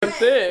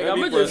the thing. Let I'm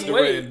me gonna press just the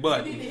wait. red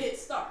button. You need to hit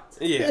start.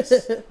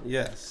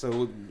 Yes.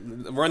 So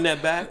run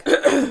that back.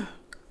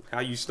 How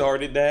you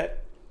started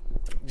that?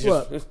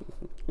 What?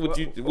 What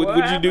you do?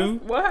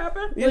 What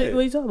happened? Yeah. What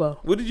are you talking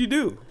about? What did you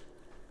do?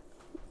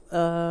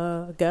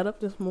 Got up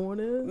this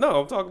morning.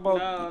 No, I'm talking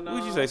about. No. What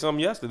did you say?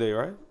 Something yesterday,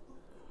 right?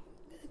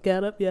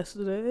 Got up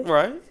yesterday.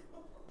 Right.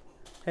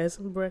 Had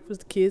some breakfast.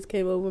 The kids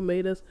came over and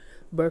made us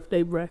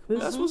birthday breakfast.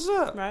 That's what's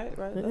up. Right.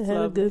 And That's had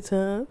a lovely. good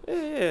time.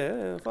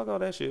 Yeah. Fuck all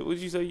that shit. What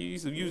did you say? You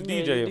used to use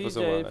Yeah, DJing you for DJ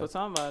somebody. for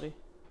somebody.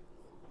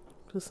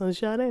 For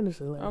Sunshine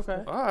Anderson last Okay.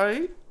 night. All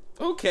right.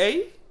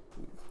 Okay.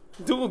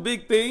 Doing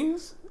big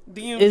things.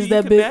 DMV Is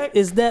that Connect. big?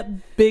 Is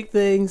that big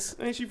things?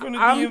 Ain't she from the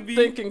I'm DMV?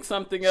 thinking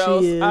something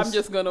else. is. I'm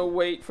just gonna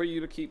wait for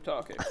you to keep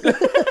talking.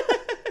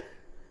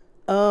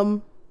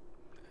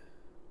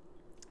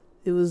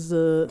 It was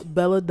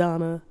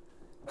Belladonna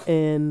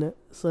and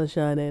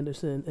Sunshine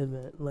Anderson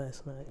event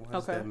last night. Why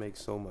does Okay. that make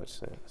so much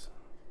sense?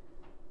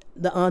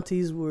 The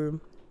aunties were.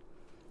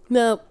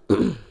 Now,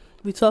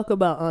 we talk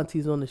about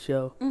aunties on the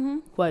show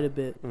quite a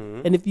bit,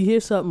 Mhm. and if you hear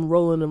something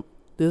rolling,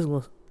 this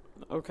one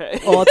Okay.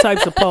 all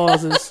types of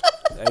pauses.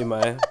 Hey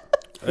man.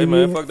 Hey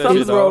man, fuck that shit,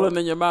 Something's dog. rolling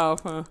in your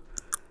mouth, huh?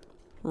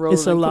 Rolling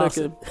It's a and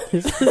lozenge.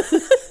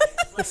 clicking.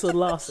 It's a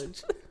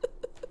lozenge.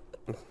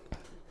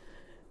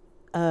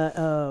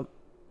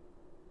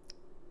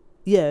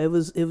 Yeah, it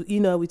was. You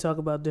know, we talk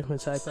about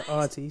different types of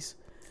aunties,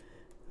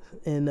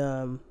 and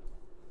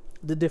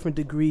the different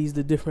degrees,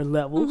 the different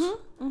levels.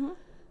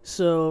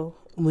 So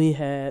we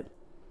had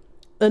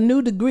a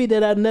new degree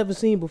that I've never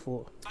seen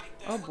before.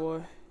 Oh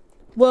boy.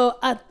 Well,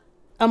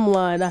 I'm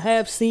lying. I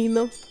have seen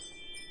them,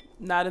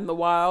 Not in the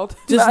wild.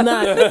 just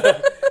not.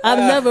 I've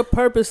never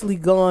purposely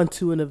gone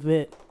to an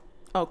event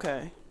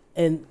Okay.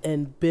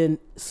 and been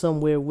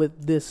somewhere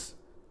with this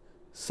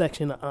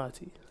section of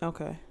aunties.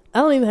 Okay. I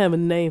don't even have a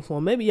name for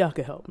them. Maybe y'all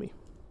can help me.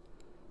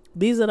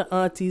 These are the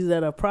aunties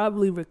that are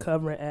probably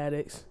recovering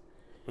addicts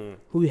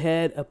who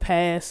had a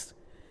past,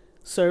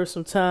 served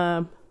some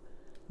time,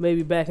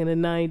 maybe back in the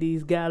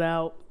 90s, got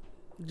out,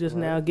 just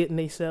now getting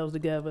themselves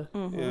together.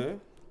 Yeah.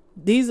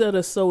 These are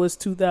the So It's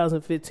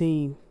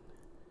 2015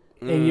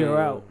 and you're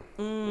out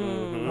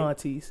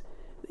aunties.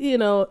 You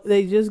know,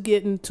 they just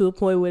getting to a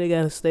point where they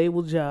got a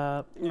stable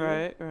job.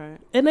 Right.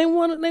 And they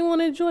want to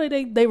enjoy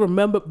it. They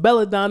remember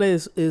Belladonna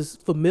is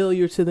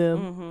familiar to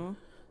them.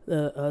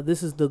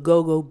 This is the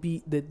go-go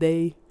beat that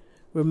they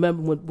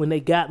remember when they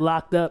got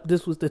locked up.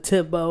 This was the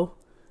tempo.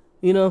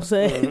 You know what I'm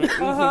saying?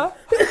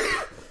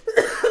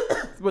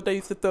 What they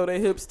used to throw their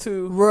hips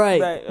to. Right.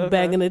 Okay.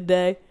 Back in the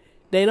day.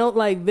 They don't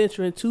like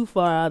venturing too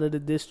far out of the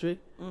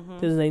district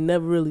because they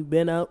never really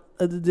been out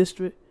of the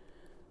district.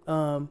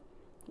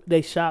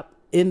 They shop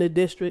in the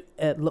district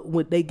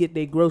when they get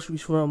their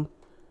groceries from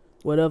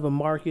whatever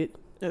market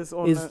It's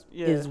on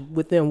is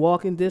within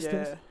walking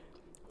distance, Yeah.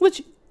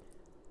 which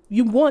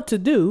you want to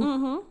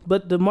do,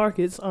 but the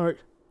markets aren't.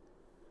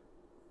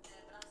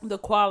 The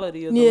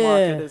quality of the Yeah.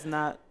 market is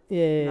not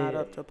Yeah.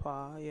 up to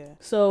par. Yeah.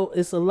 So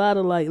it's a lot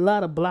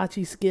of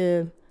blotchy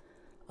skin,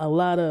 a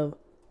lot of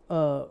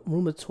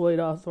rheumatoid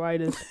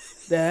arthritis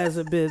that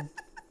hasn't been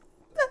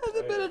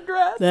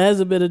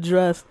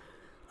addressed.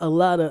 A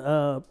lot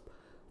of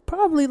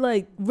probably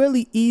like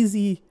really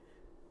easy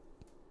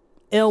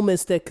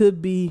ailments that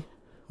could be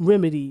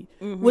remedied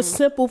with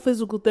simple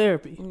physical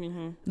therapy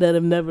that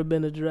have never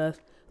been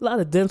addressed. A lot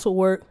of dental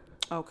work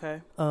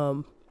Okay.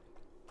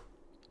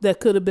 that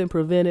could have been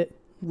prevented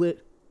with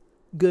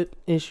good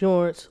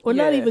insurance or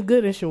not Yeah. even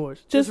good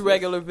insurance. Just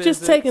regular visits.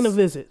 Just taking a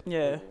visit.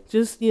 Yeah.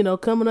 Just,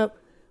 coming up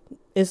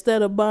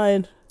instead of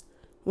buying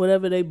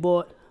whatever they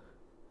bought,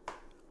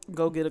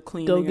 Go get a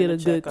cleaning. go get a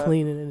and good checkup.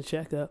 cleaning and a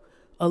checkup.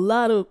 A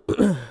lot of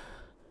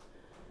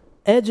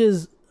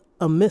edges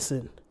are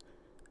missing.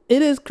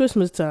 It is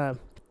Christmas time.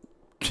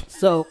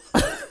 So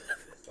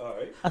All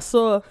right. I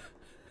saw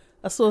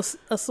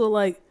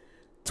like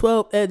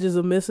 12 edges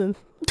are missing.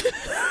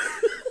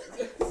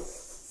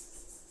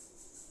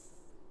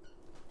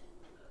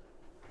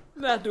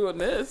 Not doing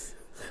this.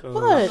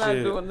 What? Not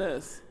doing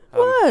this.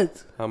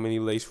 What? How many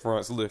lace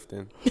fronts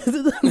lifting?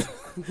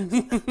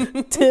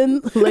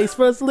 10 lace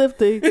fronts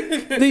lifting.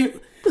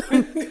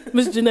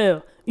 Miss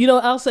Janelle,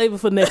 I'll save it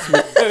for next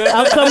week.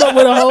 I'll come up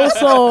with a whole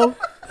song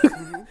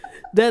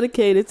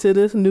dedicated to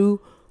this new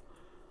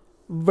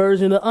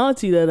version of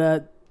Auntie that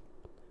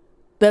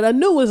I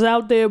knew was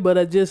out there, but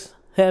I just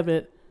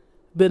haven't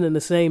been in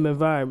the same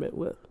environment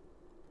with.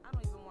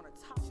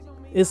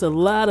 It's a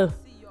lot of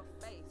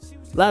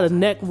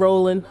neck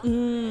rolling,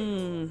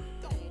 a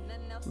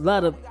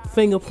lot of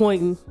finger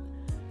pointing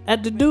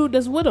at the dude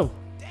that's with him.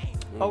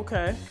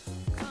 Okay.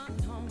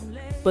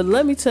 But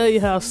let me tell you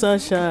how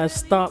Sunshine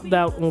stomped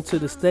out onto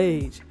the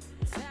stage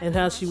and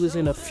how she was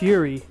in a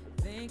fury.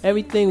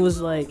 Everything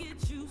was like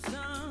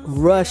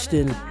rushed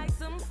and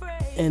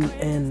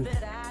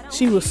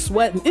she was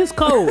sweating. It's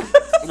cold.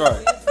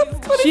 Right.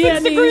 She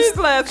hadn't degrees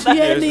last night.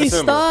 even It's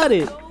December.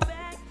 started.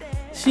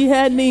 She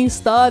hadn't even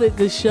started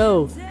the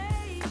show.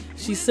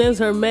 She sends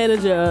her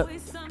manager up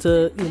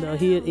to,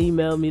 he had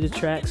emailed me the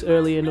tracks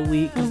earlier in the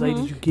week. He's like,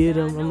 did you get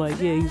them? I'm like,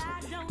 yeah. He's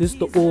like, this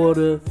the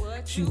order.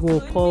 She gonna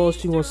pause.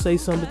 She gonna say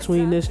something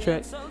between this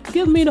track.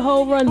 Give me the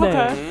whole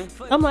rundown. Okay.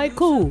 I'm like,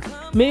 cool.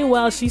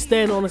 Meanwhile, she's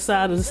standing on the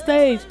side of the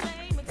stage,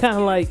 kind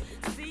of like,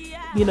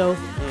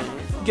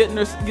 Getting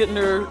her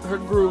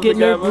groove getting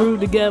together. her groove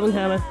together,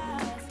 kind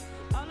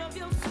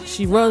of.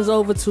 She runs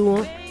over to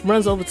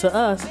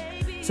us,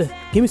 says,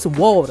 give me some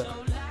water.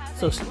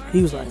 So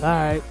he was like, all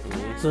right.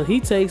 So he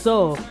takes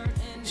off.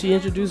 She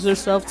introduced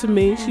herself to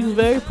me. She was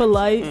very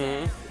polite.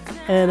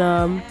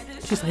 And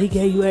she's like, he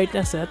gave you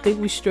everything. I said, I think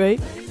we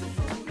straight.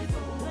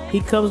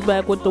 He comes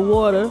back with the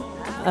water.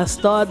 I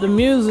start the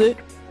music.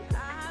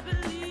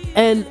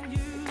 And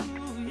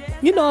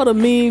all the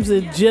memes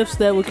and GIFs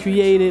that were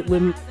created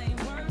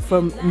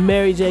from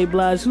Mary J.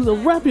 Blige, who's a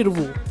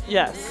reputable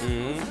Yes.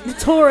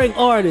 touring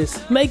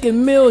artist,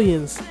 making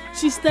millions.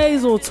 She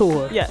stays on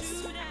tour.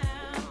 Yes.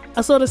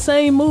 I saw the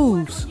same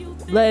moves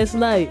last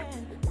night.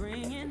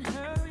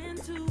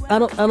 I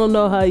don't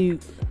know how you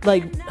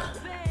like. How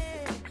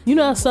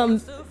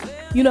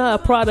a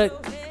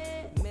product.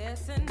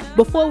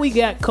 Before we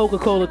got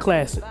Coca-Cola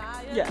Classic,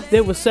 Yes.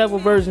 there were several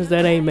versions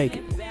that ain't make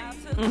it.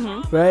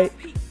 Right?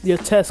 Your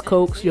test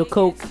Cokes, your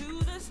Coke.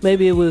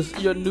 Maybe it was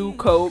Your new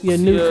Coke. your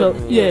new Coke.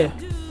 Yeah.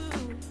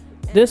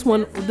 This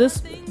one,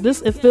 this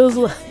it feels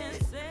like.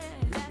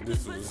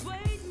 This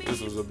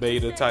was a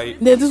beta type.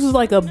 Yeah, this was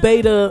like a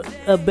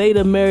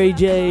beta Mary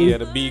J. Yeah,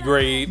 the B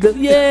grade.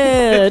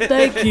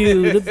 Thank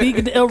you.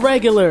 The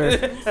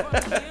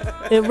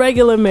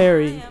irregular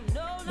Mary.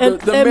 And,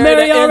 The and Mary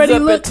Mary that already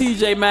ends up looked at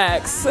TJ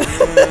Maxx.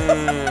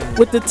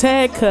 with the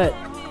tag cut.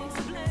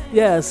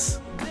 Yes.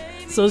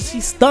 So she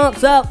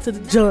stomps out to the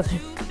joint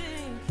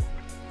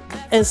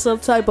in some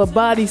type of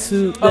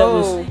bodysuit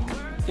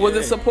that Was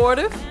it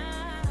supportive?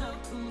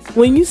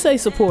 when you say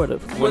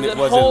supportive, Was it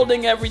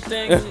holding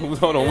everything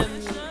Hold on.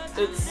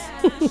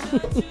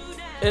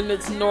 in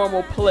its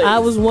normal place? I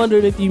was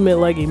wondering if you meant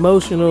like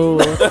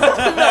emotional or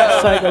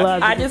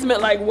psychological. I just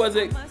meant like, was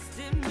it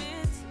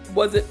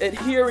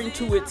adhering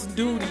to its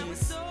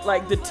duties?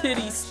 Like the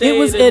titties stayed. It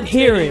was in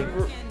adhering.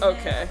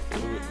 Okay.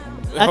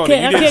 Hold on,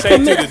 can't- you I didn't can't say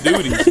commit- to the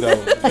duties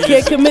though. I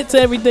can't commit to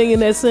everything in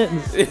that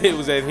sentence. It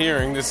was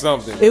adhering to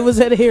something. It was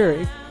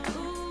adhering.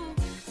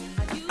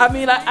 I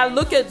mean, I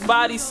look at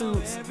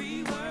bodysuits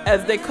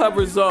as they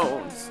cover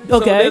zones. Okay. So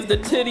there's the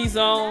titty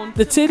zone,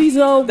 The titty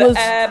zone the was.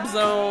 ab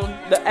zone,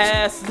 the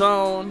ass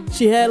zone.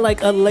 She had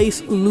like a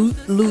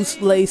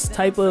loose lace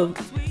type of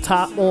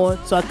top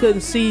on, so I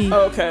couldn't see.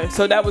 Okay,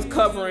 so that was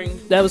covering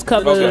That was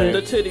covering Okay.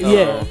 the titty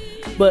Yeah, zone.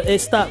 but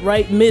it stopped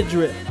right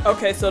midriff.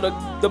 Okay, so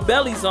the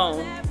belly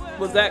zone,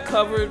 was that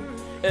covered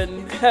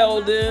and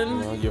held in?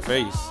 On your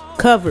face.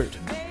 Covered.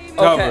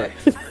 Okay.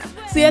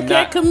 See, I can't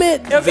Not-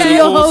 commit to Okay.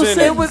 your Full whole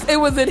sentence. sentence. It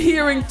was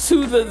adhering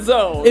to the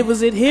zone. It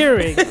was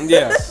adhering.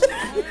 Yes.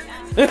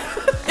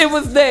 It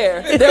was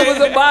there. There was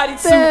a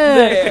bodysuit Yeah,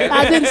 there.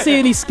 I didn't see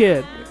any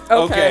skin.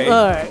 Okay.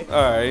 All right.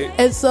 All right.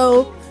 And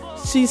so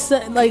she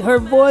said, like, her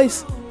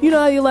voice,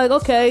 how you're like,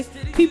 okay,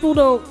 people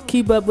don't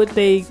keep up with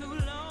their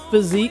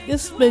physique.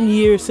 It's been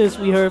years since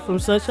we heard from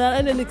Sunshine.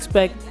 I didn't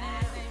expect.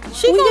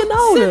 She We gonna getting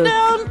older. sit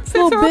down, fix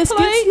Little her a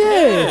biscuits, plate.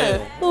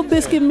 yeah. Little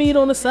biscuit meat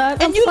on the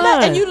side. And you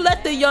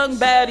let the young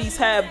baddies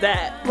have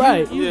that.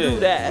 Right. You do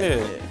that.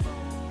 Yeah.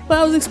 But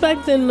I was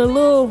expecting a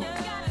little.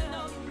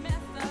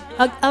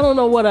 I don't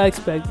know what I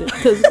expected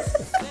because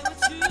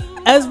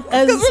as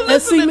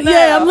listening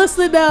yeah, now. I'm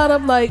listening now and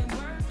I'm like,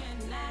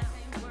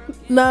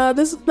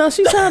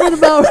 she sounded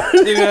about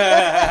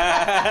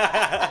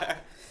the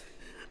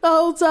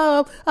whole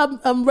time.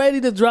 I'm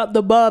ready to drop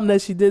the bomb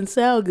that she didn't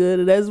sound good,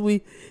 and as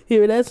we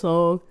hear that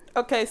song,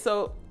 Okay,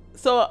 so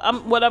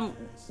what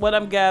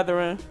I'm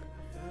gathering,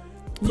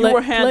 you play-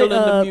 were handling play,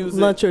 the music.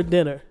 lunch or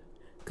dinner,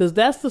 because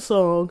that's the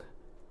song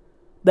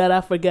that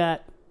I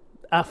forgot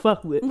I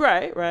fuck with.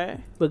 Right.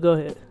 But go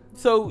ahead.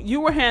 So you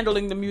were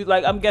handling the music.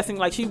 Like I'm guessing,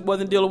 like she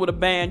wasn't dealing with a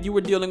band. You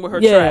were dealing with her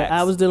Yeah, tracks.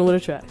 I was dealing with her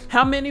tracks.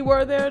 How many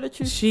were there that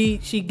you? She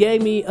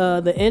gave me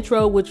the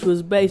intro, which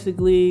was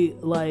basically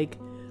like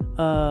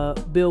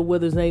Bill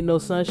Withers' "Ain't No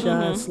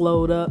Sunshine"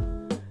 slowed up,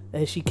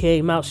 and she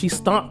came out. She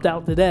stomped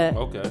out to that.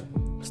 Okay.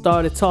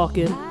 Started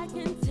talking.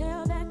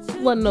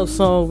 Wasn't no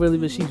song really,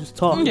 but she was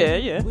talking.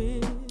 Yeah.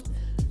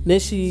 Then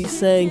she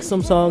sang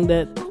some song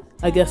that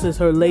I guess is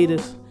her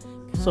latest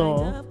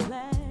song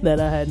that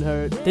I hadn't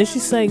heard. Then she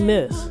sang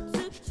this.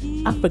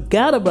 I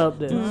forgot about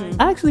this.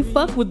 I actually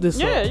fuck with this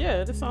song.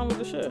 Yeah. This song was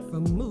the shit.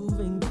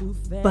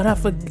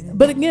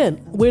 But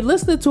again, we're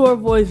listening to her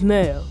voice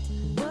now.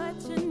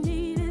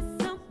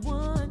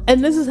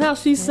 And this is how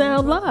she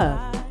sound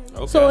live.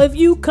 Okay. So if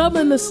you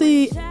coming to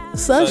see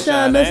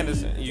Sunshine, this-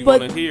 Anderson, you but-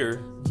 gonna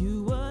hear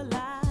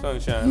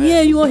Sunshine.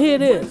 yeah, you gonna hear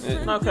this.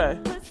 Okay.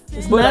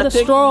 It's But not I a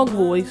think- strong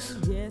voice.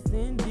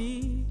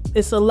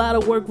 It's a lot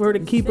of work for her to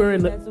keep it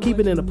in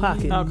the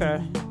pocket.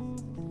 Okay.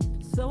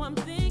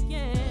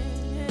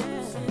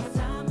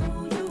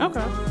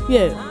 Okay.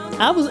 Yeah,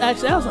 I was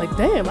like,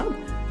 damn,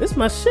 this is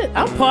my shit.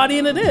 I'm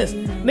partying to this.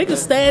 Niggas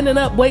standing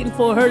up waiting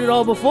for Heard It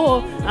All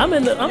Before. I'm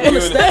on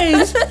the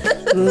stage.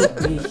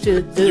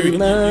 You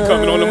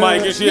coming on the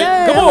mic and shit?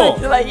 Yeah, Come on.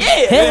 You're like,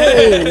 yeah.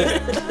 Hey.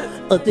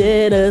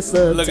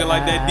 Looking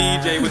like that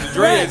DJ with the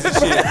dreads and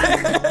shit.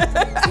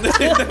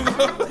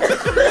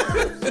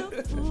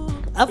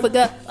 I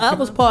forgot. I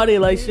was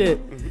partying like shit.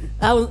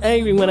 I was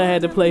angry when I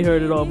had to play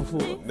Heard It All Before.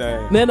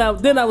 Dang. Then I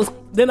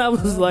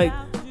was like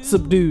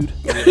subdued.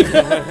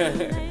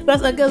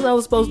 I guess I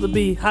was supposed to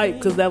be hyped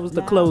because that was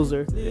the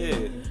closer.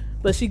 Yeah.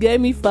 But she gave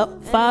me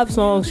 5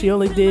 songs. She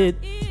only did,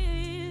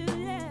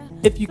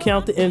 if you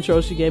count the intro,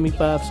 she gave me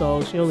 5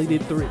 songs. She only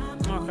did 3.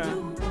 Okay.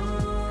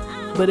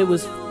 But it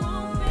was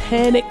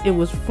panic. It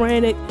was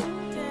frantic.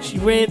 She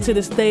ran to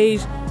the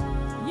stage.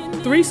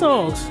 3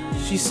 songs.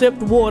 She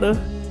sipped water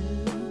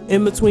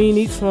in between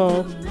each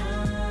song.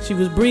 She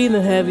was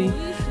breathing heavy.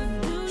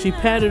 She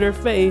patted her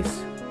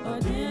face.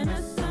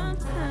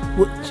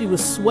 She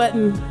was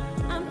sweating.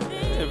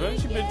 Yeah, man,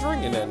 she been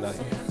drinking that night.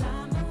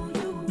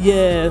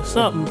 Yeah,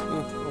 something.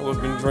 Or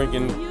been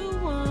drinking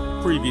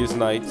previous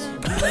nights.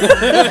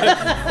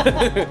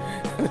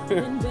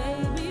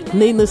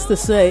 Needless to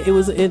say, it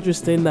was an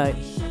interesting night.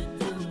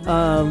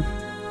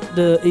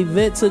 The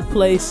event took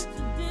place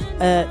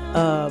at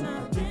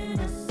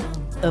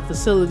a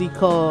facility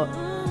called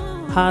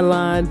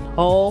Highline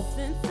Hall.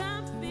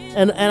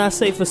 And I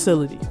say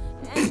facility.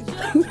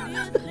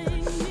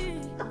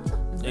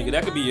 Yeah,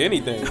 that could be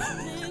anything.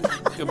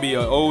 It could be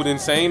an old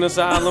insane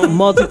asylum.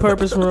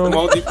 Multi-purpose room.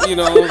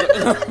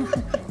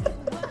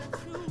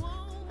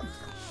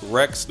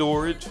 Rec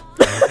storage.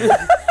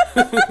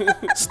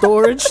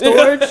 Storage.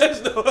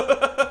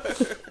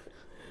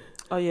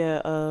 Oh yeah,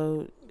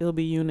 it'll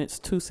be units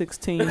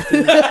 216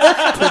 through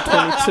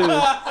 222.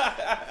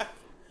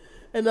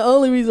 And the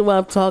only reason why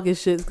I'm talking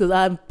shit is because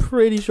I'm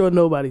pretty sure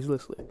nobody's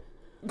listening.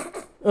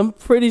 I'm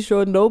pretty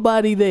sure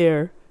nobody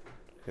there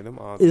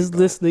is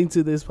listening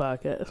to this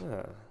podcast.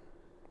 Yeah.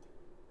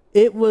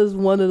 It was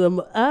one of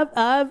them.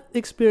 I've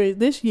experienced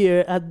this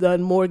year. I've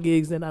done more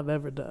gigs than I've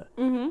ever done,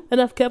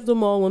 and I've kept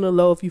them all on the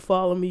low. If you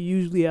follow me,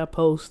 usually I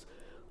post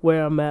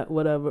where I'm at,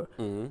 whatever.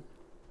 Mm-hmm.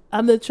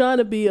 I've been trying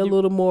to be a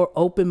little more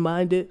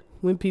open-minded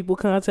when people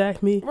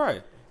contact me,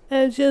 Right.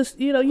 and just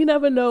you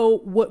never know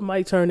what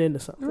might turn into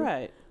something,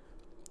 Right.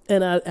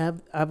 And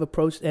I've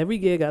approached every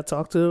gig. I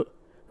talk to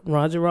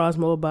Ron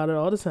Gerasmo about it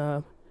all the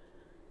time.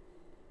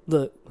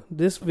 Look,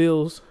 this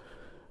feels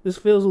a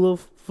little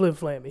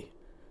flim-flammy.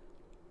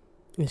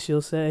 And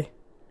she'll say,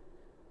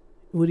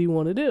 what do you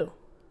want to do?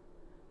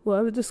 Well, I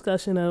have a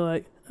discussion. I'm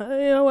like, you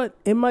know what?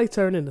 It might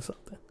turn into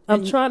something.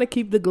 I'm trying to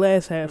keep the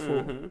glass half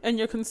full. And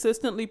you're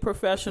consistently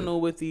professional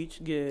with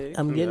each gig.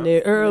 I'm getting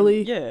there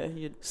early. Yeah.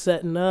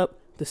 Setting up.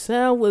 The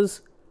sound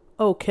was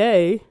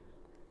okay.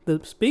 The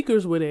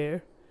speakers were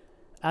there.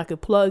 I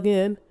could plug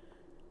in.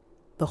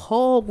 The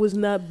hall was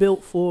not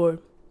built for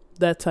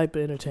that type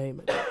of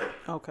entertainment.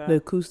 Okay. The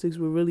acoustics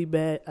were really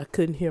bad. I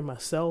couldn't hear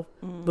myself.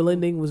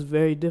 Blending was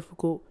very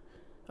difficult.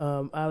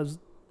 I was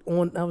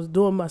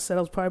doing my set.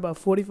 I was probably about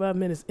 45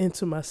 minutes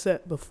into my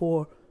set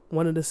before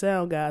one of the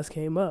sound guys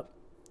came up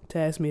to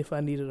ask me if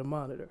I needed a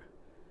monitor.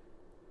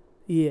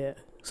 Yeah.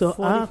 So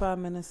 45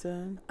 minutes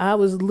in. I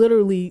was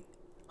literally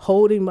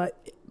holding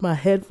my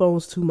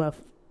headphones to my,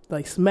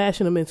 like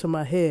smashing them into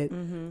my head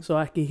so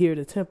I could hear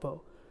the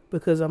tempo,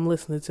 because I'm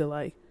listening to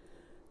like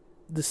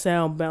the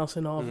sound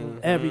bouncing off of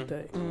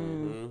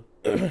everything.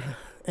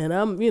 And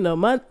I'm,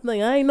 my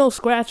thing, I ain't no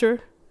scratcher.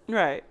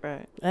 Right.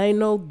 I ain't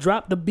no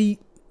drop the beat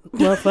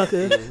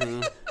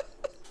motherfucker.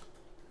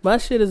 My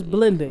shit is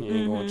blending. You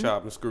ain't gonna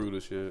chop and screw the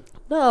shit.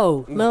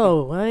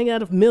 No. I ain't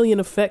got a million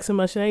effects in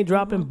my shit. I ain't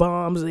dropping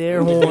bombs,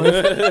 air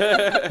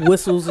horns,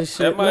 whistles and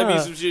shit. That might be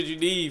some shit you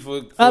need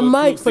for I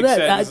might for that.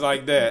 Settings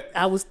like that.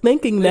 I was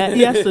thinking that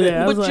yesterday.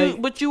 I was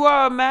But you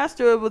are a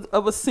master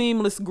of a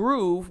seamless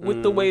groove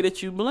with the way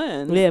that you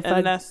blend. Yeah,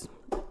 and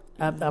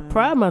I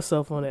pride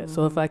myself on that.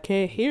 So if I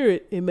can't hear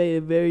it, it made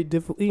it very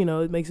difficult.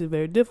 It makes it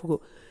very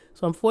difficult.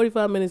 So I'm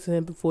 45 minutes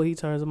in before he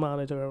turns the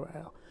monitor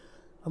around.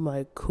 I'm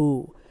like,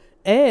 cool.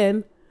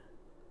 And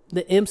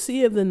the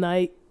MC of the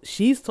night,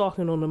 she's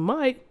talking on the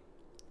mic,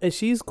 and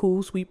she's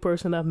cool, sweet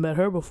person. I've met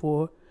her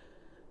before,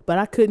 but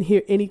I couldn't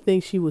hear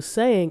anything she was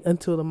saying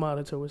until the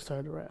monitor was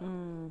turned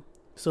around.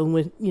 So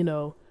when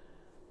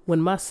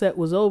my set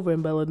was over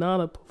and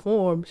Belladonna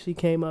performed, she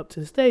came up to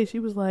the stage. She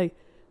was like,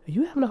 "Are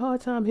you having a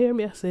hard time hearing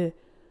me?" I said,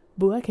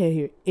 "Boo, I can't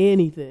hear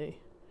anything."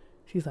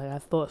 She's like, "I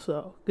thought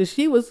so," because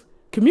she was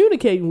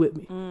communicating with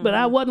me, but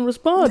I wasn't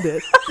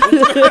responding.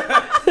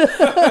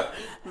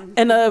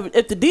 And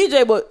if the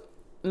DJ would,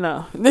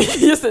 no,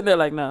 you're sitting there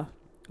like, no,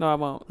 I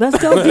won't. Let's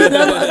go.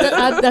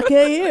 I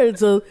can't hear it.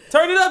 So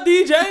turn it up,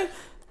 DJ.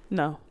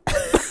 No.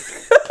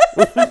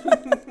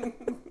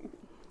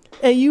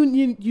 And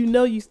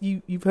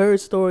you've heard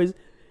stories.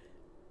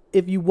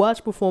 If you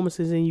watch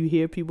performances and you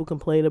hear people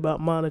complain about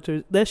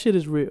monitors, that shit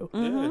is real.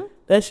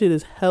 That shit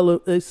is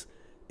hella.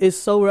 It's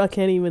so real, I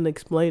can't even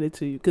explain it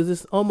to you, because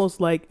it's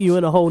almost like you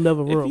in a whole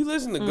nother room. If you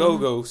listen to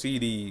go-go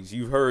CDs,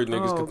 you've heard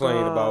niggas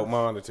complain about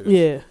monitors.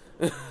 Yeah.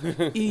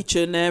 Each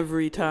and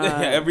every time.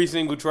 Every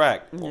single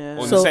track Yeah.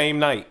 on So- the same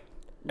night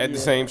at the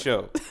same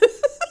show.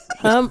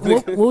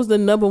 What was the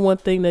number one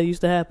thing that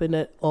used to happen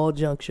at all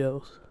junk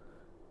shows?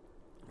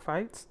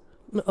 Fights?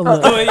 No, Oh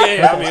well,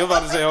 yeah, I mean, I'm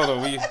about to say, hold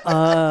on, we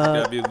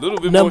gotta be a little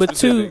bit number more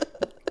specific.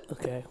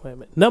 okay, wait a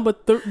minute.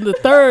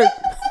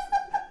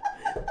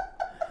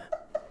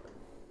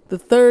 The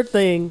third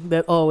thing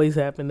that always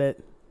happened at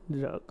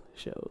junk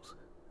shows.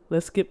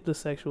 Let's skip the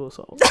sexual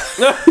assault. Because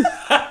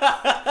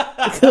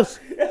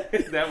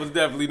That was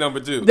definitely number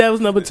 2. that was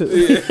number 2.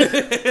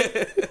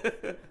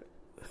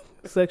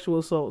 Sexual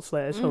assault /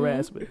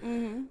 harassment.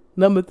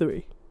 Number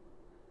 3.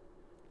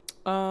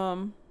 Are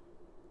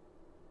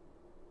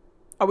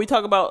we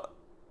talking about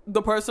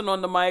the person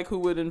on the mic who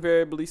would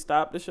invariably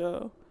stop the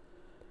show?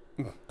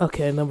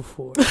 Okay, number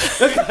 4. You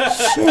gotta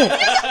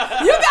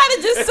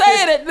just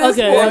say it at this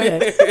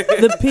point.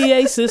 Okay. The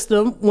PA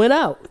system went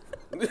out.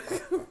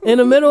 In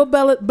the middle of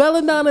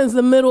Belladonna is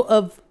the middle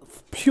of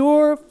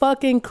pure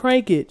fucking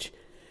crankage.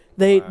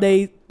 They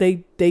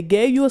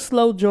gave you a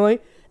slow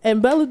joint,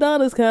 and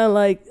Belladonna's kind of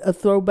like a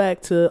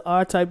throwback to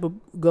our type of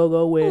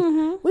go-go where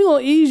we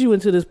gonna ease you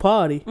into this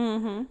party.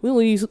 We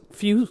gonna use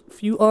few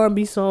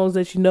R&B songs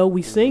that you know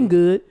we sing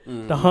good.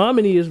 The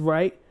harmony is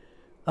right.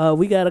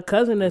 We got a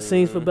cousin that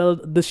sings for Bella.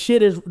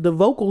 The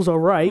vocals are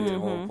right. Yeah,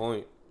 on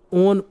point.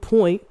 On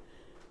point.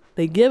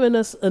 They giving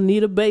us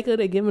Anita Baker.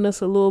 They giving us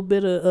a little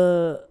bit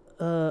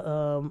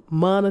of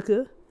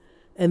Monica,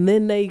 and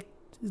then they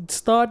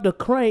start the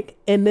crank,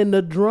 and then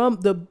the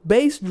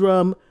bass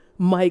drum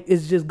mic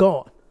is just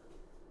gone,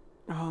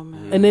 Oh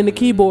man. and then the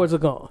keyboards are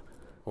gone.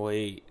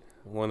 Wait,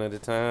 one at a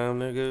time,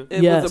 nigga.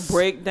 It Yes. was a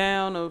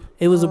breakdown of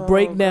It was a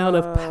breakdown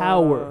of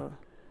power.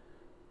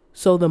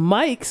 So the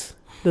mics,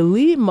 the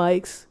lead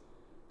mics,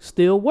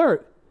 still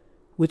work,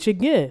 which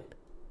again,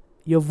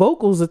 your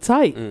vocals are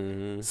tight,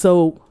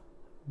 so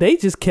they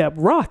just kept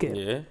rocking.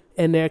 Yeah.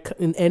 And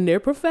they're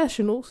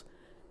professionals,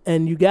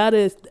 and you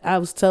gotta. I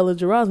was telling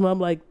Gerasmo, I'm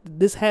like,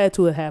 this had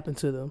to have happened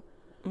to them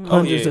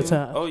hundreds of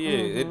times. Oh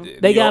yeah.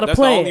 They got a That's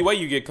plan. the only way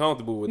you get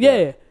comfortable with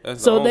Yeah. that.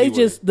 That's So the they only way.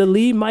 just the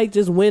lead mic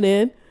just went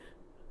in.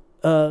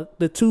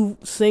 The 2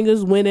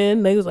 singers went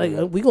in. They was like,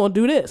 we gonna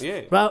do this.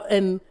 Yeah. Right?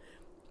 And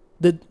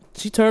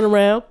she turned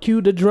around,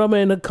 cued the drummer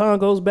and the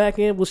congos back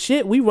in. Well,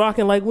 shit, we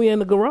rocking like we in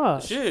the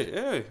garage. Shit,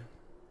 yeah.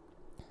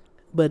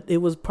 But it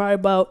was probably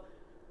about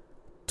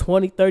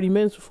 20-30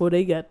 minutes before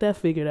they got that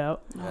figured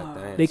out. God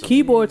damn, The so-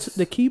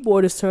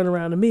 keyboardist turned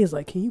around to me. Is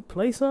like, "Can you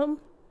play something?"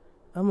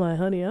 I'm like,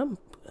 "Honey, I'm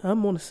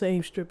on the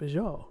same strip as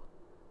y'all.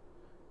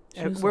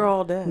 we're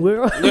all dead.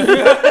 We're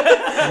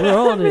we're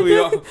all there.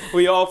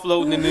 we all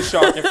floating in this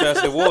shark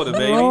infested water,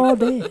 We're all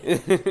baby.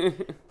 there."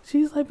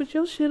 She's like, "But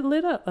your shit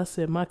lit up." I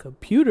said, "My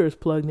computer is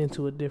plugged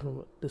into a different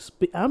one.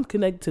 I'm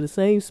connected to the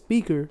same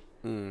speaker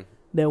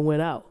that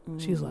went out."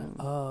 She's like,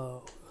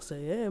 "Oh." I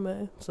said, "Yeah,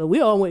 man." So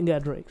we all went and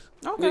got drinks.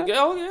 Okay.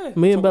 Oh yeah.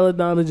 Me and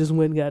Belladonna just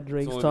went and got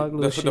drinks, So talked a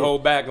little shit. the whole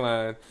back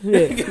line.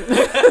 Yeah.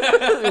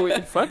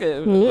 Fuck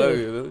it.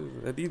 Yeah.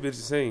 Let these bitches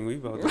sing. We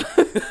about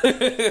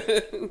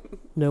to.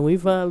 No, we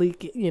finally,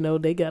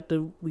 we got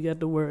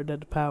the word that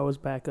the power's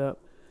back up.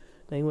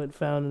 They went and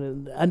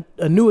found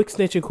a new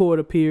extension cord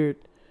appeared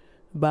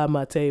by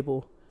my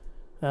table.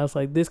 I was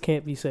like, this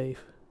can't be safe.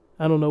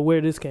 I don't know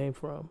where this came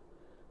from.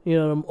 You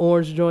know, them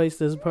orange joints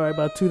that's probably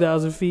about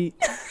 2,000 feet.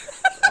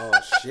 Oh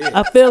shit.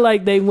 I feel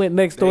like they went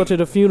next door to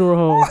the funeral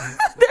home.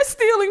 They're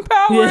stealing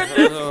power Yeah. at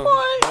this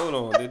point. Hold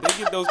on. Did they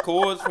get those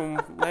cords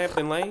from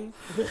Lampton Lane?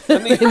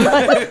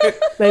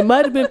 They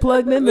might have been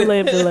plugged into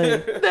Lampton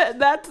Lane.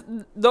 That's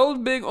those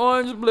big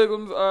orange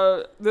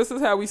bliggums. This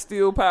is how we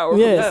steal power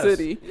Yes. from the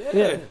city.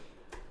 Yeah.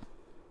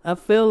 I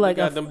feel like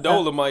Got them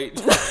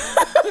Dolomite.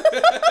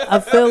 I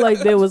feel like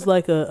there was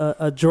like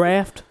a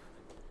draft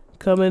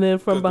coming in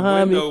from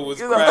behind the me. window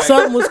was cracked.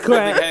 Something was They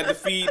cracked. had to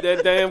feed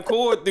that damn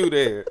cord through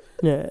there.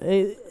 Yeah.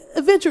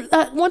 Eventually,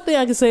 one thing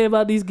I can say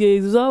about these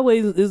gigs is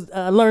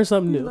I learn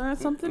something You new, learn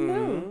something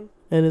new.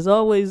 and it's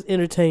always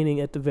entertaining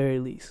at the very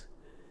least.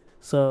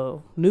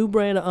 So, new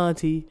brand of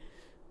Auntie,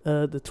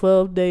 the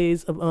 12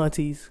 Days of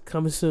Aunties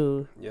coming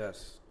soon.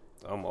 Yes.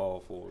 I'm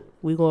all for it.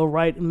 We gonna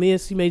write. Me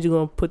and C Major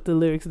gonna put the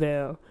lyrics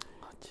down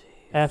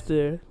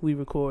after we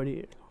record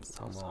here.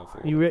 I'm all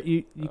for it.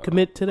 You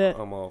commit to that?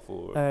 I'm all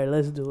for it. All right,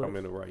 let's do I'm it.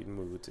 in the right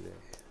mood today.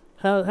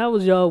 How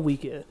was y'all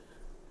weekend?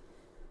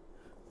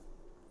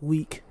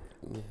 Week.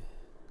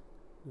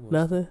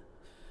 Nothing.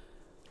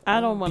 I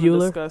don't want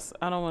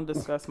Bueller? to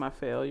discuss my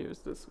failures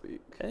this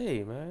week.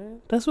 Hey,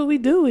 man. That's what we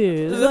do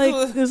here.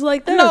 It's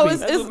like therapy. No,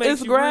 That's what makes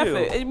it's you graphic.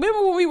 real.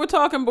 Remember when we were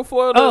talking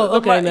before? The, Oh, the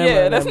okay, mic? never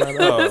Yeah, mind, that's never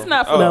mind. that's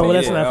not for No, the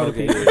that's people. not for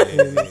the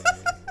okay, people.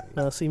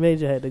 No, C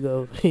Major had to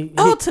go.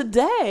 Oh,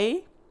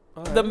 today,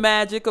 All the right.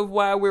 magic of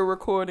why we're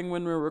recording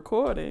when we're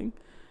recording.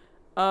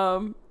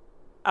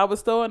 I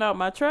was throwing out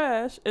my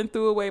trash and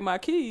threw away my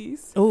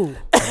keys. Oh,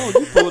 Oh,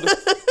 you pulled it.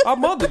 Our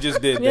mother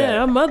just did yeah, that.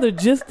 our mother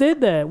just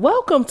did that.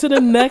 Welcome to the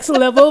next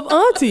level of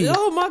Auntie.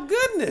 Oh, my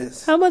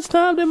goodness. How much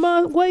time did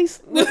Mom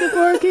waste looking for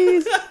her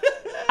keys?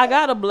 I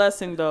got a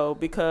blessing though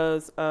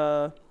because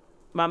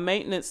my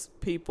maintenance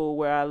people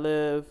where I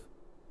live,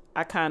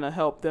 I kind of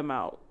helped them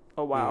out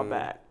a while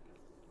back.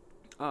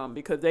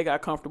 Because they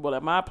got comfortable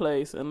at my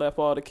place and left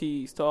all the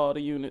keys to all the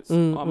units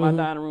on my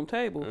dining room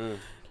table.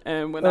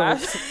 And when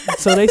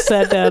so they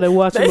sat down and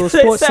watched a little they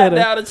sports sat center.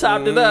 down and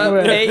chopped it up,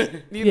 Right. ate,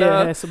 you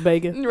know. Had some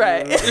bacon.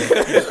 Right.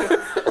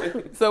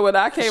 So when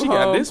I came She home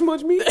got this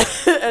much meat?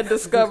 and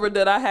discovered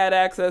that I had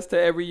access to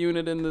every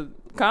unit in the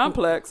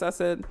complex, I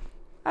said,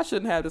 I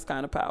shouldn't have this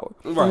kind of power.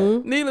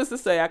 Right. Needless to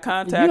say, I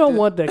contacted... You don't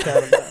want that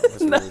kind of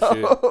power. That's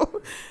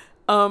real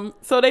shit.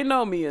 So they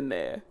know me in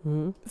there.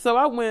 So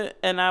I went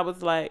and I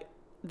was like,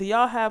 do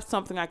y'all have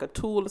something like a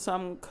tool or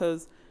something?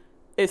 Because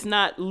it's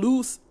not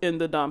loose in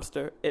the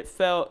dumpster. It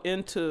fell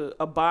into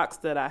a box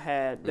that I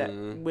had that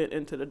went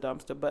into the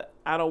dumpster. But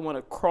I don't want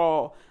to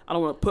crawl. I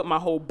don't want to put my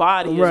whole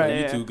body in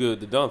there. You too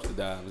good to dumpster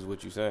dive is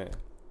what you're saying.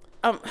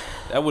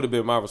 That would have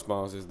been my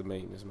response as the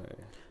maintenance man.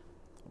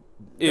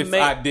 If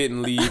I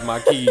didn't leave my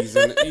keys.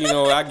 And,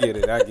 I get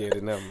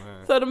it. Never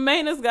mind. So the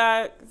maintenance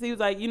guy, he was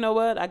like, you know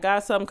what? I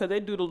got something because they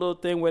do the little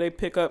thing where they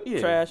pick up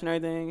trash and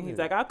everything. He's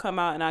like, I'll come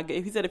out and I'll get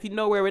it. He said, if you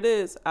know where it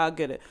is, I'll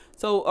get it.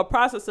 So a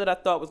process that I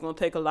thought was going to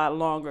take a lot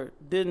longer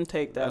didn't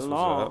take that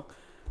long.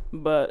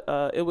 But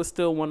it was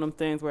still one of them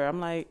things where I'm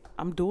like,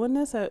 I'm doing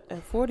this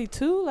at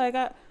 42? Like,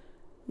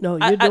 No,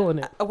 you're doing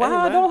it. Why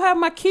I don't have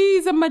my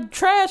keys and my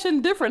trash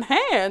in different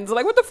hands?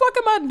 Like, what the fuck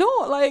am I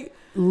doing? Like,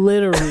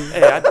 literally,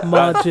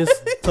 Ma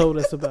just told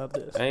us about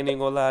this. I ain't even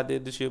gonna lie, I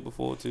did this shit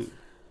before too.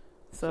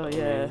 So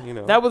yeah,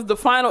 that was the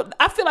final.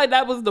 I feel like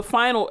that was the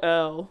final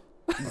L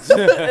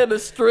in a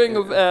string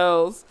of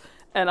L's,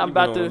 and I'm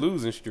about to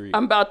losing streak.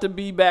 I'm about to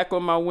be back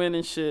on my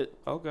winning shit.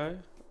 Okay.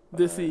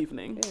 This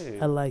evening. Yeah.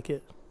 I like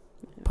it.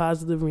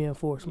 Positive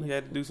reinforcement. You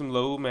had to do some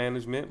load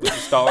management, but the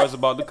Stars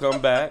about to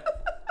come back.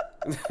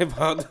 They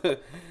about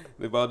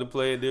to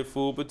play at their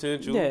full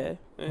potential. Yeah.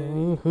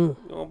 And you're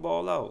gonna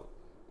ball out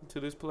to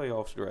this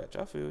playoff stretch.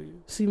 I feel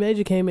you. C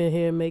Major came in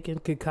here making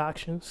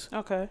concoctions.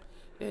 Okay.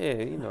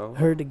 Yeah,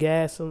 Heard the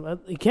gas.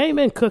 He came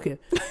in cooking.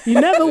 You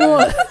never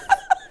want.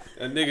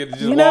 A nigga to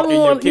just walk in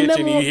your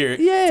kitchen and you hear it.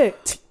 Yeah.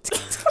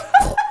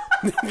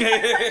 What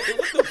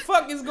the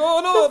fuck is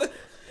going on?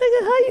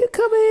 Nigga, how you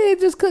come in here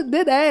and just cook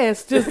that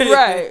ass? Just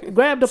Right.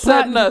 grab the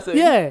Said pot. nothing.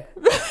 Yeah.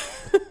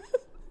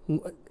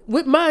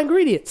 With my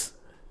ingredients.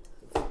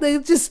 They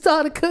just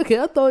started cooking.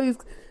 I was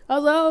like,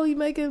 oh, he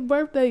making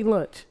birthday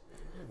lunch.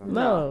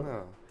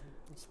 No.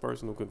 It's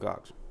personal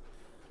concoction.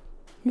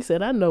 He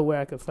said, I know where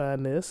I can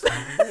find this.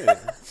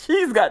 Yeah.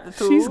 She's got the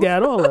tools. She's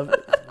got all of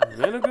it.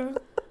 Vinegar?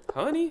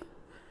 Honey?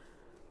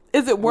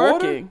 Is it Water?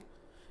 working?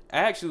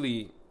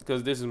 Actually,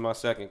 because this is my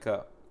second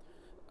cup,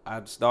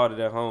 I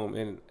started at home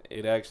and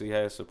it actually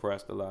has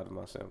suppressed a lot of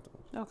my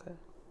symptoms. Okay.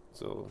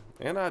 So,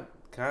 and I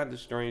kind of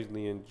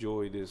strangely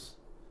enjoy this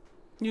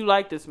You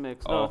like this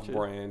mix, don't you?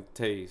 off-brand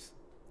taste.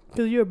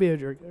 Because you're a beer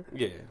drinker.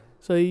 Yeah.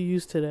 So you're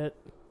used to that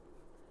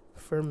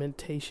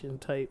fermentation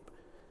type.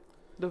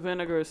 The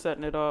vinegar is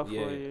setting it off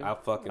Yeah, for you. I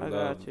fucking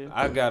love got you.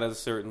 I got a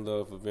certain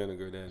love for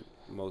vinegar that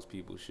most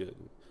people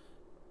shouldn't.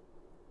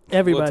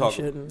 Everybody We'll talk-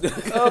 shouldn't.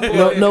 Oh,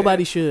 boy.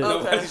 Nobody should.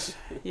 Okay.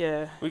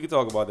 Yeah. We can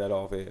talk about that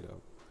off air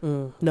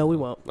though. No, we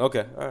won't.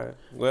 Okay, all right.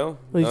 Well,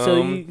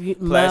 So you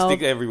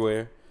plastic mild,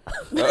 everywhere.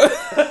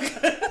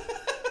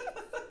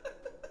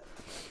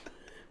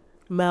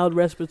 mild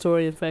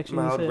respiratory infection.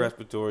 you Mild said?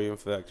 respiratory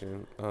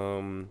infection.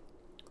 And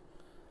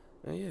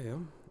yeah,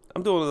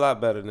 I'm doing a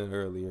lot better than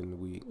earlier in the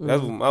week.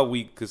 That's what my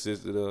week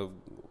consisted of: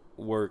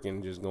 work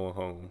and just going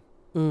home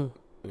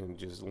and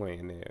just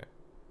laying there.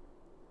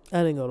 I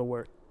didn't go to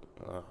work.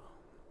 Oh,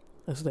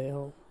 I stayed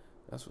home.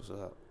 that's what's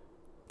up.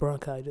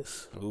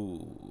 Bronchitis.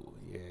 Ooh,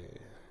 yeah.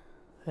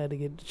 Had to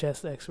get the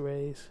chest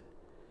x-rays.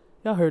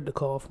 Y'all heard the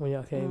cough when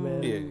y'all came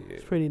in. Yeah.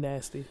 It's pretty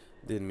nasty.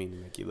 Didn't mean to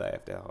make you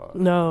laugh that hard.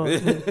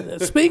 No.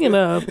 Speaking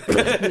of,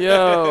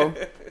 Yo.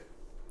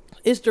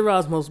 it's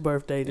Gerasmo's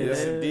birthday today.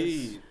 Yes,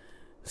 indeed.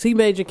 C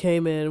Major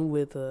came in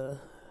with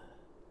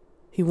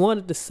he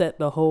wanted to set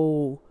the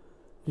whole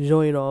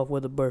joint off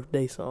with a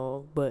birthday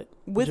song, but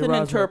With an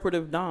Gerasmo-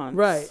 interpretive dance.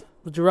 Right.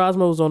 But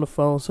Gerasmo was on the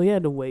phone, so he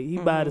had to wait. He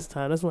bided his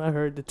time. That's when I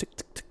heard the tick,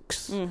 tick,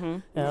 ticks.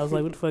 And I was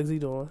like, what the fuck is he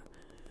doing?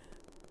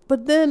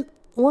 But then,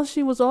 once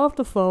she was off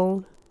the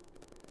phone,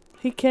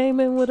 he came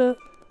in with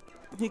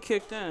He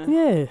kicked in.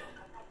 yeah.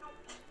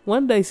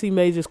 One day, C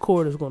Major's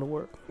chord is going to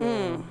work.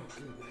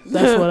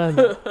 That's what I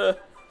know.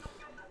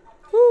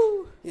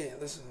 Yeah,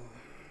 listen.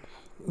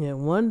 Yeah,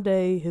 one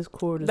day his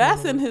chord is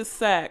That's gonna in his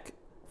sack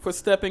for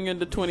stepping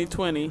into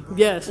 2020. work.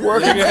 Yes.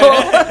 Working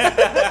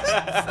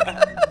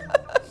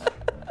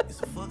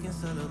It's a fucking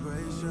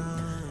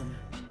celebration.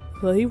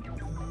 So he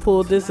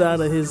pulled this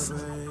out of his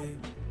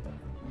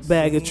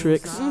bag of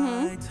tricks.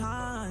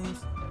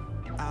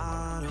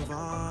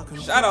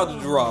 Shout out to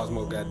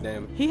Gerasmo,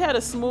 goddammit. He had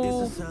a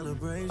smooth,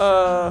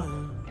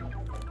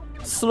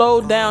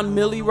 slowed down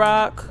Millie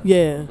Rock.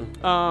 Yeah.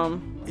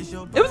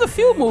 It was a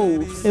few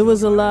moves. It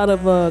was a lot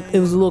of. It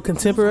was a little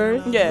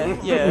contemporary. Yeah.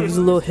 It was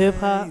a little hip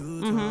hop.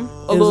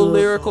 A little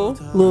lyrical.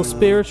 A little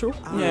spiritual.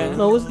 Yeah.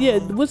 No, what's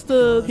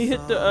the? He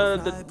hit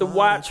the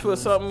watch for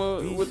something.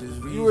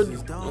 You were.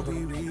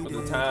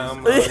 The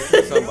time.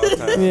 Something about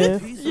time.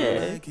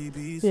 Yeah.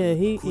 Yeah.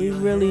 He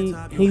really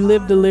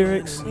lived the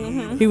lyrics.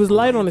 He was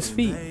light on his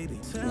feet.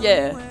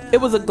 Yeah.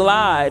 It was a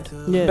glide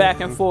back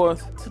and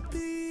forth.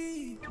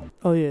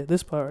 Oh yeah,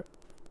 this part.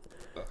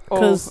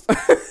 Oh.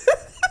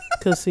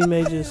 Cause C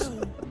Majors.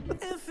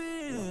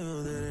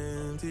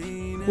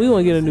 We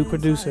want to get a new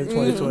producer in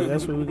 2020.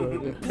 That's what we're going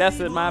to do. That's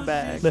in my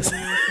bag. As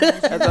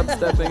I'm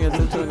stepping into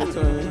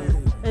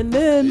 2020. And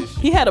then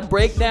he had a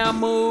breakdown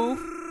move.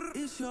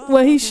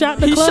 Well, he shot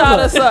the He club shot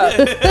up. us up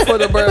for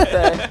the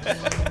birthday.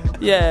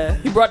 Yeah,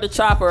 he brought the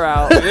chopper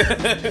out.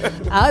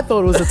 I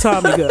thought it was a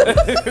Tommy gun.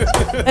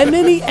 And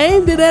then he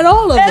aimed it at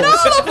all of And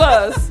us. all of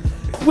us.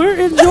 We're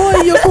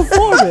enjoying your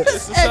performance.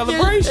 It's a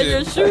celebration. And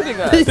you're shooting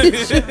us.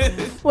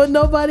 Well,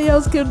 nobody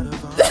else can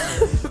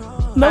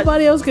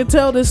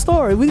tell this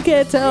story. We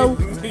can't tell.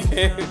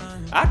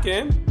 I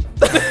can.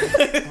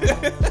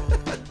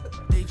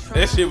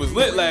 That shit was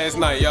lit last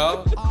night,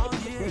 y'all.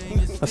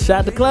 I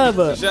shot the club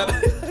up.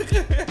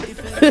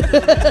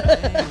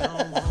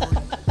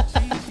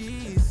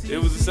 It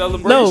was a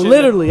celebration. No,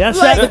 literally, I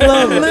shot the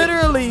club up.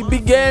 Literally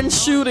began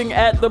shooting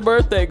at the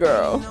birthday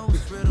girl.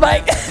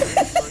 Like,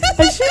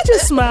 And she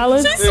just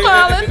smiling, she's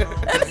smiling.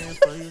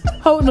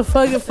 holding the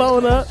fucking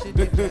phone up.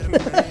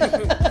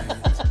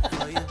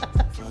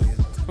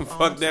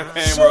 Fuck that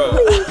camera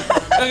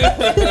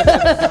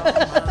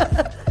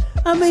up.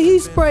 I mean, he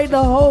sprayed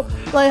the whole.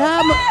 Like,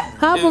 how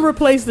I'm gonna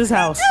replace this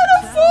house?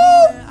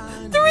 Full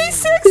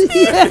 360.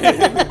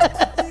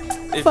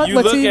 If Fuck you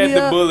my look TV at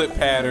the up. bullet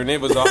pattern,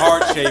 it was a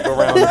heart shape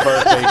around the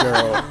birthday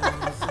girl.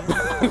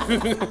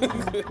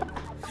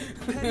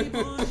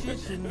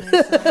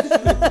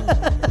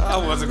 I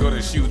wasn't going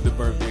to shoot the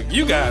birthday.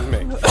 You guys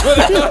make.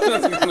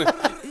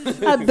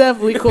 I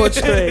definitely caught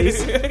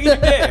strays.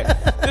 Yeah,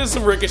 there's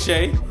some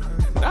ricochet.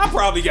 I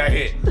probably got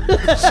hit.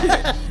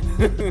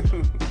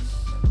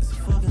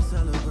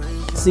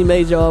 C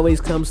Major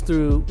always comes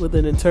through with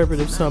an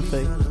interpretive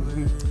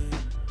something.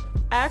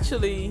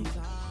 Actually,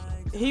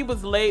 he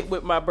was late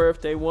with my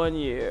birthday one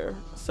year.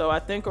 So I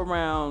think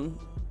around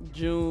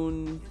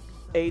June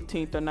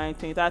 18th or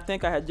 19th, I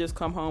think I had just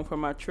come home from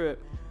my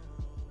trip.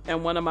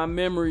 And one of my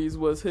memories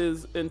was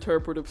his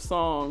interpretive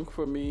song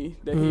for me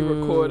that he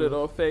recorded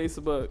on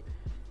Facebook.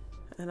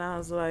 And I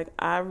was like,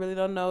 I really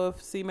don't know if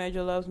C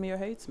Major loves me or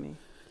hates me.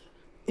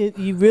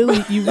 You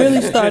really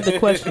started to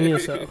question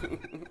yourself.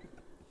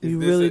 You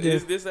really did.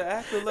 Is this an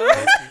act of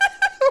love?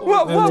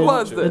 What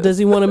was Or this? does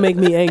he want to make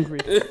me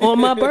angry on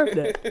my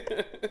birthday?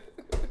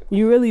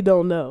 You really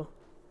don't know.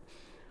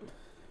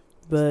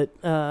 But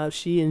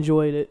she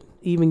enjoyed it,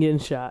 even getting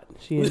shot.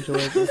 She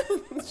enjoyed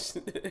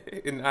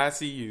it. In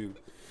ICU.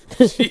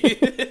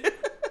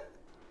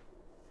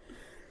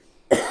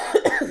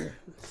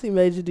 C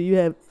Major, do you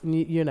have?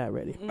 You're not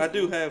ready. I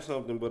do have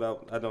something, but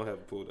I don't have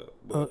it pulled up.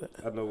 But Okay.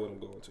 I know what I'm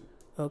going to.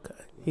 Okay.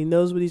 He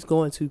knows what he's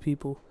going to,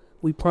 people.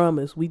 We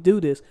promise. We do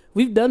this.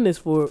 We've done this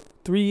for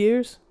 3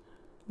 years.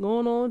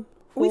 Going on.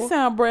 We 4?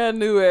 sound brand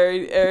new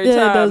every Yeah, it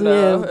time, doesn't.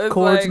 though. Yeah, It's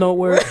chords like, don't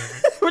work.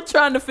 We're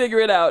trying to figure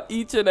it out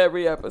each and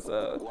every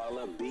episode.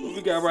 What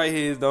we got right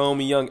here is the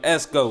homie Young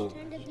Esco.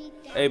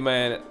 Hey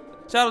man,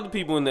 shout out to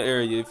people in the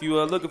area. If you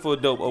are looking for a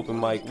dope open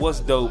mic, what's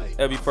dope?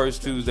 Every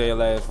first Tuesday and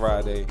last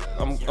Friday.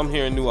 I'm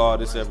hearing new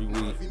artists every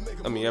week.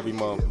 I mean every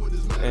month.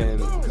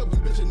 And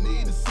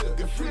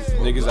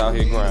niggas out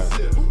here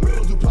grinding.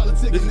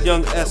 This is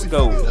Young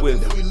Esco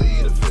with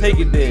Take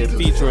It There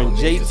featuring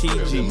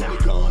JTG.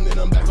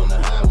 I'm back on the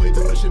highway,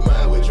 doing shit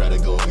my way. Try to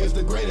go against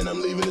the grain, and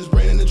I'm leaving this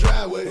brain in the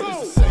driveway.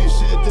 It's the same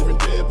shit, different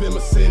day up in my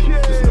city.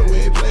 Just know we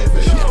ain't playing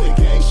for shit. They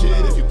gang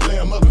shit, if you play,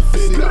 I'm up in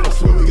 50. I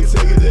swear we can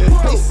take it there.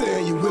 Ain't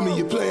saying you with me,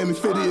 you playing me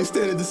 50.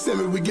 Extended the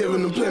semi, we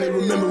giving them plenty.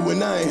 Remember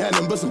when I ain't had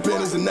them but some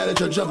pennies, and now that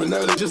y'all jumping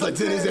early, just like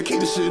tennies. Gotta keep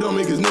the shit on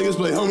me, cause niggas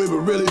play homie, but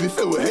really be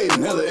filled with hate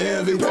and hella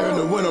envy.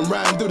 Paranoid when I'm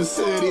riding through the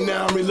city,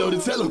 now I'm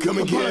reloaded. Tell them come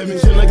and get me.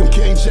 Shit like I'm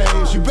King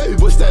James. You baby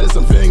boy status,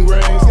 I'm fing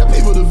rings. Got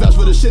people to vouch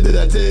for the shit that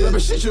I did. Rapper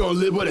shit you don't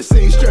live, but it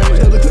seems strange.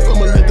 Another clip,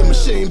 I'ma let the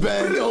machine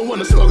bang. You don't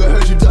wanna smoke, I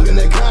heard you ducking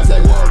that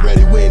contact. Well,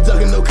 already, we ain't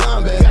ducking no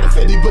combat. Got a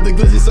 50, but the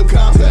glizzy so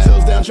compact.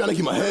 Toes down, trying to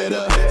keep my head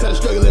up. Tired of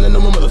struggling, I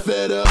know my mother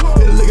fed up.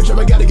 Hit a liquor trap,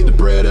 I gotta get the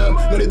bread up.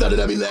 No, they thought that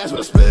I'd be last, but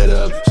I sped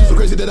up. She's so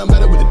crazy that I'm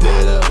better with the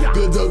dead up.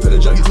 Good dope, turn a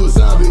junkie to a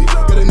zombie.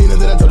 Got a Nina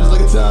that I told just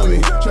like a Tommy.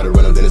 Try to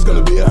run up, then it's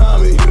gonna be a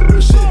homie.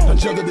 Shit, I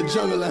jumped at the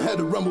jungle, I had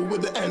to rumble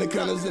with the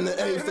anacondas in the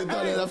apes. They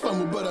thought that I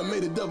fumbled, but I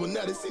made it double.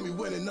 Now they see me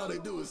winning, all they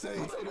do is say,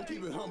 told them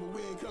keep it humble,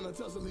 we ain't gonna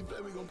tussle,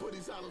 play, we gon' put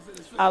these hollows in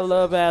his face. I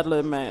love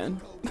Ad-Lib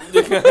Man.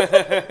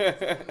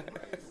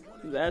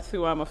 That's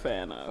who I'm a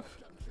fan of.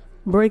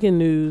 Breaking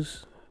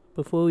news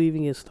before we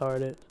even get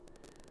started.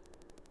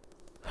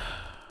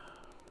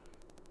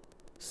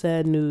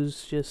 Sad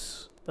news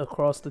just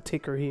across the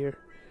ticker here.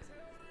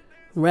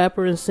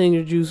 Rapper and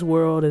singer Juice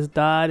WRLD has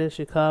died in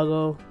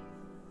Chicago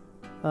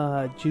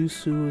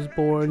Juice, who was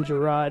born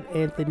Gerard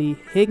Anthony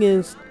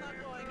Higgins,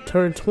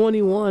 turned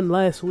 21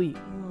 last week.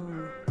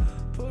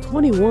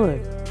 21.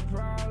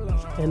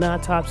 An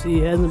autopsy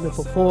hasn't been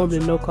performed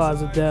and no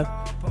cause of death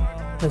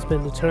has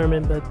been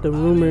determined, but the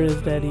rumor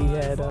is that he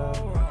had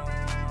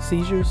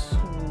seizures.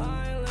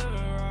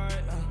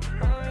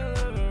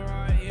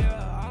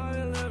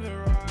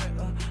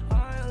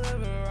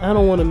 I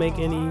don't want to make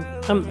any.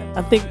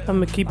 I think I'm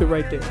gonna keep it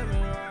right there.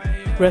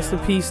 Rest in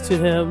peace to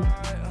him,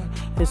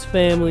 his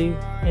family,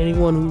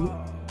 anyone who's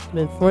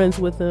been friends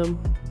with him,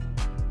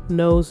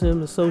 knows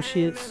him,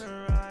 associates.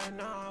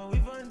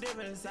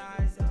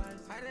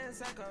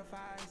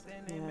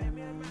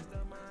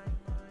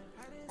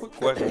 Quick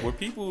question: were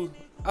people?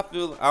 I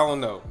don't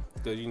know,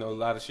 because a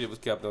lot of shit was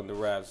kept under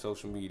wraps.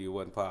 Social media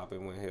wasn't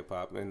popping when hip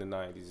hop in the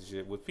 '90s and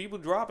shit. Was people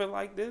dropping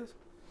like this?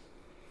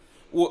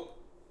 Well,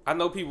 I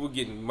know people were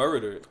getting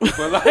murdered,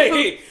 but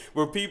like,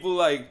 were people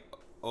like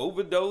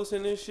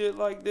overdosing and shit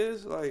like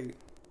this? Like,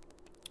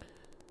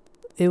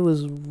 it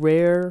was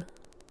rare.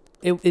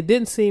 It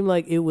didn't seem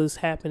like it was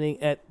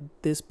happening at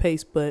this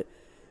pace, but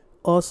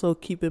also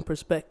keep in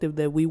perspective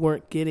that we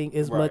weren't getting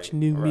as much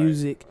new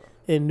music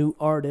and new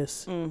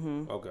artists.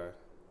 Mm-hmm. Okay.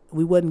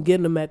 We wasn't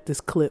getting them at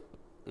this clip.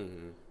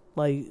 Mm-hmm.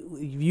 Like,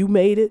 if you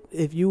made it,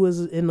 if you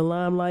was in the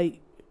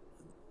limelight,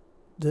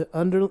 the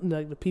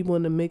people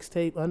in the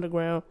mixtape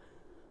underground,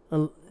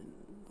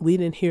 we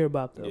didn't hear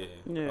about them.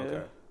 Yeah.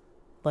 Okay.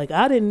 Like,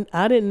 I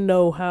didn't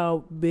know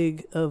how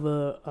big of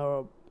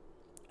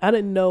I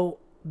didn't know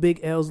Big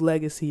L's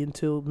legacy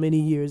until many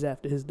years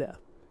after his death.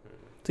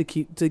 To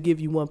give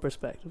you one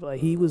perspective, like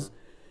he was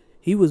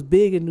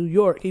big in New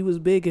York, he was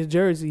big in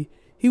Jersey,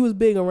 he was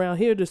big around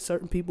here. There's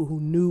certain people who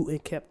knew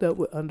and kept up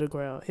with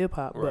underground hip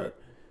hop, Right.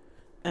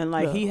 And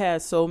like he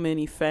had so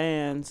many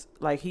fans.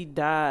 Like he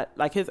died.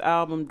 Like his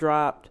album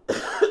dropped.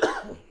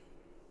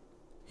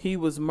 He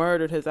was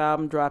murdered. His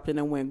album dropped and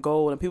then went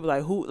gold. And people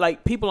like who?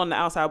 Like people on the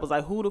outside was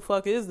like, who the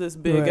fuck is this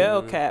Big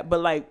L cat?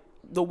 But like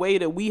the way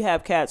that we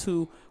have cats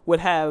who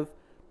would have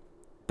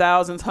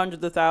thousands,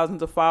 hundreds of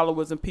thousands of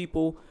followers and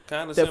people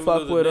Kinda that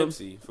fuck with him.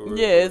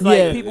 Yeah, it's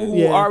like people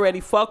who already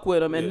fuck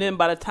with him, and then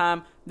by the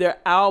time their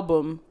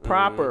album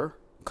proper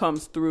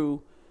comes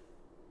through,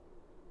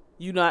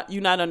 you're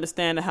not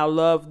understanding how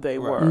loved they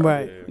were,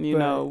 right? You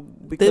know,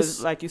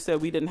 because like you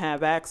said, we didn't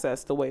have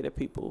access the way that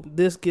people.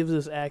 This gives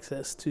us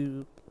access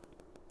to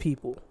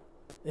people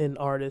and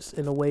artists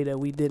in a way that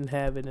we didn't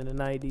have it in the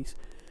 90s.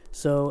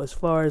 So as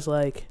far as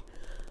like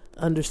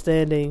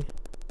understanding.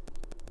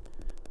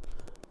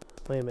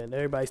 Wait a minute,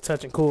 everybody's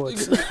touching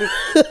chords. I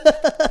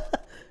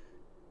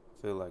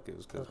feel like it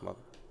was because my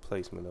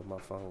placement of my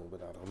phone,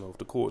 but I don't know if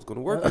the cord's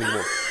gonna work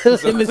anymore.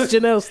 Miss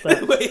Janelle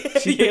stuff.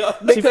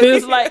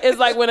 Because it's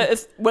like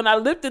when I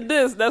lifted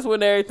this, that's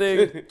when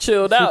everything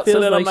chilled out. Feels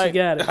So then like I'm like, she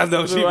got it. I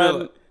know she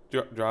will.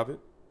 Drop it.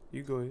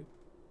 You go ahead.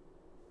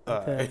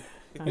 Okay,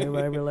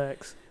 everybody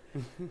relax.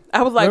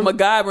 I was like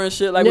MacGyver and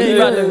shit. Like when he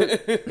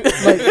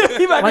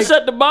about to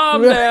shut the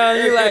bomb down.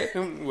 You like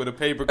with a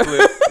paper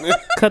clip.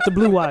 Cut the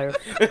blue wire.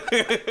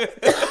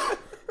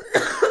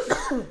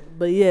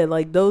 But yeah,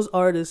 like those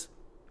artists,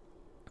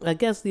 I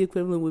guess the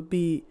equivalent would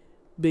be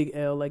Big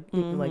L, like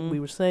we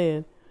were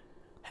saying,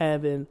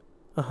 having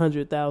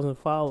 100,000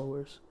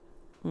 followers,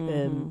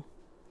 and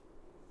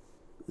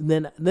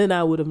then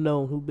I would have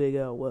known who Big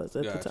L was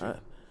at the time.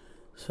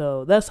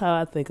 So that's how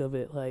I think of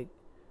it. Like,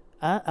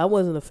 I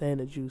wasn't a fan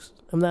of Juice.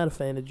 I'm not a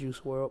fan of Juice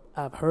WRLD.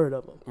 I've heard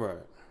of him,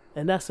 right?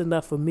 And that's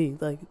enough for me.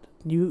 Like,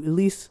 you at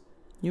least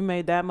you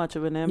made that much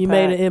of an impact. You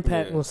made an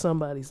impact on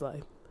somebody's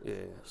life. Yeah.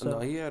 So no,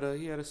 he had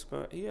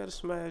a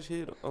smash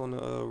hit on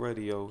the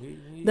radio.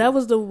 That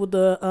was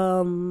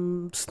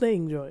the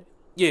Sting joint.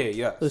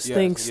 Yeah. The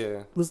Sting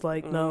was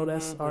like, no,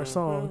 that's our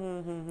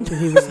song.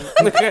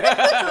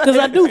 Because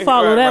I do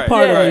follow that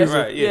part of music.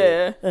 Right,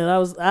 yeah. And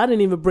I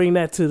didn't even bring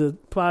that to the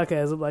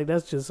podcast. I'm like,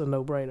 that's just a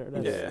no brainer.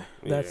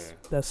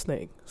 That's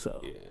Sting.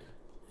 So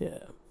yeah.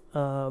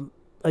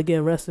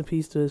 Again, rest in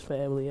peace to his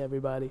family,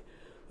 everybody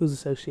who's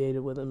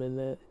associated with him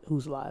and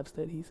whose lives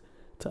that he's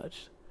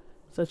touched.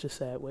 Such a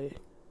sad way.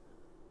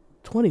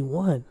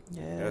 21.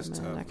 Yeah, that's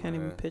man. Tough, I can't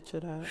even picture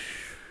that.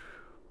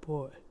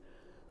 Boy.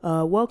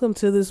 Welcome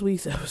to this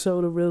week's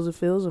episode of Reels and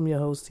Feels. I'm your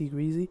host, T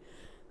Greasy.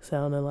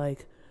 Sounding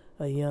like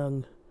a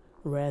young,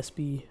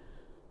 raspy,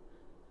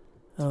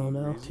 I don't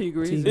know. T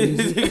Greasy.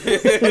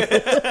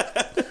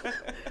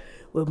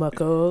 With my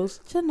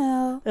co-host,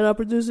 Janelle. And our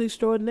producer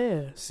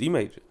extraordinaire. C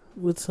Major.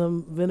 With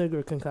some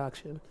vinegar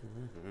concoction.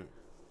 Mm-hmm.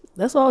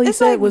 That's all he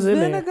said like was in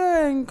there.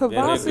 Vinegar and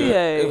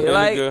Cavassier.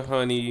 Vinegar,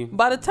 honey.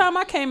 By the time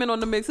I came in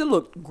on the mix, it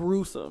looked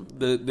gruesome.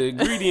 The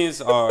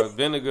ingredients are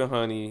vinegar,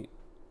 honey,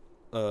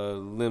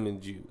 lemon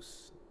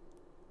juice,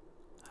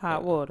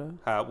 hot water.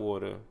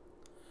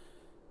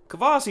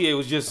 Cavassier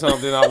was just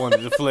something I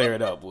wanted to flare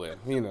it up with,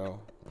 you know.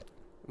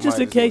 Just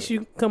in case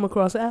you come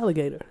across an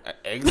alligator.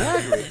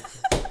 Exactly.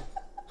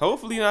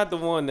 Hopefully not the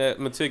one that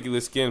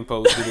Meticulous Skin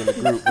posted in the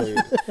group page.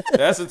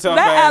 That's a tough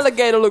That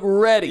alligator looked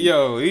ready.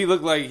 Yo, he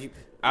looked like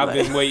I've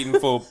been waiting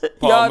for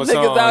Y'all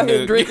niggas out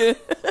here drinking.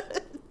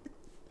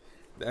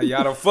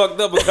 Y'all done fucked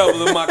up a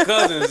couple of my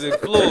cousins in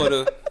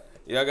Florida.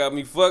 Y'all got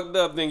me fucked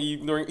up thinking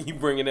you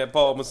bringing that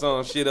Paul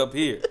Masson shit up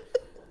here.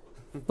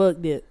 Fuck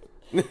that.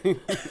 Wait,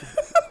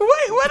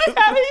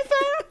 how did he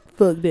say?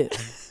 Fuck that.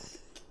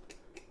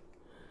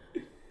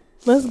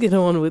 Let's get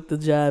on with the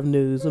jive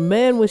news. A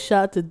man was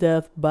shot to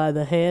death by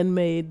the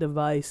handmade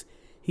device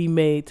he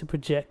made to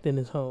project in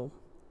his home.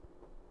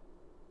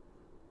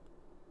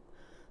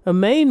 A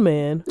Maine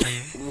man,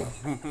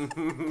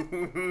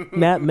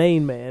 not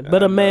Maine man,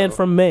 but a man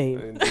from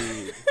Maine,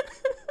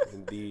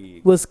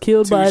 Indeed. was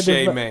killed by a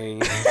Touche,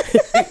 Maine.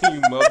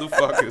 You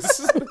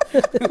motherfuckers.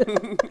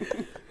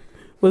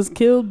 was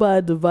killed by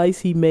a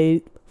device he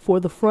made for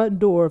the front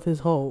door of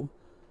his home.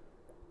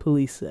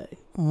 Police say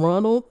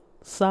Ronald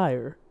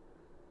Sire,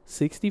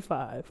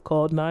 65,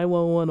 called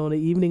 911 on the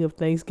evening of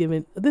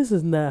Thanksgiving. This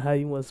is not how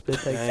you want to spend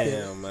Thanksgiving.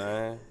 Damn,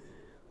 man.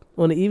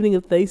 On the evening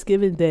of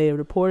Thanksgiving Day, and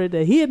reported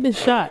that he had been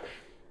shot.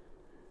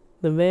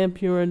 The Van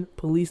Buren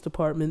Police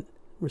Department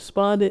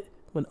responded.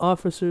 When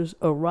officers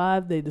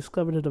arrived, they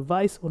discovered a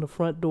device on the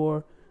front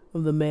door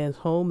of the man's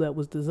home that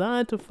was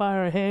designed to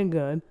fire a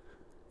handgun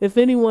if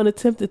anyone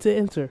attempted to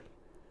enter.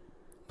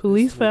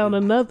 Police found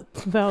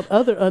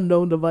other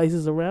unknown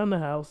devices around the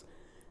house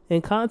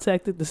and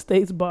contacted the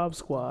state's bomb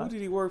squad. Who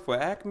did he work for?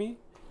 Acme?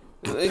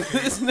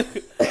 This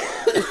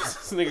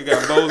nigga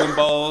got bowling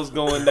balls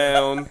going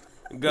down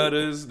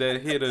gutters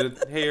that hit a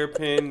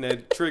hairpin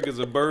that triggers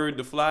a bird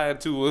to fly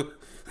into a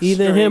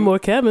Either string. him or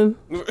Kevin.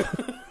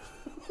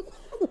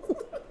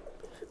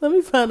 Let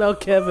me find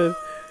out Kevin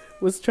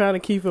was trying to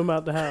keep him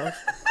out the house.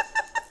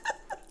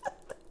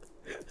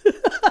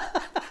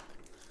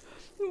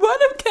 What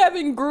if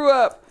Kevin grew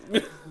up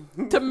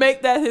to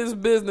make that his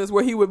business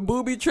where he would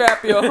booby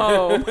trap your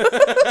home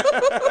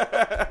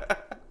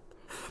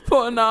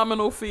for a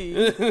nominal fee?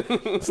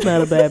 It's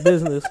not a bad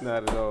business.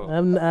 Not at all.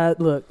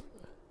 Look,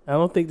 I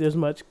don't think there's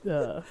much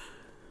You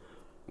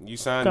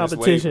signed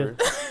competition.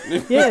 this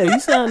waiver. Yeah, you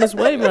signed this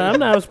waiver. I'm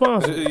not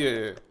responsible.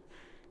 Yeah.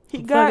 He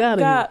Fuck got outta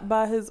got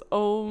by his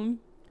own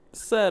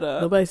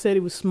setup. Nobody said he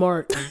was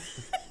smart.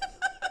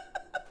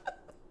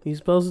 He's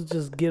supposed to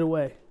just get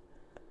away.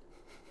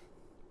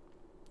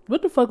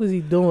 What the fuck was he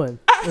doing?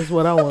 Is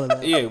what I want to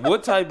know. Yeah,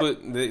 what type of...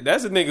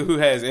 That's a nigga who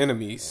has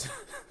enemies.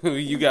 Who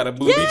you got to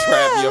booby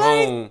trap your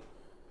home.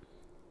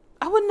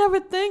 I would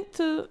never think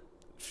to...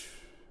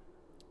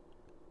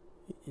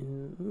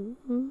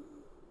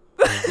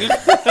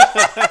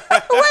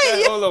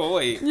 Hold on,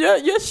 wait.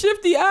 Your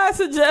shifty eye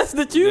suggests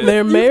that you.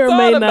 There may you or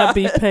may thought not about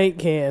be paint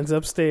cans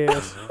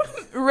upstairs.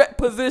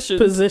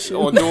 position.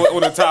 On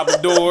the top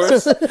of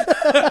doors.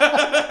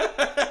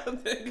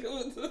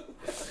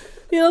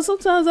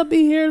 Sometimes I'll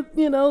be here.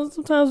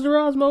 Sometimes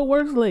Gerasmo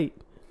works late.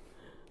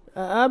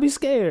 I'll be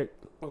scared.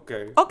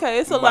 Okay. Okay,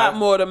 it's a lot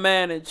more to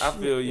manage. I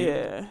feel you.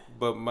 Yeah.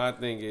 But my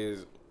thing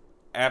is,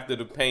 after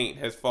the paint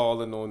has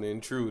fallen on the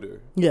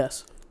intruder,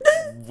 Yes.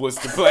 what's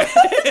the plan?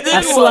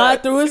 I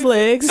slide through his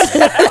legs.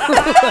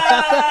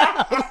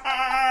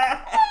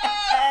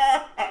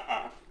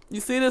 You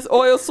see this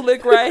oil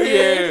slick right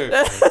here?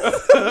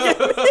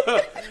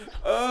 Yeah.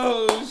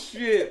 Oh,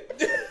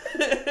 shit.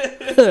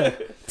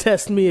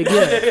 Test me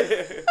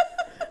again.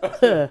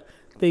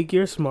 Think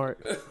you're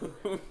smart.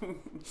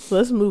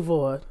 Let's move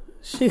on.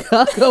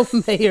 Chicago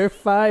mayor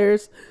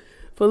fires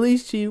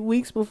police chief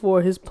weeks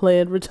before his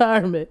planned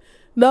retirement.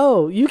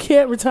 No, you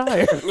can't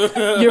retire.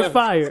 You're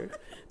fired.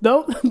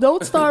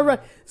 Don't start right.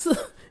 So,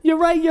 you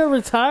write your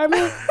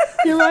retirement?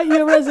 You write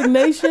your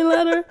resignation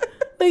letter?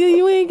 Nigga,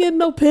 you ain't getting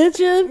no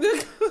pension.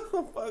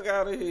 Fuck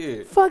out of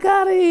here. Fuck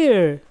out of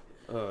here.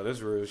 Oh, that's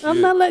real shit. I'm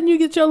not letting you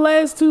get your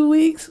last 2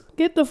 weeks.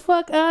 Get the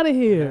fuck out of I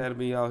here. had to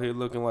be out here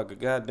looking like a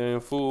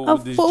goddamn fool A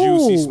with this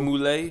fool. juicy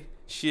smoothie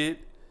shit.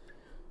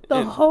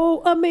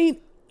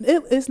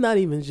 It's not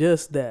even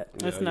just that.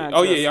 It's not.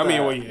 Oh, just yeah. I mean,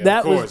 that. well, yeah. That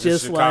of course, was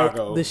just it's like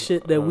Chicago. the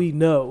shit that we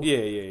know.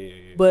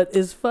 Yeah. But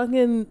it's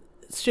fucking...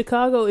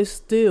 Chicago is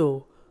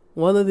still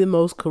one of the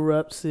most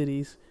corrupt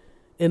cities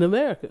in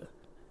America.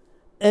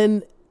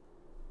 And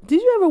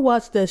did you ever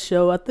watch that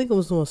show? I think it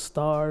was on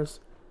Stars.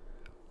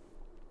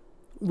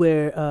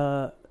 Where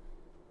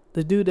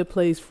the dude that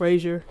plays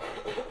Frasier,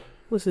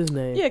 what's his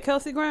name? Yeah,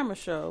 Kelsey Grammer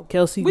show.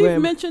 Kelsey We've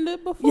Grammer. mentioned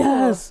it before.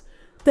 Yes.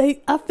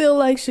 I feel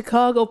like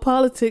Chicago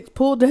politics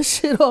pulled that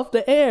shit off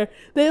the air.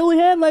 They only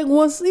had like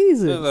one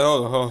season.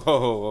 Hold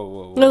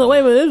on. No, wait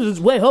a minute.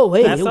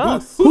 Wait. That's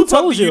us. Who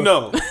told do you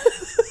know?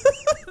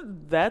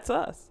 That's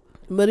us.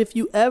 But if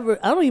you ever,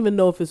 I don't even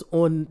know if it's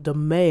on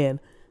demand.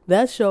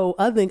 That show,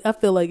 I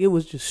feel like it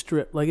was just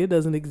stripped. Like it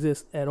doesn't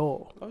exist at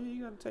all. Oh, yeah,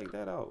 you gotta take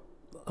that out.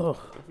 Oh,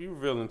 If you're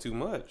revealing too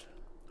much.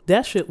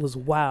 that shit was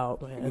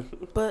wild, man.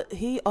 But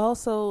he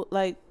also,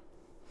 like,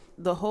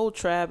 the whole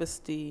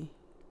travesty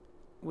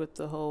with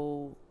the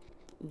whole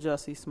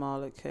Jussie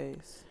Smollett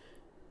case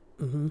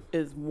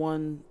is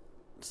one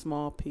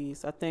small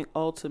piece. I think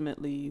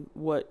ultimately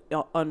what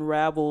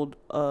unraveled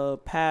a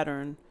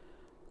pattern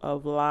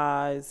of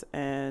lies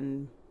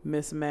and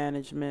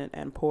mismanagement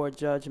and poor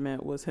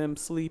judgment was him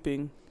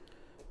sleeping,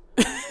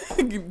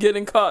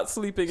 getting caught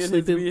sleeping in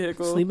his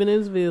vehicle. Sleeping in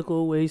his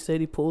vehicle, where he said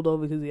he pulled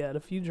over because he had a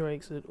few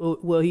drinks.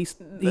 Well, he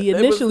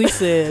initially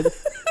said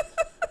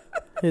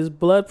his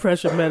blood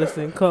pressure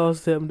medicine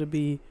caused him to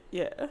be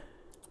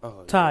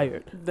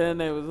tired. Then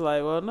they was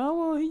like,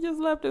 well, he just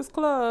left his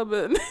club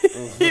and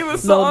he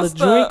was sauced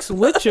the drinks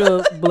with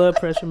your blood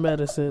pressure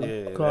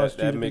medicine caused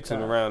you to be mixing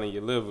tired. around in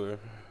your liver.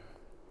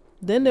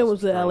 Then there was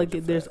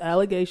there's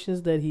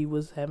allegations that he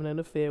was having an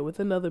affair with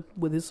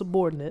his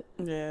subordinate.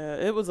 Yeah,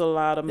 it was a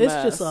lot of mess.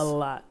 It's just a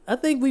lot. I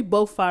think we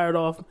both fired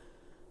off.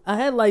 I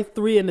had like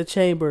 3 in the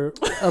chamber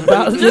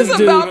about this dude.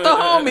 Just about the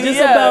homie. Just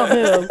about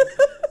him.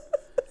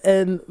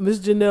 And Miss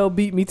Janelle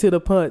beat me to the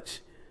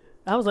punch.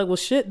 I was like, well,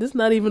 shit, this is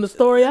not even the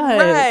story I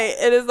had. Right.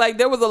 And it's like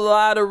there was a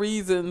lot of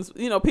reasons.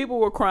 You know, people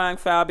were crying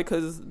foul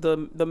because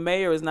the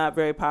mayor is not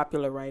very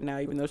popular right now,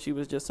 even though she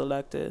was just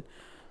elected.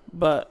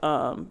 But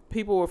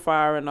people were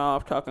firing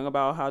off, talking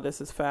about how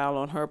this is foul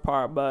on her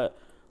part. But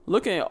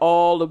looking at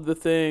all of the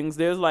things,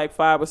 there's like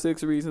 5 or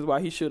 6 reasons why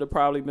he should have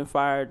probably been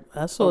fired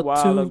a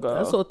while ago.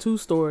 I saw 2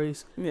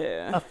 stories.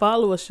 Yeah. I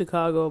follow a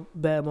Chicago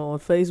Bama on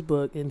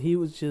Facebook, and he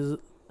was just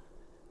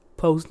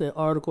posting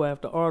article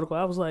after article.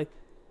 I was like,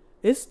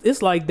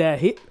 it's like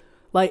that.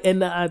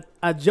 And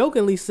I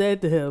jokingly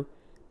said to him,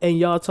 and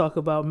y'all talk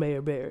about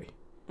Mayor Berry.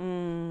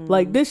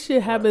 Like, this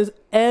shit happens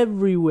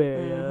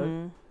everywhere,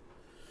 yo.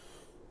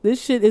 This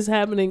shit is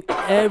happening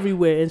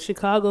everywhere, and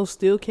Chicago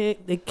still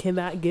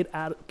cannot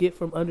get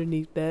from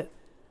underneath that,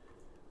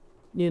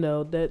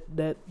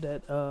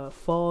 that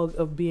fog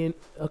of being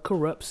a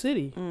corrupt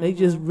city. They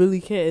just really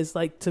can't. It's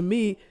like, to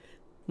me,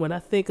 when I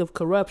think of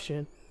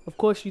corruption, of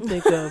course you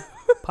think of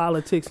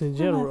politics in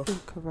general.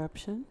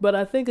 Corruption. But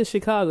I think of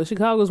Chicago.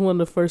 Chicago is one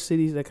of the first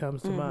cities that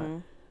comes to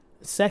mind.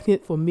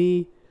 Second for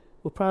me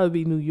will probably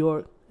be New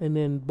York, and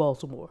then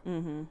Baltimore.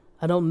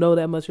 I don't know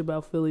that much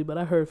about Philly, but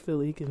I heard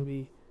Philly can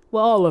be.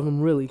 Well, all of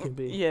them really can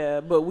be.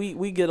 Yeah, but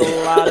we get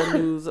a lot of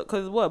news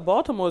because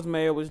Baltimore's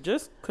mayor was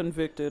just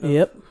convicted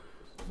of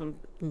some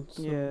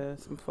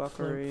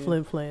fuckery.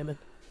 Flim-flamming.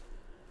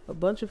 A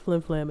bunch of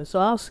flim-flamming. So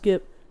I'll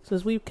skip,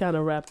 since we've kind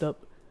of wrapped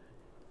up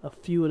a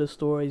few of the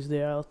stories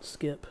there, I'll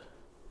skip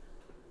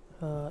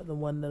the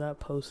one that I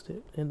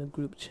posted in the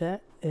group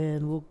chat,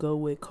 and we'll go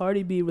with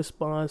Cardi B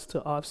responds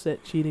to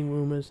Offset cheating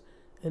rumors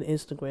and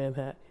Instagram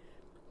hack.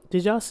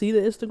 Did y'all see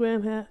the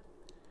Instagram hack?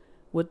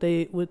 What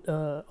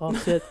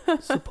Offset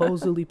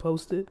supposedly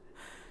posted?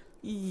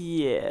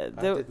 Yeah.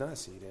 I did not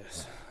see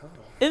this.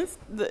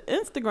 The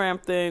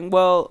Instagram thing,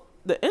 well,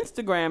 the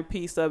Instagram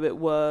piece of it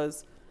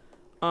was,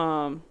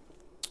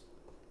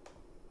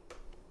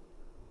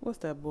 what's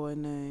that boy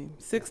name?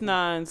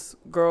 6ix9ine's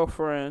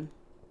girlfriend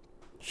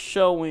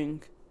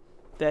showing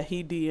that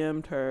he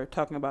DM'd her,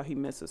 talking about he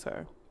misses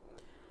her.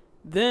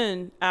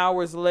 Then,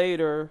 hours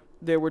later,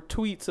 there were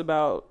tweets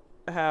about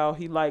how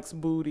he likes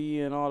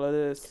booty and all of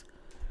this.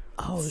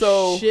 Oh,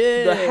 so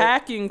shit. The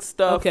hacking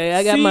stuff. Okay,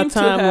 I got my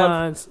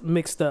timelines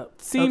mixed up.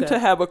 Seemed to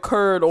have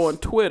occurred on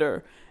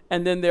Twitter.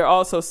 And then they're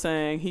also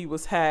saying he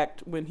was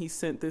hacked when he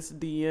sent this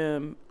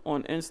DM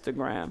on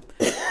Instagram.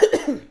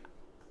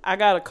 I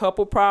got a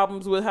couple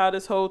problems with how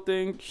this whole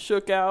thing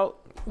shook out.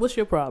 What's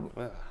your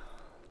problem?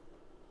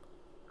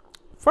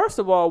 First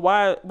of all,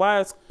 why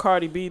is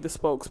Cardi B the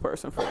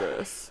spokesperson for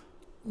this?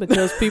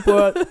 Because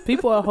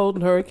people are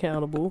holding her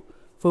accountable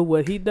for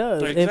what he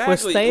does and for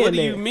staying there. What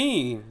do you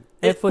mean?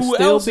 And for who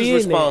still else being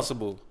is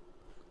responsible? There.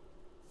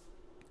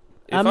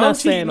 If I'm not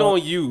cheating saying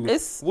on you,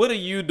 what are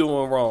you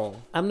doing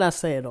wrong? I'm not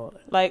saying all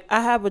that. Like,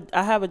 I have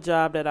a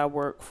job that I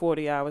work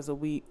 40 hours a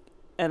week,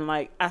 and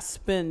like I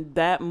spend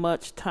that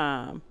much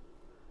time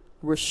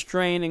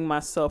restraining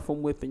myself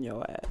from whipping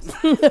your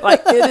ass.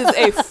 Like, it is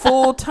a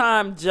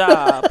full-time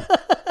job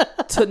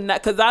to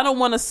not, because I don't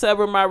want to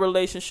sever my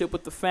relationship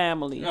with the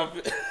family.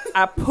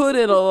 I put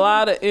in a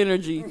lot of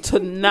energy to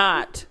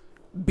not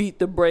beat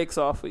the brakes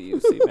off of you,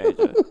 C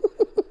Major.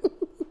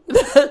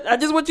 I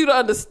just want you to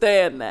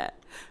understand that.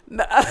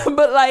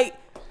 But like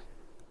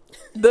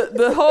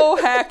the whole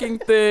hacking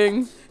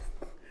thing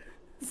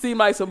seemed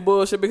like some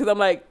bullshit, because I'm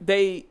like,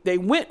 they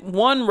went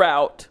one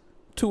route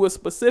to a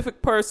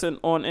specific person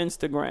on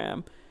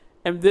Instagram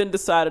and then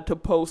decided to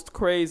post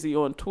crazy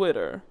on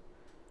Twitter.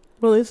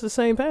 Well, it's the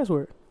same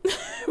password.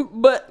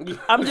 But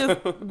I'm just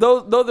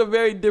those are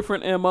very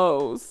different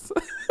MOs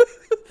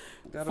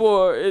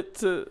for it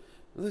to.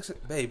 Looks,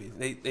 baby,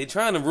 they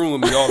trying to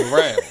ruin me all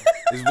around.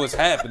 Is what's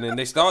happening.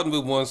 They starting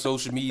with one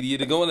social media.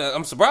 They going.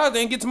 I'm surprised they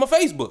didn't get to my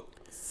Facebook.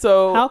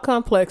 So how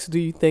complex do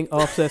you think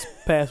Offset's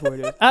password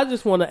is?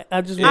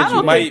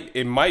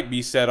 It might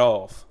be set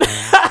off.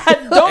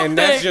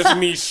 That's just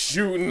me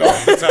shooting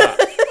off the top.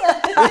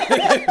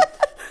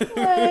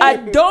 I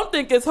don't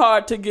think it's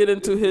hard to get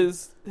into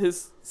his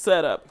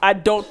setup. I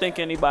don't think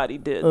anybody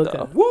did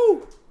though.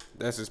 Woo!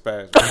 That's his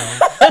password.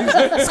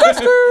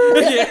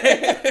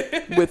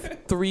 Yeah. With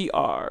 3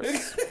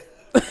 R's.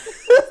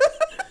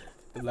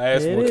 The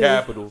last one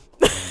capital.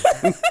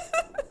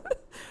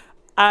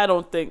 I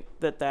don't think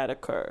that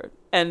occurred.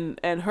 And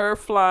her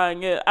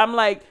flying it, I'm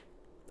like,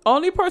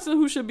 only person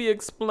who should be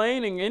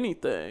explaining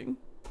anything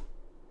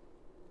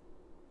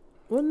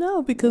Well,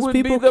 no, because would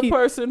be the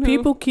person who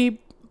people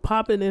keep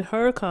popping in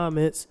her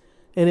comments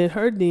and in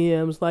her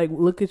DMs like,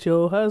 "Look at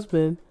your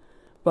husband,"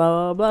 blah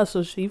blah blah.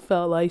 So she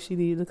felt like she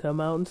needed to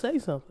come out and say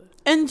something.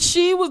 And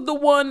she was the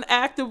one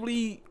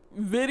actively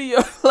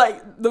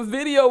like the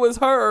video is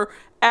her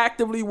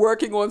actively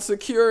working on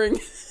securing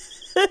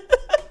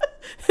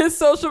his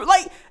social,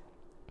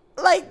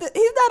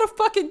 he's not a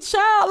fucking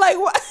child. Like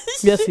what?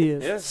 Yes, he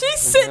is. Yes. She's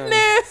sitting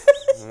there.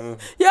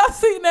 Y'all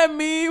seen that meme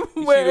You see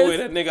the where way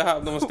that nigga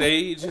hopped on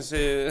stage and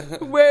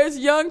said, where it's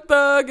Young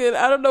Thug and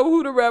I don't know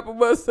who the rapper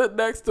was sitting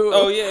next to him.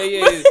 "Oh yeah,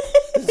 yeah."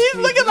 He's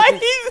looking like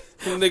he's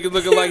Nigga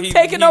looking like he's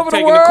taking over the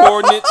taking world. the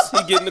coordinates.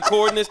 He getting the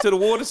coordinates to the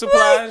water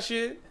supply and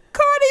shit.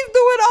 Cardi's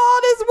doing all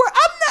this work.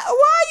 I'm not.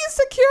 Why are you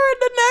securing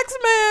the next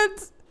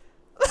man's?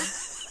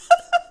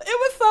 It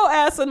was so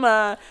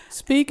asinine.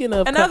 Speaking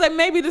of, And I was like,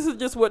 maybe this is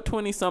just what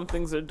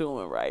 20-somethings are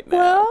doing right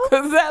now. Well-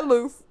 Because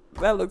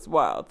that looks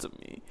wild to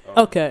me.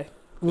 okay,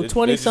 well,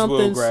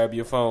 20-somethings. will grab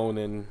your phone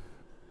and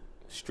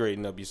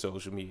straighten up your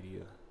social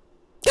media.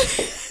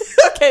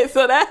 Okay,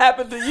 so that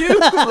happened to you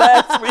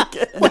last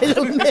weekend. Wait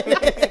a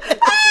minute.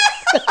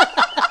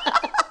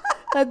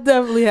 That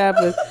definitely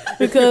happened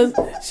because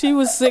she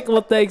was sick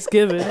on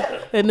Thanksgiving,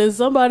 and then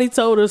somebody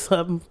told her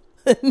something.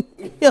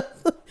 your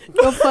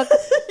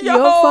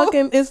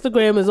fucking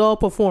Instagram is all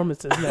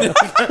performances now.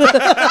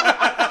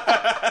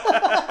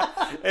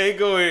 Hey,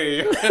 go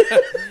ahead.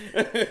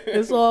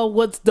 It's all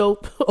what's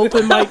dope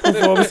open mic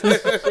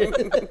performances.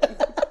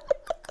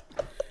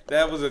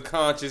 That was a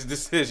conscious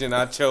decision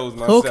I chose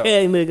myself.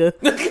 Okay, nigga.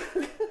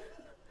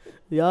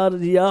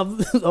 y'all.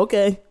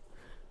 Okay.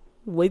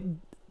 Wait.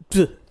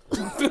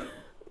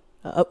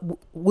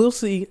 We'll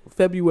see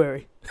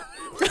February.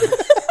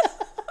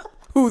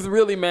 Who's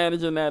really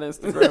managing that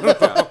Instagram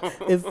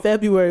account? In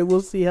February,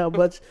 we'll see how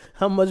much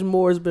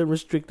more has been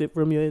restricted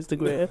from your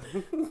Instagram.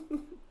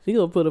 She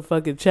gonna put a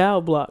fucking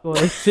child block on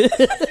that shit.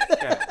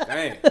 God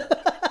damn.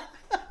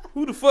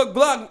 Who the fuck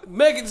blocked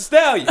Megan Thee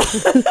Stallion?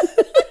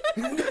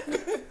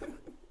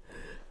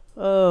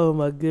 Oh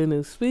my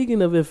goodness!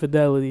 Speaking of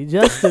infidelity,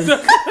 Justin. Wait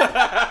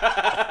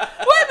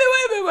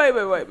a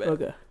minute.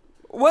 Okay.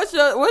 I was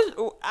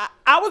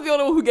the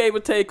only one who gave a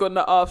take on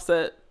the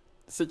Offset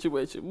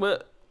situation.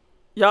 What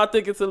y'all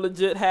think it's a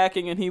legit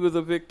hacking and he was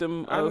a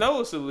victim of? I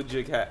know it's a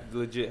legit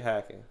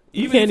hacking.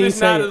 You Even can't if it's even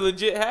say not it. a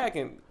legit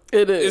hacking,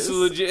 It is. it's a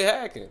legit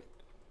hacking.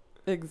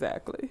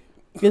 Exactly.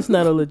 It's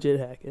not a legit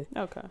hacking.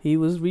 Okay. He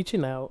was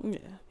reaching out. Yeah.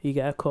 He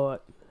got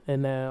caught,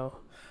 and now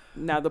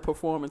Now the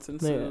performance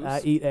ensues.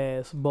 I eat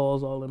ass,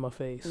 balls all in my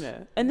face.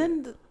 Yeah. And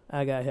then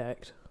I got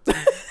hacked.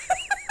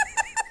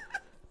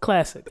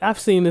 Classic. I've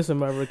seen this in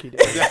my rookie days.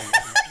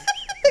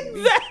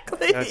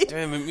 exactly. God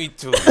damn it, me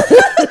too.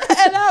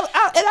 and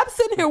I'm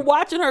sitting here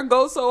watching her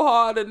go so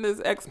hard in this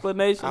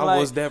explanation. I like,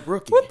 was that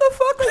rookie. what the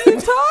fuck are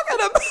you talking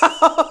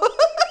about?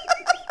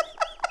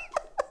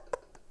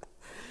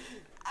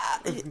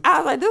 I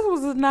was like, this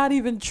was a not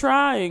even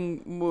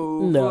trying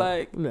move. No,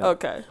 like, no.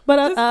 okay.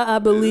 But I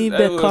believe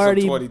that was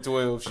Cardi some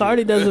 2012 shit.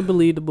 Cardi doesn't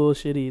believe the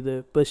bullshit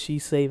either, but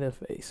she's saving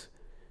face.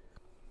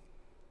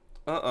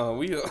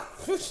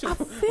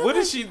 What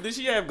did she? Did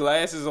she have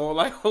glasses on?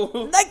 Like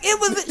it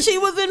was. She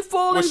was in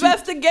full Was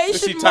investigation.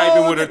 was she mode.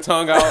 typing with her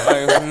tongue out?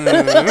 Like,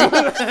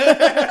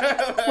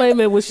 Wait a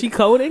minute, was she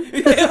coding?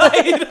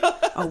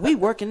 Oh, we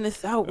working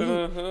this out.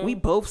 We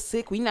both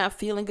sick. We not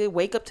feeling good.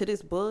 Wake up to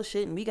this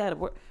bullshit, and we gotta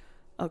work.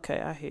 Okay,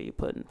 I hear you,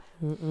 Puddin'.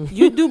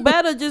 You do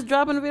better just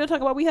dropping the video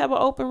talking about we have an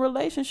open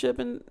relationship,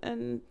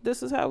 and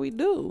this is how we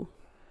do.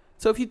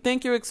 So if you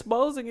think you're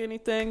exposing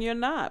anything, you're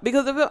not.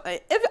 Because if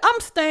I'm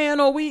staying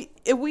or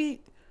if we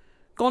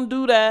gonna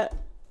do that,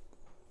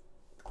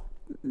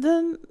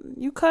 then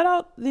you cut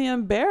out the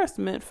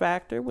embarrassment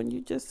factor when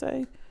you just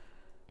say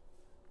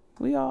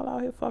we all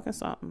out here fucking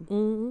something.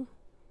 Mm-hmm.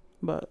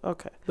 But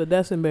okay. But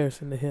that's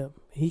embarrassing to him.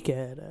 He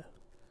can't have that.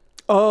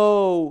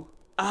 Oh,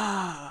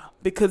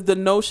 because the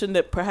notion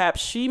that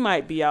perhaps she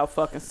might be out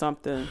fucking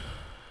something,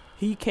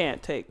 he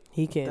can't take.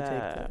 He can't take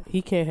that.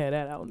 He can't have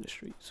that out in the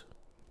streets.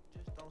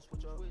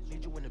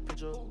 In the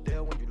picture,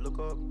 there when you look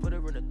up, put her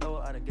in the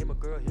door. I done gave my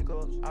girl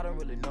hiccups. I don't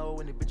really know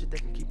any bitches that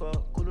can keep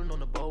up. Cooling on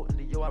the boat,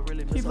 and yo, I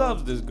really miss he her.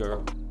 loves this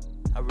girl.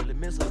 I really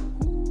miss her.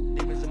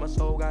 Demons in my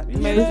soul got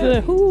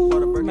Major,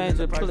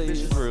 major,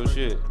 please. Real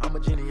shit. I'm a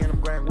genie and I'm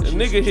grand. A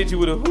nigga hit you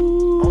with a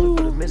whoo. Only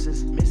for the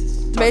misses.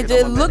 Major,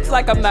 it looks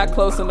like I'm not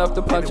close enough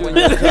to punch you in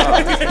your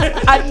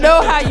jaw. I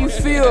know how you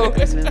feel.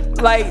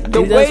 Like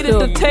the He does way that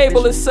the feel-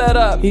 table is set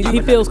up. He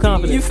feels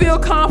confident. You feel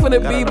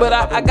confident, B, but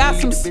I got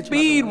some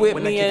speed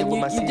with me, and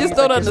you just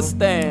don't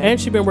understand. And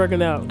she been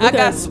working out. I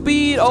got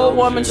speed, old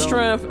woman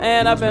strength,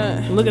 and I've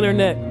been. Look at her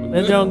neck.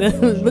 That John,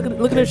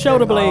 look at her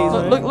shoulder blades.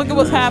 Man. Look at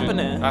what's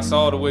happening. I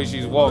saw the way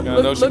she's walking.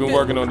 I know she's been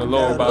working on the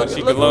lower body.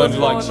 She look can lunge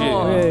what's like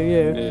going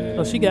shit. on. Yeah.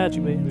 Oh, she got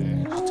you,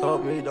 man. She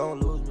told me don't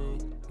lose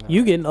me.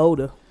 You getting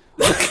older.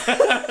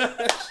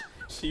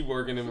 She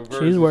working in reverse.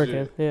 She's and working.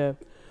 shit. Yeah.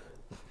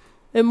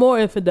 And more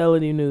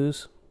infidelity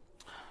news.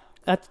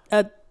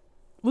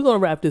 We're gonna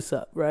wrap this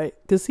up, right?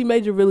 Because C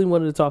Major really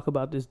wanted to talk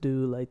about this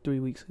dude like 3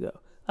 weeks ago.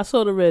 I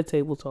saw the Red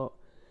Table Talk.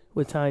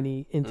 with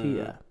Tiny and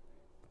T.I.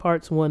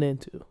 Parts 1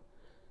 and 2.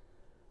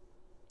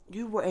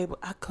 You were able.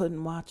 I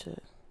couldn't watch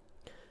it.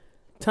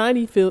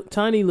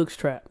 Tiny looks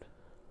trapped.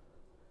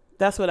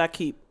 That's what I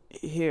keep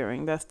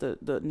hearing. That's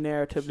the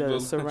narrative that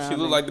is surrounding. She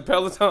look like the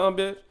Peloton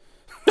bitch.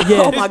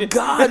 Yeah. Oh my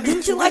God!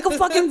 Didn't you like a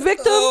fucking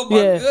victim? Oh my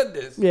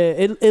goodness. Yeah,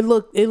 it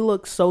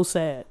looked so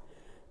sad.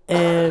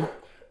 And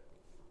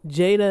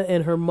Jada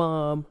and her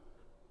mom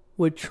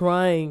were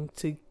trying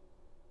to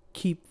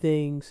keep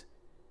things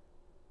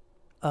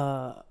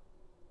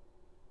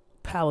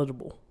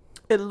palatable.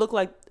 It looked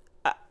like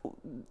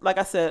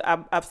I said,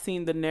 I've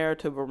seen the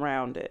narrative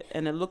around it,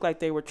 and it looked like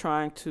they were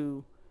trying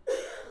to.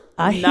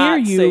 I hear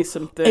you. Say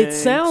some things. It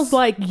sounds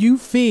like you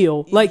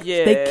feel like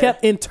they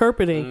kept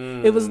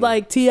interpreting. It was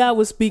like T.I.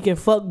 was speaking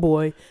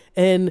fuckboy,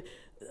 and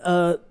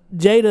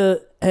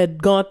Jada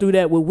had gone through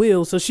that with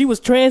Will, so she was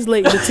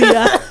translating to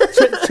T.I.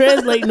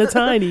 translating to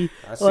Tiny.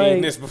 I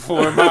seen this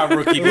before in my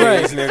rookie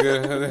days,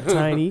 nigga.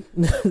 Tiny.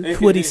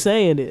 What he's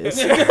saying is.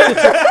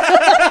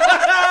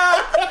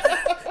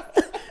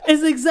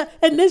 It's exact,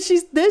 and then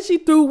she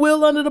threw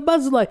Will under the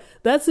bus. Like,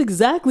 that's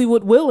exactly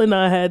what Will and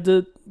I had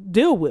to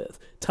deal with.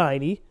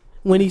 Tiny,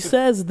 when he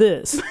says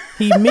this,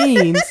 he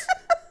means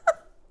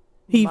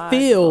he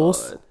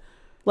feels. God.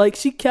 Like,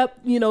 she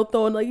kept,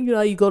 throwing, like,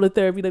 how you go to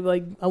therapy, they be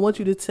like, I want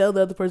you to tell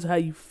the other person how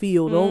you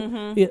feel.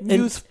 Don't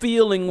use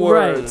feeling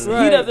words.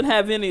 Right. He doesn't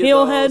have any of those. He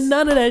don't have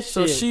none of that shit.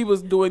 So she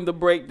was doing the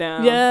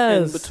breakdown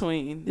in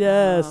between.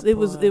 Yes. It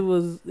was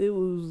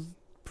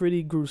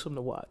pretty gruesome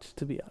to watch,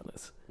 to be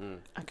honest.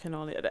 I can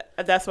only.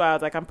 That's why I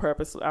was like,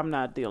 I'm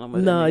not dealing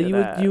with. No,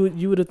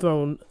 you would have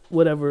thrown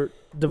whatever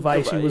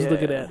device you was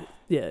looking at.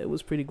 Yeah, it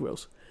was pretty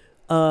gross.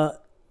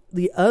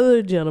 The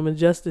other gentleman,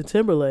 Justin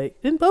Timberlake,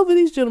 and both of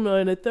these gentlemen are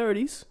in their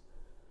 30s.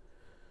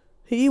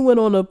 He went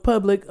on a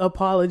public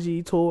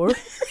apology tour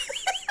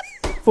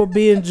for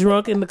being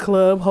drunk in the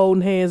club,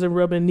 holding hands and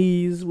rubbing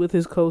knees with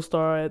his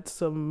co-star at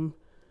some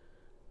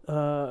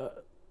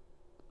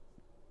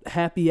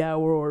happy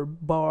hour or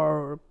bar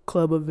or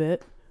club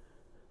event.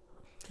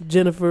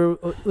 Jennifer,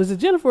 was it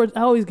Jennifer? I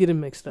always get it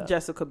mixed up.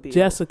 Jessica Biel.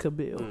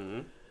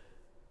 Mm-hmm.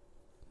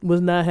 Was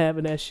not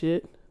having that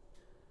shit.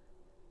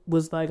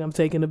 Was like, I'm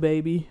taking a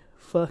baby.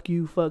 Fuck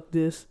you. Fuck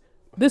this.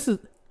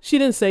 She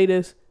didn't say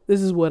this.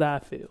 This is what I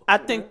feel. I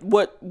think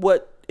what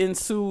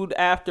ensued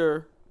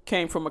after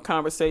came from a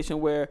conversation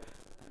where,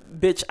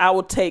 bitch,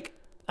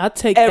 I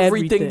take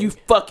everything you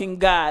fucking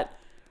got.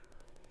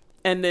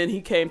 And then he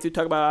came to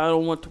talk about, I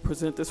don't want to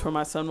present this for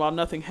my son while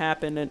nothing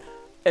happened.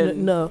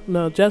 And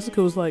no.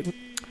 Jessica was like,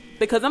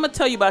 because I'm going to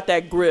tell you about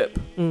that grip.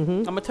 Mm-hmm.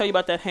 I'm going to tell you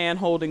about that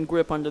hand-holding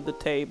grip under the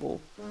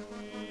table.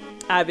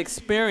 I've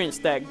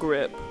experienced that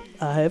grip.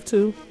 I have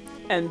too.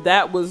 And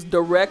that was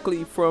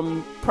directly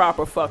from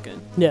proper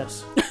fucking.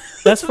 Yes.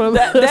 That's from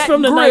that's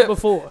from the grip, night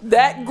before.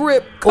 That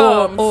grip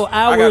comes. Or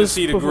hours I gotta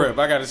see the before. Grip.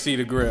 I gotta see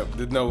the grip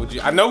to know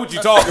what I know what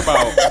you talk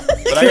about,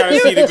 but I gotta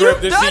see the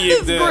grip to see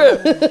if the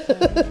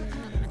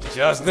grip.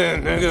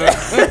 Justin, nigga.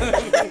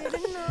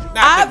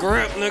 Not the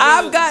grip, nigga.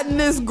 I've gotten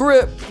this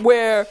grip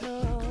where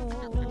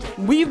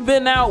we've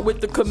been out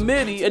with the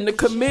committee, and the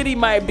committee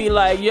might be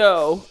like,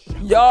 yo,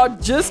 y'all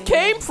just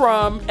came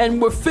from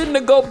and we're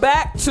finna go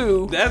back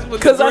to. That's what,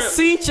 because I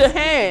seen your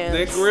hands.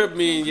 That grip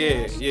mean,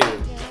 yeah.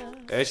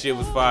 That shit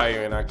was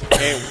fire, and I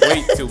can't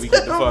wait till we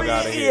get the fuck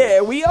out of here.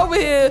 Yeah, we over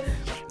here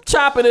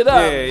chopping it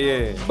up.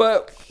 Yeah.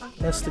 But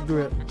that's the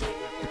grip.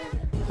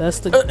 That's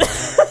the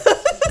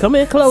come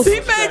in close.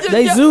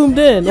 They zoomed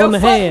in on the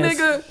hands.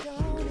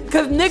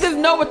 Because niggas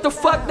know what the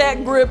fuck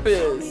that grip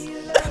is.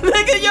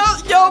 Nigga,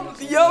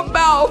 your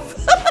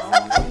mouth,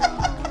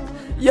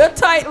 your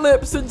tight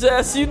lips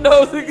suggest you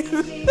know.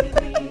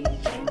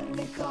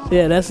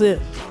 Yeah, that's it.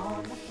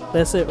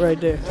 That's it right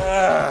there.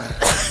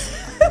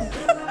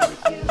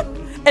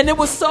 And it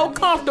was so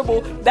comfortable.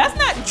 That's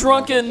not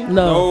drunken.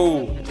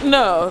 No.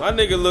 My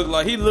nigga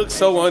looked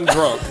so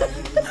undrunk.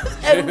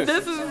 And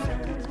this is,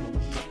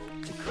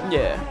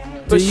 yeah.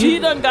 But she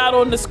done got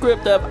on the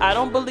script of, I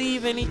don't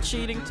believe any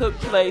cheating took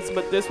place,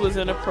 but this was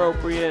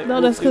inappropriate. No,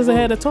 that's because they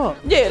had to talk.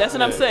 Yeah, that's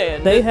what I'm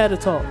saying. They had to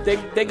talk.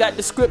 They got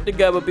the script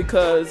together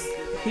because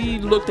he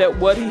looked at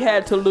what he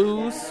had to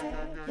lose.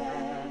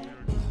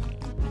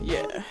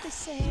 Yeah.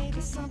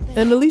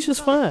 And Alicia's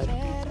fine.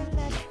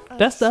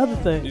 That's the other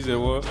thing. You said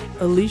what?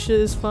 Alicia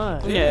is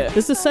fine. Yeah.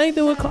 It's the same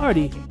thing with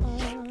Cardi.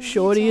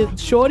 Shorty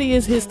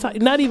is his type.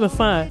 Not even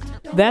fine.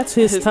 That's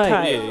his type.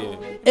 Yeah.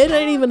 It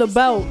ain't even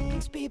about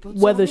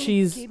whether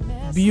she's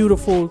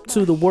beautiful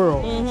to the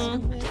world.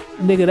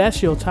 Mm-hmm. Nigga,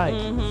 that's your type.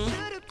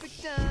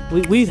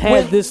 Mm-hmm. We've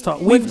had this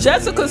talk. When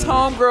Jessica's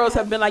homegirls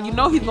have been like, he's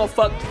gonna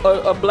fuck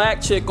a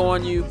black chick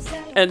on you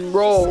and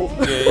roll.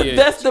 Yeah.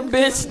 That's the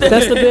bitch.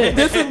 That's the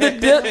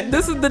bitch.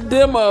 This is the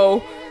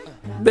demo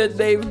that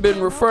they've been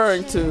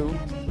referring to.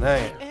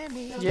 Man.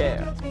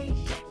 Yeah.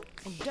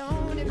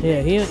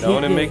 Yeah,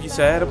 don't make you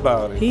sad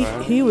about it.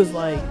 He was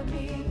like,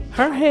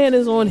 her hand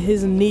is on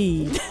his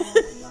knee.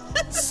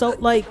 So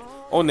like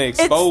on the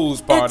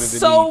exposed part of the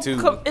knee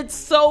too. It's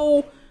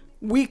so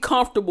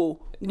comfortable.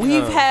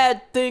 We've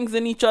had things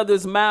in each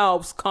other's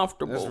mouths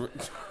comfortable.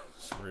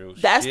 real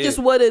That's shit. just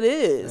what it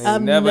is.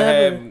 I've never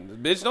had.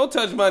 Bitch, don't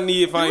touch my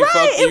knee if I ain't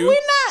fuck you.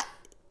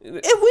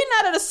 If we're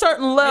not at a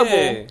certain level,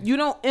 Yeah. you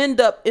don't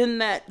end up in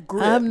that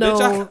grip.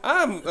 Bitch,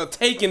 I'm a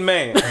taken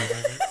man.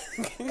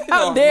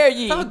 How dare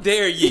ye? How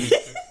dare ye?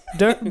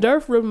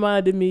 Durf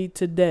reminded me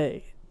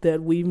today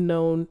that we've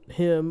known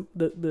him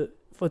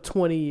for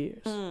 20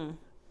 years.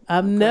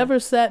 I've never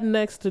sat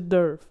next to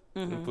Durf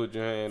And put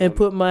your hand and on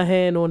put my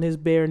hand on his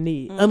bare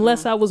knee,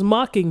 unless I was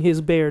mocking his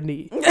bare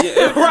knee.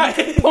 Yeah,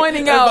 right.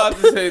 Pointing I'm out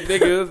about to say,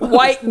 nigga,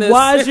 whiteness.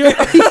 Why is your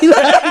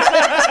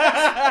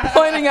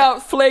Pointing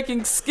out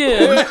flaking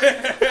skin.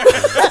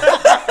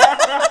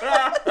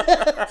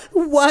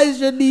 why is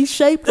your knee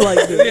shaped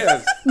like this?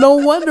 Yes. No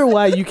wonder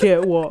why you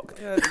can't walk.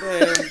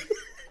 Goddamn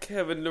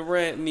Kevin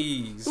Durant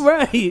knees.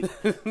 Right.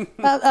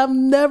 I've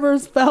never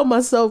found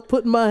myself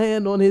putting my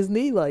hand on his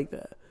knee like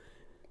that.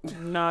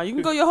 Nah, you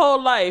can go your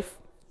whole life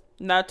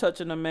not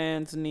touching a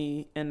man's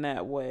knee in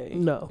that way.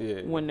 No.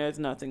 Yeah. When there's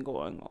nothing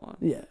going on.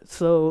 Yeah.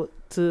 So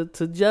to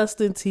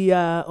Justin,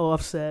 T.I.,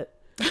 Offset.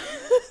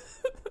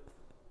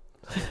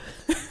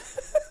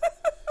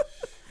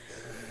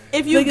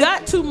 If you Nigga,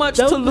 got too much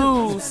to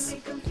lose,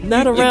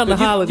 Not around the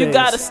holidays. you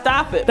gotta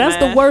stop it. That's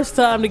man. the worst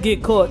time to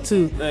get caught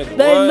too. Like,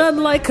 There ain't what?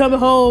 nothing like coming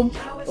home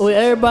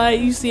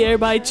when you see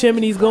everybody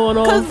chimneys going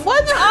Cause on.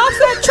 wasn't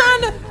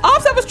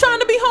Offset was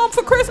trying to be home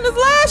for Christmas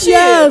last year.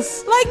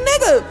 Yes. Like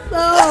nigga.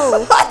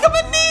 No. Like I'm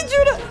gonna need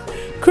you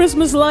to.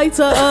 Christmas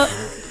lights are up.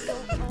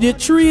 Your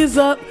tree is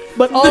up,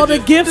 but all the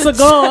gifts are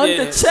gone.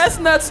 Yeah. The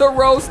chestnuts are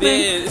roasting. Yeah,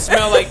 it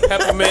smelled like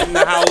peppermint in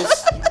the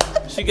house.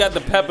 She got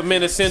the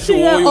peppermint essential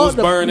She got all oils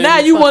the- burning. Now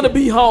you want to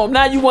be home.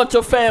 Now you want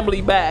your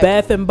family back.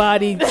 Bath and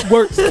Body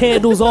Works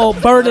candles all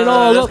burning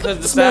all that's up. 'cause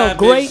the Smell side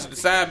great. Bitch, the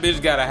side bitch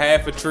got a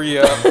half a tree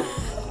up.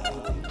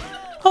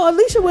 Oh,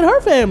 Alicia with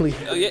her family.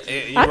 Oh, yeah,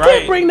 you're I right.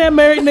 can't bring that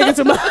married nigga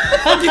to my.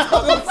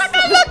 What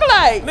that look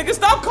like? Nigga,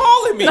 stop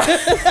calling me.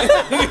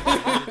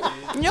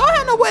 You don't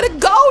have nowhere to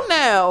go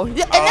now.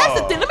 Yeah, and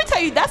that's the thing. Let me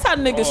tell you, that's how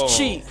niggas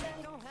cheat.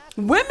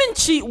 Women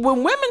cheat when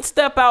women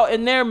step out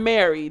and they're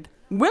married.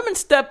 Women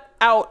step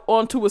out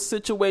onto a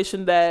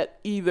situation that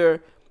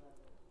either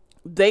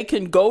they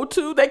can go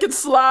to, they can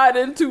slide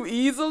into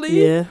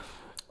easily, Yeah.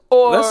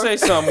 or Let's say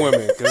some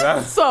women,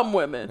 because some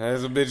women.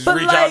 as a bitch But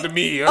reach like, out to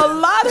me. a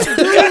lot of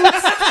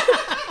dudes.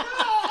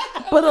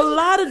 But a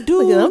lot of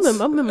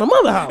dudes. I'm in my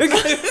mother house.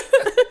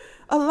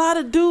 A lot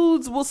of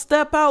dudes will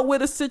step out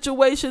with a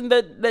situation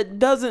that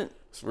doesn't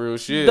It's real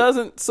shit.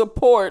 doesn't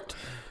support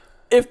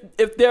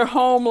if their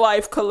home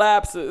life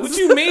collapses. What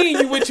you mean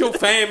you with your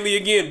family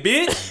again,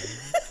 bitch?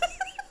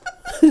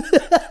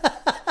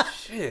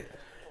 Shit.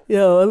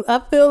 Yo, I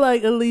feel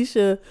like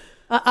Alicia.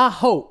 I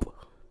hope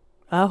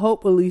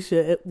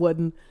Alicia it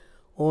wasn't.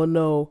 Oh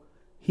no,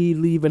 he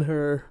leaving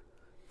her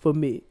for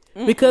me.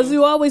 Because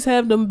you always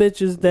have them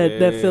bitches that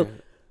feel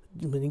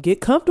when you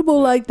get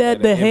comfortable like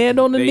that, the hand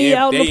on the knee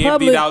out in the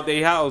public out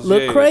their house.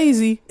 look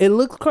crazy. It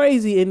looks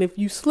crazy, and if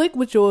you slick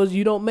with yours,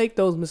 you don't make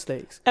those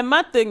mistakes. And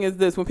my thing is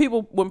this: when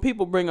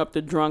people bring up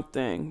the drunk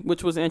thing,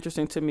 which was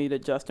interesting to me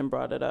that Justin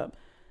brought it up,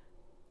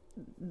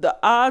 the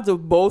odds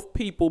of both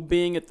people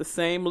being at the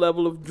same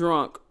level of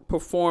drunk,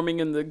 performing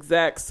in the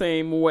exact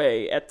same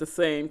way at the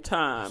same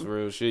time, That's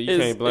real shit. You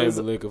can't blame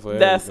the liquor for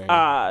that's everything.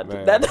 odd.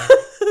 Man.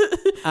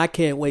 I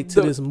can't wait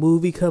till this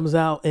movie comes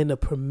out and the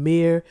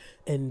premiere,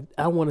 and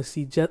I want to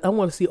see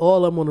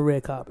all of them on the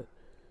red carpet.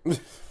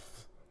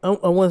 I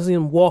want to see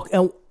them walk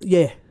out.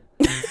 Yeah,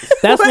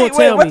 that's what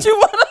tell me. What you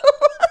want?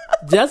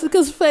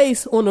 Jessica's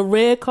face on the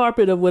red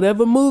carpet of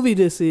whatever movie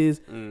this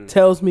is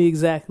tells me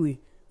exactly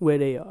where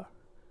they are,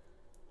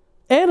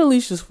 and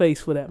Alicia's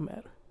face for that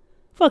matter.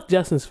 Fuck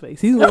Justin's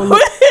face. He's gonna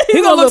look.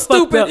 He's gonna look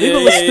stupid. fucked up. He's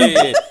gonna look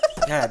stupid.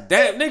 God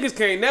damn, niggas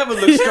can't never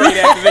look straight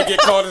after they get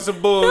caught in some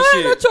Ain't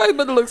bullshit. no choice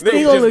but to look stupid.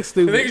 He gonna look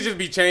stupid. Niggas just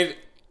be changing.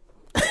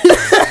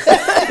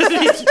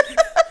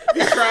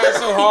 He's trying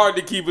so hard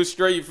to keep a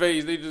straight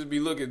face. They just be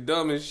looking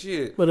dumb as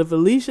shit. But if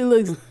Alicia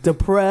looks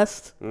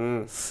depressed,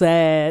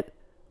 sad,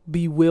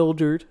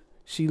 bewildered,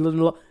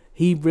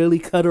 he really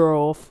cut her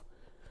off.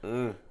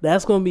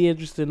 That's gonna be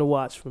interesting to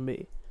watch for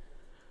me.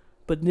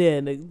 But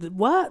then,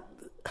 what?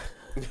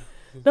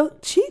 No,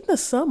 cheat in the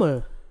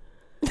summer.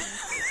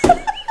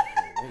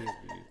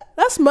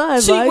 That's my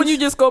advice. Cheat when you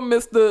just gonna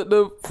miss the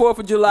 4th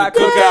of July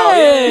cookout.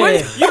 Yeah.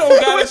 Wait, you don't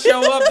gotta show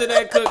up to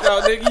that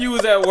cookout, nigga. You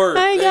was at work.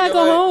 I ain't gotta Nigga,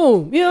 go like,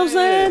 home. You know what I'm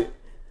saying?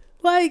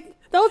 Like,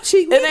 don't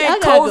cheat me. It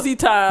ain't cozy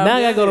time. Now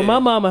I gotta go to my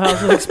mama's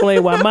house and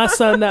explain why my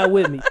son not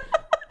with me.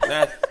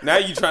 Now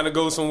you trying to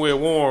go somewhere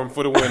warm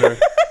for the winter.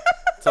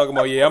 Talking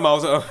about I'm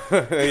out.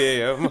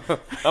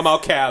 I'm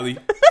out Cali.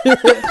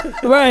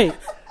 Right.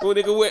 Well,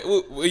 nigga,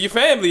 where your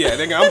family at?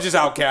 Nigga, I'm just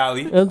out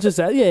Cali. I'm just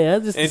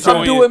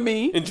Enjoying, doing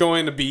me.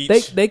 Enjoying the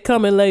beach. they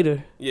coming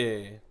later. Yeah.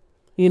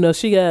 You know,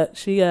 she got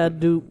to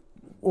do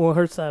on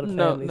her side of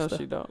family No, stuff.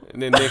 she don't.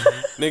 And then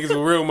niggas with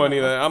real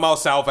money, like, I'm out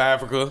South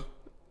Africa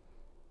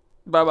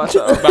By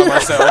myself. by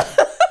myself.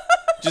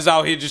 Just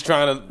out here just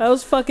trying That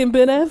was fucking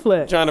Ben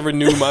Affleck. to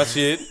renew my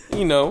shit,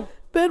 you know.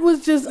 Ben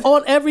was just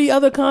on every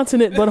other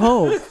continent but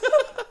home.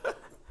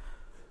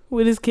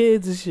 with his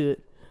kids and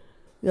shit.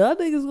 Y'all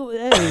niggas go,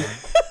 hey,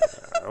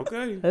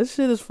 Okay. that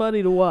shit is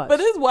funny to watch. But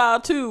it's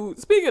wild too.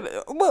 Speaking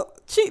of, well,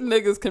 cheating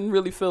niggas can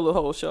really fill the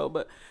whole show.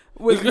 But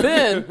with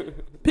Ben,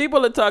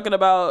 people are talking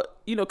about,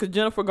 because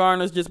Jennifer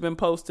Garner's just been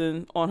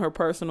posting on her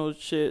personal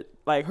shit,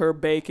 like her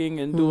baking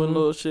and doing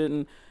little shit,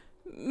 and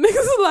niggas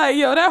is like,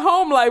 yo, that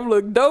home life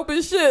look dope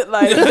as shit.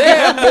 Like,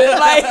 damn,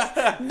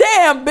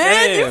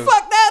 Ben, you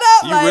fucked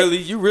that up.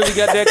 You really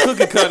got that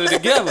cookie cutter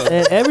together.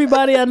 And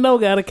everybody I know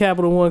got a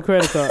Capital One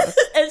credit card.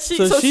 And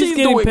so she's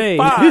getting doing paid.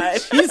 fine.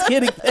 She's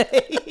getting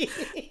paid.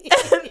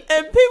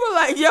 and people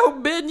like, yo,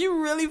 Ben,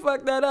 you really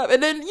fucked that up.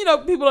 And then,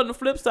 people on the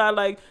flip side,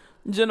 like,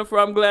 Jennifer,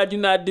 I'm glad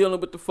you're not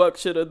dealing with the fuck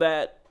shit of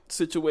that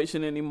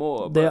situation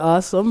anymore. But There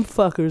are some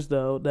fuckers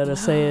though that are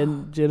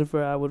saying,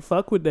 Jennifer, I would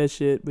fuck with that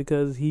shit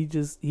because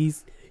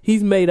he's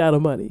made out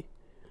of money.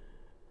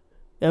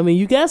 I mean,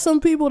 you got some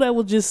people that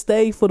will just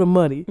stay for the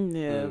money.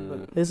 Yeah,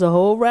 but There's a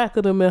whole rack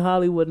of them in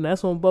Hollywood, and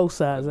that's on both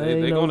sides.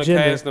 They're no gonna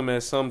gender. cast them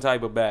as some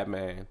type of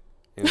Batman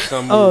in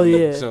some movie. Oh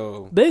yeah,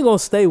 So they gonna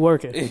stay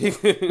working.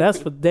 That's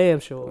for damn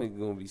sure. they're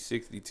gonna be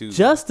 62.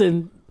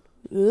 Justin,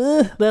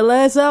 that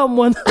last album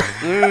one.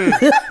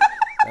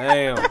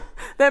 Damn.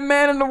 that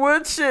Man in the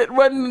Woods shit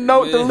wasn't a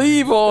note to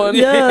leave on.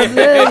 Yeah, you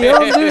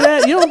don't do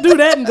that. You don't do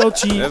that and go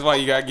cheat. That's why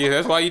you gotta get.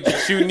 That's why you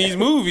shooting these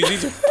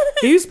movies.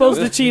 He was supposed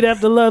to cheat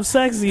after Love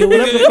Sexy or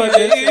whatever the fuck.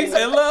 He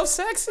said love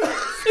sexy.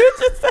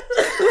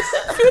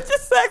 Future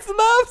sex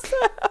loves.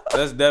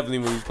 That's definitely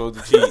when he's supposed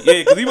to cheat. Yeah,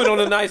 because he went on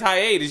a nice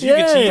hiatus. You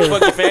can cheat,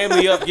 fuck your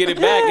family up, get it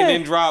back, and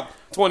then drop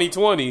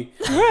 2020.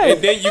 Right.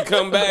 And then you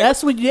come back.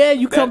 That's what. Yeah,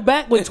 you come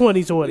back with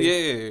 2020.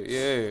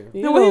 Yeah.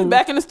 You When he's know,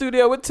 back in the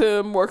studio with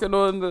Tim working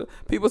on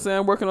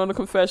the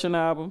Confession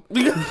album.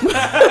 Yeah,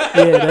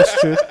 that's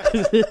true.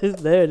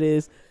 There it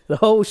is. The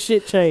whole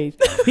shit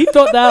changed. He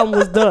thought the album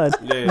was done.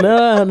 Yeah.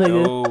 Nah,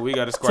 nigga. No, we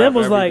gotta scrap Tim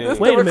was everything. like,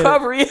 wait a minute.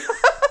 Recovery.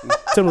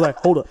 Tim was like,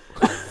 hold up.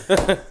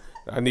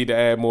 I need to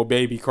add more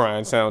baby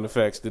crying sound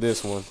effects to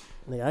this one.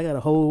 Nigga, I got a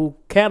whole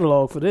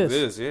catalog for this.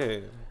 This, yeah.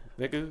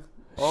 Nigga,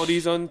 all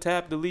these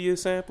untapped Aaliyah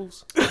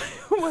samples.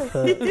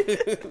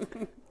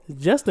 If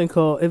Justin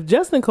called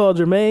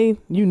Jermaine,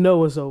 you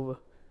know it's over.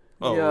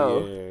 Oh,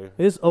 Yo. yeah.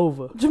 It's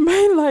over.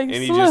 Jermaine like, And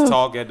he Slim, just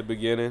talk at the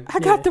beginning. I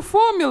got the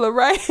formula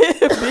right here,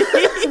 B.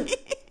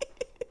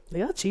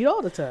 Nigga, I cheat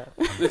all the time.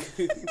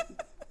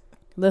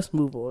 Let's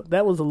move on.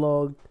 That was a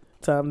long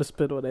time to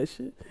spend on that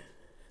shit.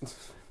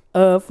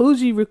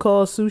 Fuji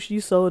recalls sushi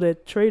sold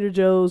at Trader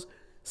Joe's,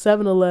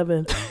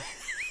 7-Eleven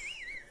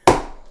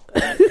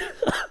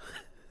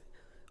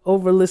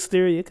over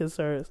listeria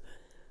concerns.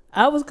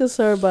 I was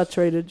concerned by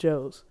Trader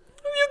Joe's.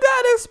 You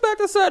gotta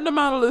expect a certain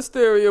amount of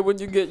listeria when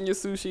you're getting your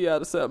sushi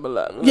out of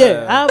 7-Eleven.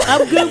 Yeah,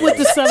 I'm good with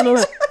the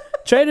 7-Eleven.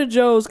 Trader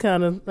Joe's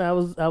kind of, I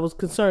was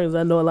concerned.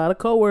 I know a lot of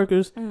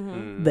coworkers,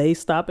 they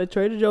stop at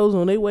Trader Joe's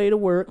on their way to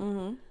work,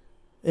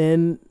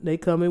 and they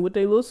come in with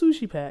their little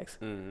sushi packs.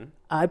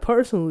 I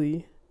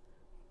personally,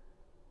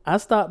 I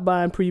stopped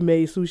buying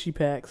pre-made sushi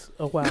packs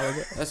a while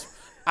ago.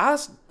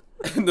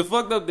 The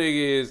fucked up thing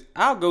is,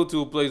 I'll go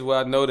to a place where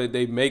I know that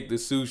they make the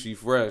sushi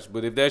fresh,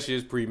 but if that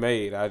shit's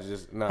pre-made, I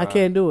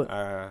can't do it.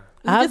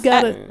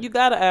 You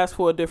gotta ask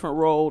for a different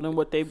roll than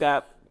what they've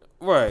got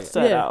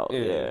set out.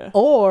 Yeah.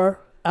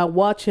 Or I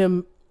watch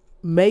him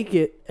make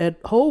it at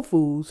Whole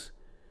Foods.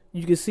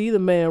 You can see the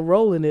man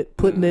rolling it,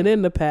 putting it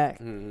in the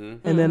pack,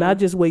 and then I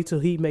just wait till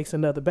he makes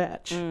another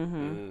batch,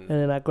 and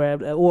then I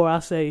grab that. Or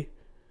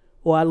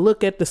I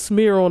look at the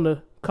smear on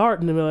the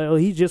carton and be like, oh,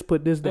 he just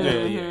put this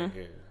down. Yeah.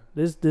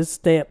 This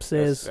stamp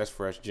says that's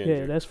fresh ginger.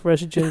 Yeah, that's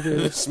fresh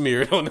ginger.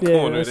 Smeared on the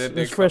corner.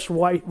 That's fresh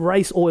white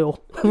rice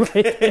oil.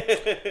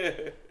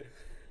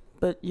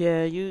 But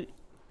yeah, you're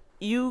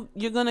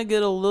gonna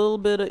get a little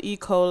bit of E.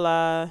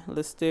 coli,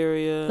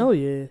 listeria. Oh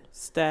yeah,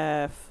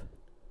 staph.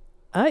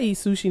 I eat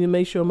sushi to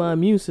make sure my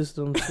immune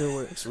system still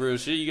works. It's real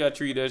shit. You gotta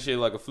treat that shit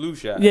like a flu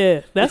shot.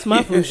 Yeah, that's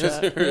my flu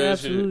shot. That's You're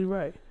absolutely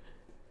right.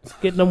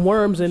 Getting them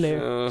worms in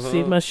there. See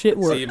if my shit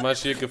works. See if my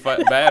shit can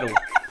fight battle.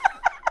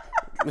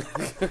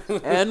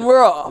 And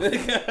we're off.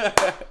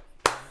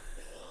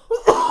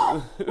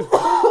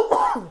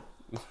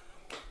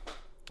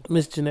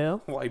 Miss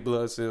Janelle. White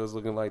blood cells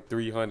looking like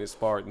 300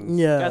 Spartans.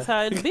 Yeah. That's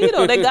how it be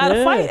though. They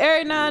gotta fight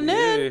every now and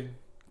then.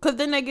 Cause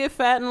then they get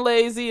fat and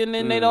lazy, and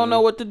then they don't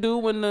know what to do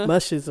when the my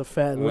shits are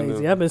fat and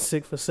lazy. I've been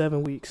sick for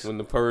 7 weeks. When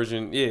the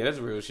Persian, that's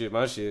real shit.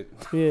 My shit.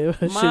 Yeah,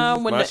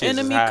 when the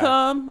enemy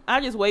come, I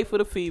just wait for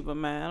the fever,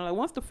 man. Like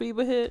once the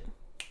fever hit,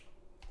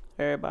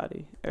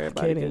 everybody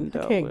getting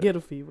dealt I can't with. get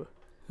a fever.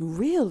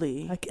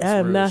 Really? I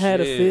have not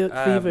had a fever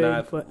in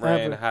Ran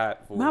forever.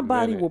 hot for My a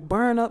body minute. will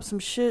burn up some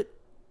shit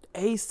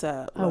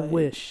ASAP. I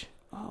wish.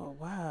 Oh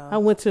wow. I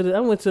went to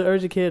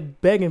urgent care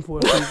begging for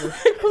a fever.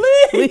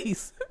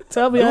 Please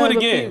tell me Do I it have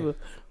again. a fever.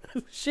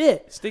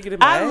 Shit. Stick it in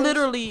my I ass.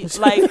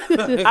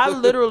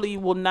 literally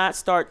will not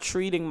start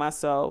treating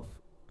myself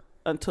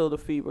until the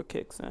fever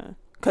kicks in.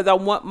 Because I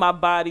want my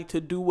body to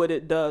do what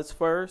it does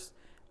first,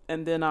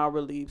 and then I'll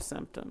relieve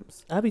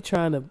symptoms. I be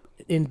trying to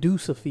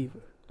induce a fever.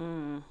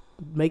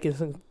 making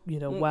some,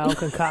 wild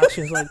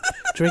concoctions, like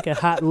drinking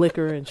hot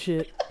liquor and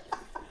shit.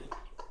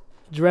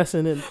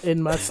 Dressing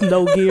in my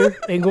snow gear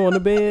and going to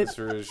bed. That's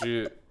real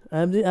shit.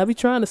 I be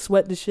trying to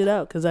sweat this shit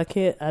out because I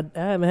can't. I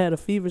haven't had a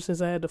fever since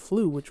I had the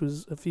flu, which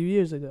was a few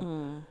years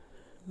ago.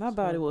 My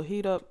body will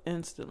heat up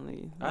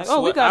instantly. Like,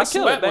 we gotta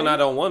kill it, baby. When I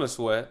don't want to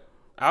sweat.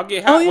 I'll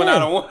get hot when I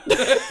don't want.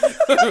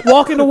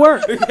 Walking to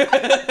work.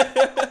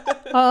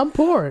 I'm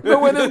pouring.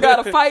 But when it's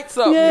got to fight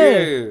something.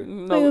 Yeah.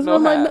 No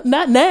like,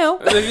 not now.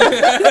 I'm trying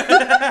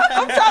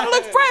to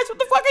look fresh. What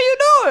the fuck are you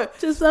doing?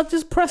 I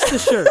just pressed the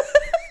shirt.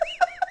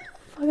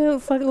 I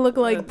fucking look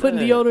like putting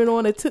deodorant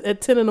on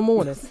at 10 in the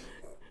morning.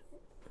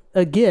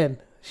 Again.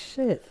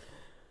 Shit.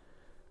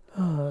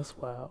 Oh, that's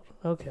wild.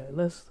 Okay,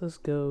 let's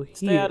go here.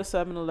 Stay out of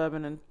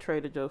 7-Eleven and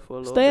Trader Joe's for a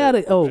little bit. Stay out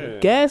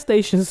of, gas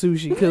station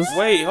sushi. Cause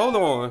wait, hold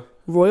on.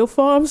 Royal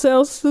Farm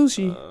sells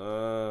sushi.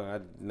 I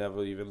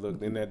never even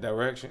looked in that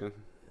direction.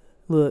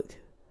 Look,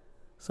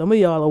 some of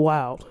y'all are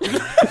wild.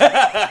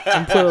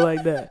 I'm put it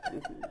like that.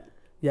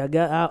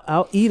 Yeah,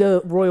 I'll eat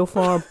a Royal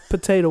Farm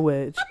potato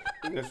wedge.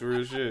 That's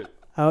real shit.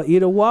 I'll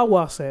eat a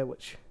Wawa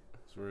sandwich.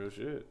 That's real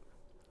shit.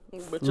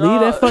 But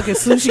leave that fucking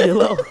sushi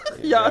alone.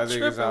 Y'all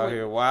niggas out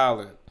here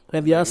wilding.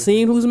 Have y'all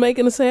seen who's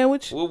making a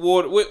sandwich? What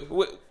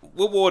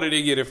water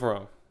they get it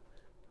from?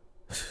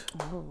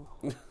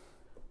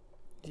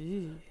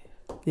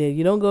 Yeah,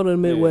 you don't go to the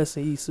Midwest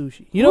and eat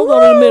sushi. You don't go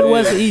to the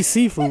Midwest and eat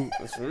seafood.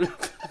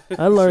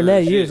 I learned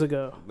that years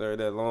ago.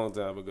 Learned that a long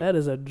time ago. That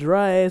is a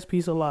dry ass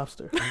piece of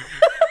lobster.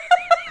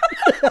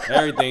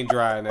 Everything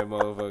dry in that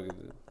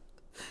motherfucker.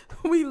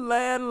 We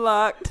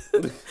landlocked.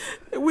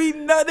 We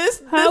know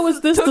this. How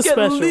is this took the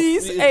special? At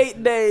least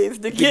 8 days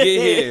to get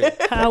here.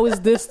 How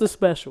is this the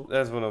special?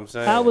 That's what I'm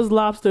saying. How is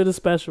lobster the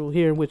special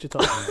here in Wichita?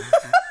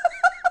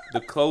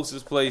 The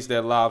closest place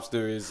that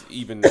lobster is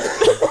even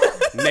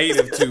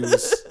native to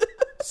is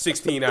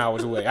 16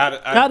 hours away. How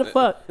the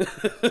fuck?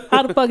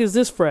 How the fuck is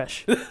this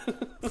fresh?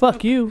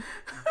 Fuck you.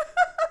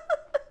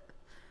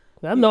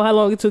 I know how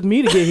long it took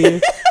me to get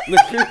here.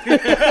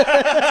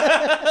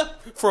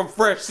 From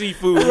fresh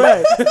seafood.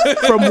 Right.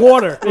 From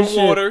water. From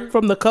water.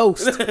 From the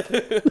coast.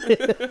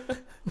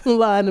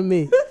 Lying to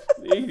me.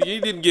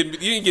 You didn't get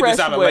this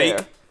out of a lake.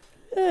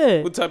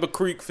 Yeah. What type of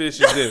creek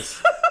fish is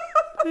this?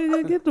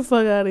 Get the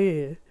fuck out of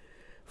here.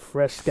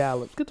 Fresh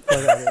scallops. Get the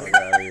fuck out of here. Get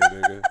out of here,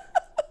 nigga.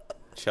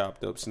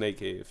 Chopped up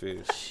snakehead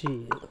fish.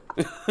 Shit.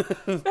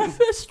 That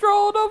fish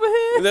strolled over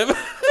here.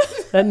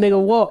 That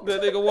nigga walked.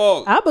 That nigga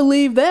walked. I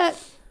believe that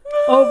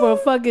over a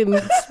fucking...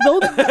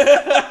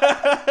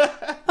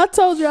 I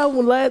told you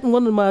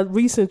one of my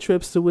recent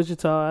trips to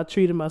Wichita, I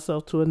treated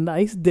myself to a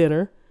nice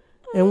dinner,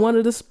 and one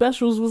of the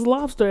specials was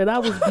lobster, and I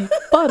was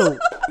befuddled.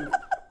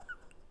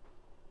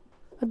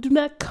 I do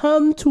not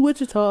come to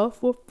Wichita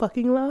for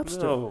fucking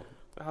lobster. No,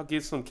 I'll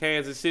get some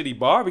Kansas City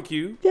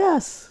barbecue.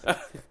 Yes.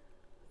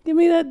 Give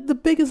me the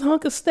biggest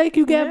hunk of steak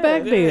you got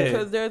back there.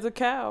 Because there's a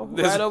cow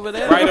right over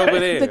there. Right over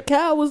there. The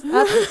cow was...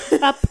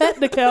 I pet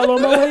the cow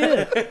on my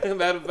way in.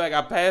 Matter of fact,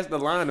 I passed the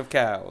line of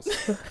cows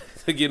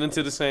to get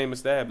into the same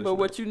establishment. But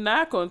what you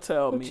not going to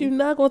tell me... What you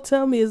not going to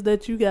tell me is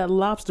that you got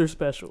lobster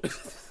specials.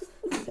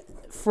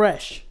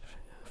 Fresh.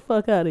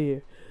 Fuck out of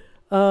here.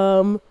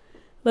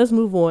 Let's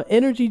move on.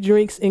 Energy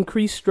drinks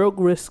increase stroke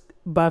risk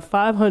by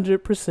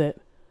 500%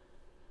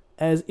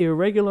 as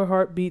irregular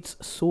heartbeats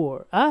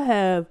soar. I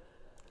have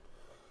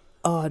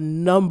a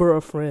number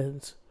of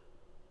friends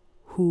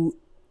who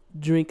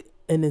drink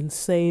an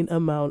insane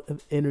amount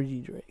of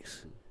energy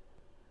drinks.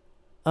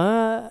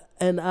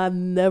 And I've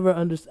never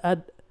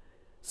understood.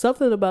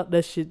 Something about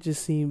that shit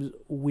just seems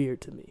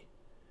weird to me.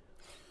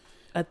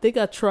 I think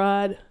I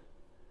tried.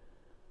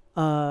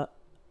 No,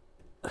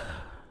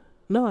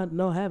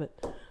 I haven't.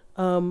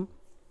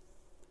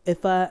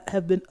 If I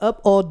have been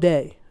up all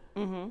day,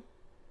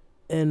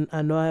 and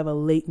I know I have a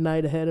late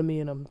night ahead of me,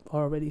 and I'm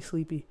already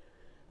sleepy,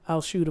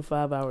 I'll shoot a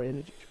 5-hour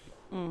energy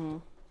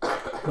drink.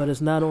 But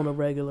it's not on a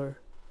regular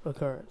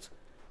occurrence.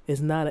 It's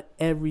not an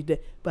everyday.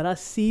 But I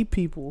see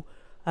people.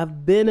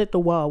 I've been at the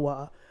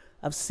Wawa.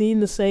 I've seen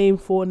the same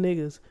 4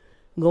 niggas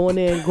go in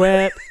there and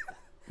grab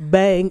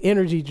bang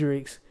energy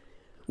drinks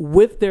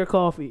with their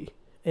coffee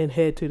and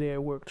head to their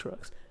work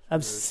trucks.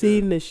 I've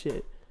seen this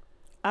shit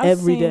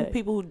every day. I've seen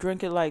people who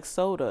drink it like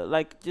soda.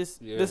 Like this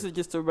is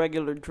just a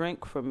regular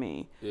drink for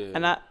me. Yeah.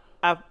 And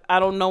I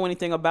don't know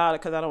anything about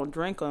it because I don't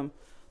drink them.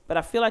 But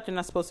I feel like you're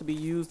not supposed to be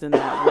used in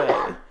that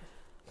way.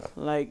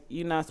 Like,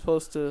 you're not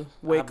supposed to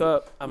wake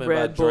up,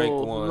 Red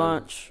Bull,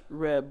 lunch,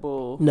 Red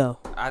Bull. No.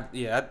 I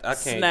can't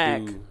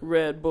snack, do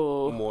Red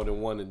Bull. More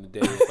than one in the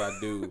day if I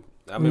do.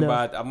 I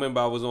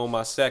remember I was on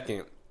my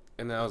second,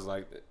 and I was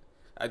like,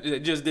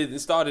 it just didn't, it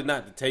started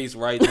not to taste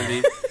right to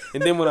me.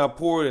 And then when I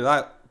poured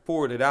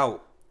it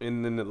out,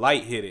 and then the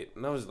light hit it,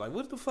 and I was like,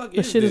 what the fuck is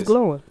this? The shit is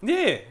glowing.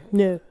 Yeah.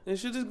 Yeah. That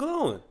shit is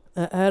glowing.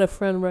 I had a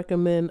friend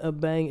recommend a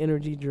Bang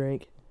energy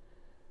drink.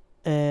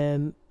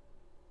 And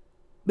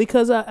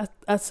because I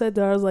said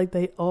to her, I was like,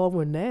 they all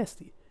were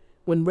nasty.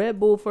 When Red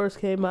Bull first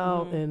came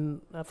out,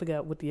 and I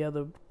forgot what the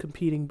other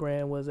competing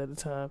brand was at the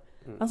time,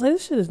 I was like,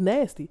 this shit is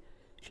nasty.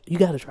 You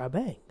got to try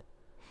Bang.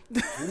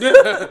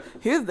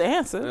 Here's the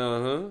answer.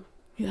 Uh-huh.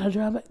 You gotta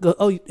drive back. Go,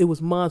 oh, it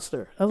was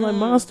Monster. I was like,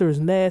 Monster is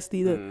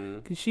nasty.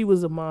 Because she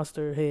was a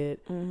Monster head.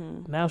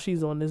 Now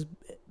she's on this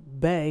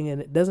Bang, and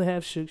it doesn't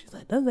have sugar. She's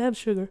like, doesn't have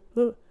sugar.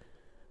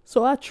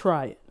 So I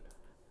try it.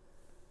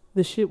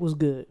 The shit was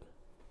good.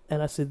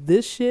 And I said,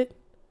 this shit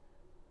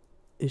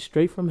is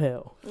straight from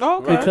hell.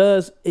 Okay.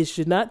 Because it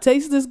should not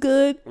taste this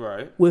good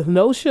Right. with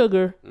no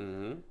sugar.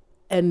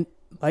 And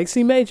like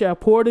C Major, I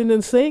poured it in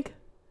the sink.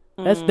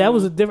 That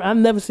was a different. I've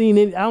never seen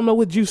any. I don't know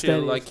what juice Shit that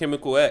is. like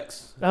Chemical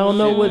X. I don't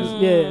know what.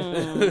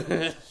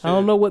 Yeah. I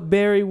don't know what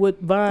berry, what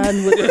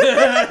vine,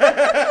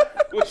 what.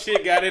 What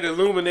shit got it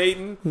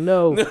illuminating?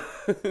 No,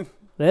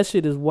 that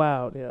shit is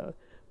wild. Yeah,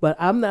 but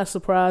I'm not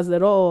surprised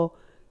at all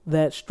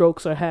that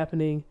strokes are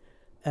happening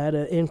at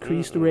an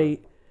increased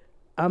rate.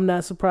 I'm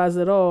not surprised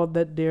at all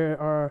that there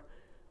are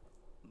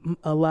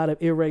a lot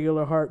of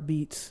irregular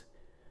heartbeats.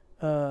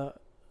 I'm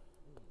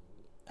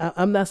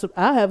not.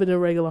 I have an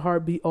irregular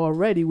heartbeat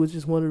already, which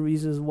is one of the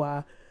reasons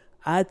why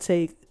I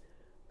take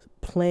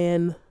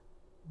planned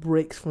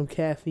breaks from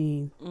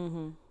caffeine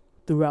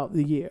throughout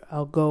the year.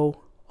 I'll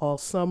go all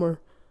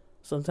summer.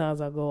 Sometimes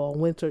I'll go all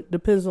winter.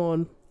 Depends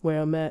on where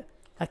I'm at.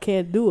 I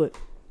can't do it.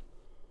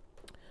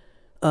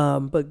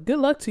 But good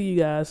luck to you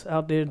guys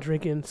out there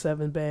drinking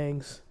 7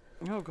 Bangs.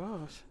 Oh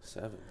gosh.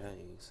 7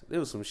 Bangs. There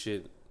was some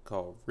shit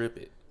called Rip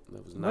It.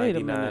 That was Wait a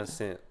 99 minute.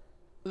 cents.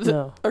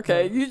 No.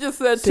 Okay, no. you just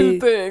said See,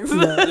 2 things.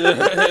 No.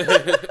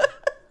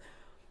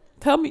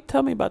 Tell me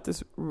about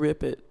this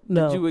Rip It.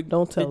 No,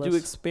 don't tell Did us. you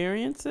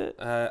experience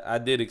it? I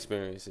did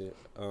experience it.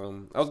 I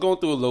was going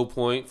through a low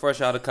point,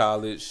 fresh out of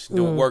college,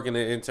 doing working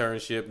an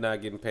internship,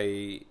 not getting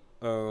paid.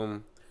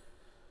 And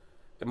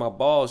my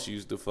boss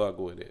used to fuck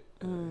with it.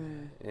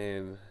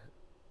 And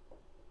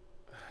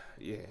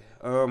yeah,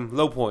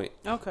 low point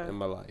in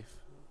my life.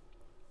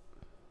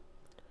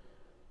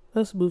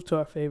 Let's move to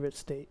our favorite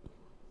state.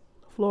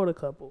 A Florida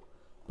couple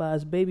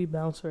buys baby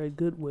bouncer at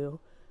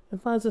Goodwill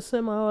and finds a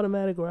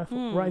semi-automatic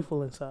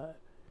rifle inside.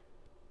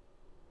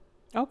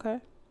 Okay.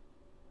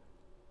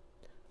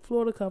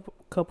 Florida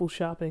couple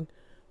shopping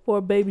for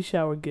a baby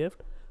shower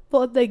gift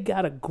thought they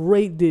got a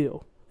great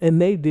deal,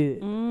 and they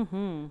did.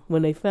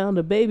 When they found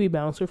a baby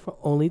bouncer for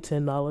only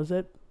 $10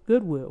 at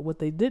Goodwill. What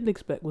they didn't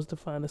expect was to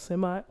find a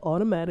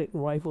semi-automatic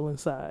rifle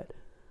inside.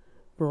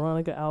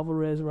 Veronica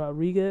Alvarez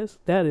Rodriguez,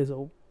 that is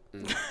a...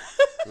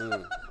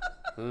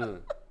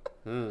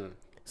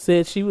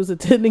 said she was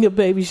attending a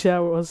baby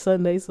shower on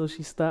Sunday, so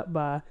she stopped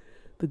by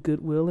the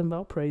Goodwill in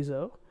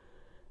Valparaiso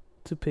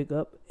to pick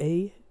up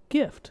a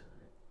gift.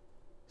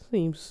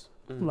 Seems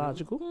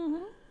logical.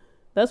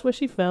 That's where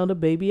she found a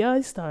baby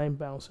Einstein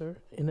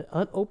bouncer in an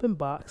unopened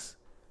box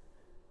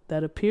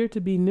that appeared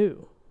to be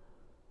new.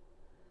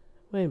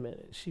 Wait a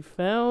minute. She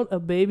found a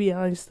baby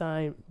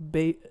Einstein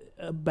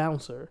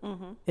bouncer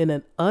in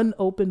an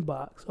unopened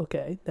box,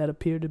 okay, that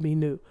appeared to be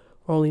new.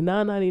 For only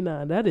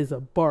 $9.99. That is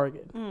a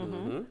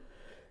bargain.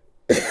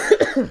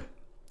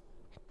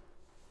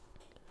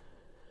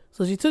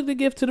 So she took the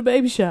gift to the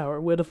baby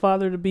shower, where the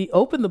father-to-be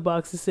opened the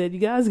box and said, "You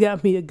guys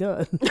got me a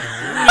gun."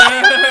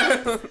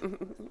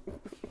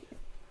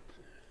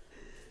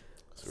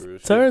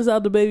 Turns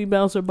out the baby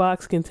bouncer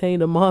box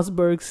contained a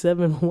Mossberg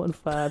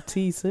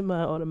 715T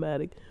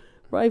semi-automatic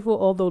rifle.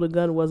 Although the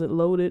gun wasn't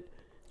loaded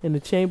and the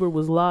chamber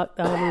was locked,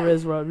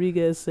 Alvarez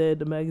Rodriguez said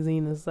the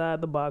magazine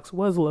inside the box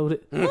was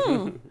loaded.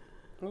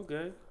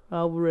 Okay.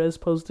 Alvarez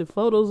posted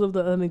photos of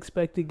the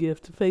unexpected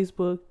gift to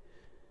Facebook,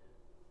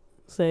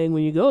 saying,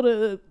 when you go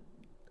to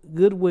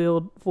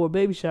Goodwill for a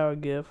baby shower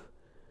gift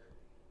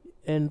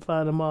and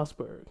find a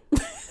Mossberg.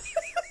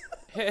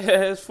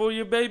 It's for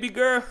your baby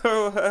girl.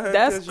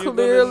 That's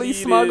clearly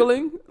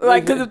smuggling.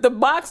 Like,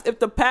 because if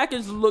the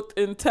package looked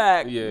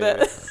intact, that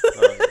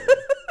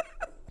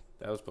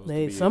was supposed to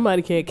be.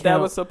 Somebody can't count.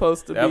 That was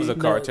supposed to be. That was a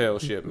cartel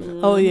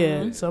shipment. Oh,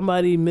 yeah.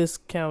 Somebody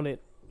miscounted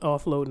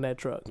offloading that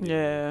truck.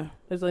 Yeah.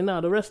 It's like,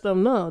 no, the rest of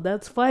them, no,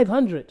 that's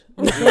 500.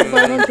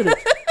 500.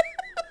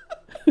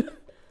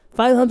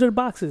 500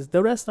 boxes.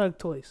 The rest are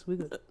toys. We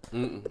good.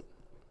 I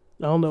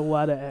don't know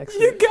why the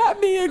accent. You got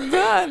me a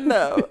gun,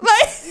 though.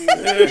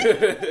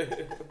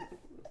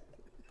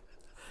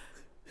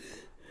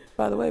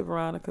 By the way,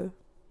 Veronica,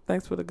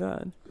 thanks for the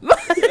gun.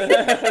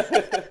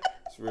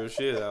 It's real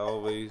shit. I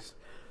always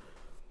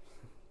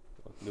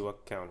knew I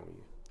could count on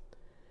you.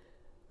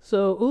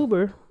 So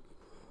Uber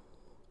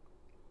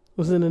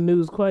was in the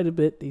news quite a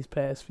bit these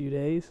past few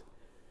days.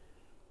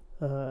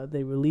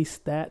 They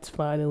released stats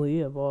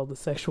finally of all the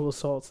sexual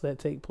assaults that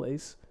take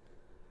place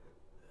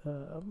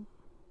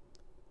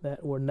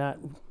that were not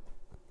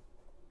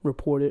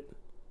reported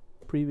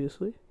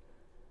previously.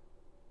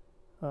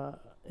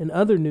 In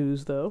other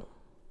news, though,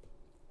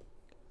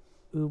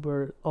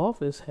 Uber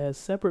office has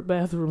separate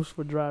bathrooms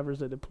for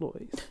drivers and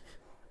employees.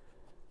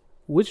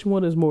 Which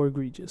one is more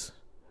egregious?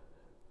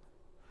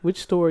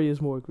 Which story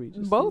is more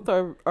egregious? Both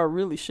are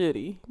really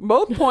shitty.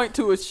 Both point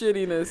to a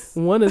shittiness.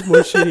 One is more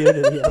shittier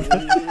than the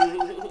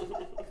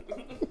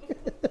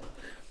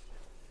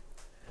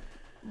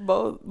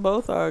other.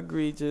 Both are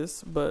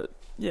egregious, but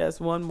yes,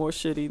 one more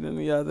shitty than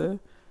the other.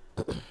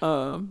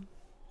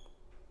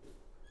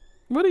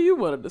 What do you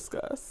want to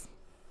discuss?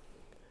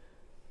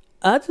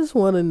 I just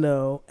want to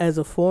know, as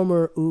a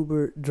former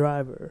Uber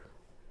driver,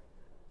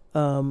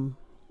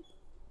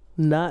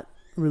 not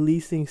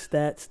releasing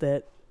stats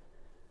that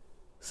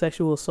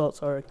sexual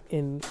assaults are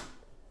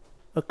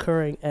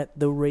occurring at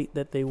the rate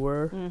that they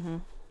were. Mm-hmm.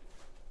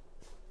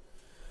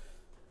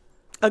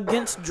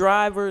 Against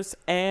drivers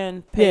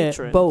and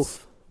patrons. Yeah,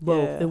 both.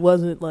 Yeah. It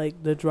wasn't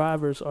like the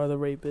drivers are the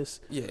rapists.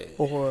 Yeah.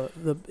 Or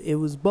it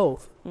was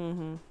both.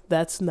 Mm-hmm.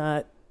 That's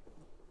not...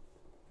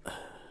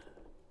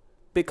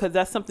 Because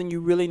that's something you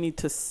really need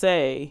to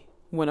say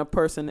when a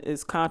person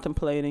is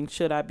contemplating,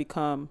 should I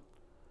become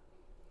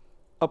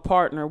a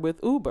partner with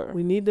Uber?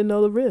 We need to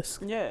know the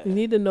risk. Yeah. We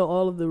need to know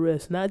all of the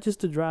risks, not just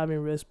the driving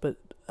risk, but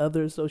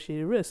other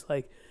associated risks.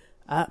 Like,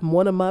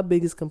 one of my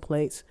biggest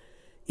complaints,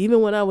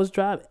 even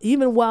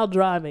while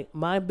driving,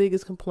 my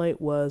biggest complaint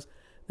was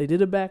they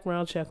did a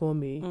background check on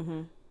me,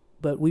 Mm-hmm.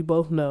 but we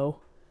both know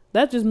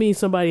that just means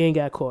somebody ain't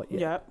got caught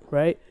yet. Yep.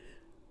 Right?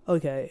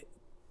 Okay.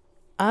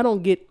 I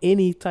don't get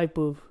any type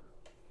of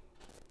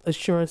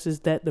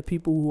assurances that the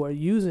people who are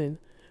using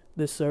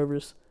this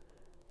service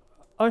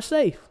are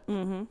safe.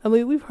 Mm-hmm. I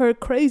mean, we've heard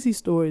crazy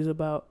stories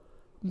about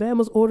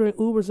Bama's ordering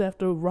Ubers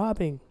after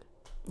robbing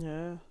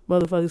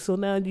motherfuckers. So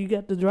now you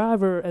got the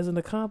driver as an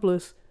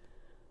accomplice,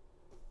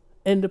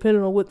 and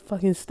depending on what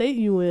fucking state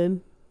you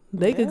in,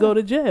 they could go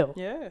to jail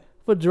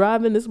for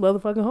driving this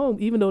motherfucker home,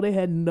 even though they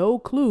had no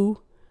clue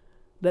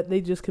that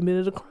they just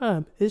committed a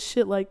crime. It's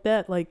shit like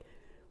that. Like,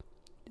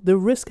 the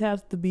risk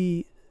has to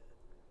be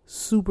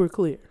super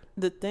clear.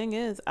 The thing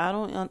is, I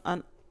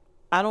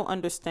don't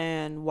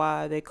understand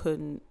why they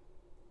couldn't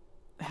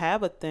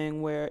have a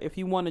thing where if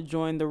you want to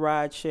join the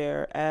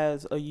rideshare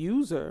as a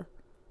user,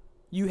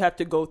 you have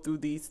to go through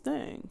these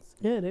things.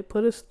 Yeah, they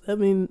put us. I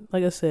mean,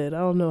 like I said, I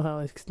don't know how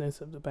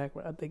extensive the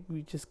background. I think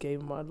we just gave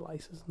them our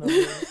license number.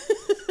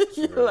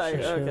 You're like,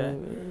 okay.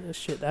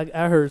 Shit,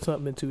 I heard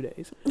something in 2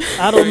 days.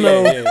 I don't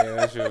know. Yeah,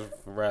 that shit was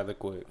rather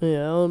quick.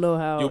 Yeah, I don't know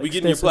how. You'll be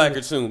getting your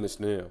placard soon, Miss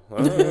Neal.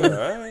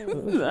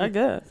 I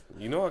guess.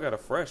 You know I got a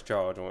fresh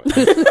charge on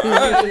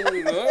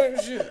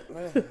it. Shit.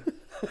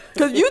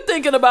 Because you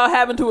thinking about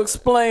having to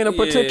explain a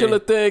particular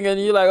thing,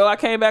 and you're like, oh, I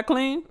came back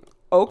clean?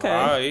 Okay.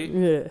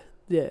 Right.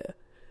 Yeah.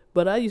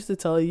 But I used to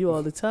tell you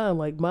all the time,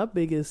 like,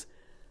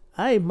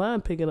 I ain't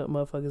mind picking up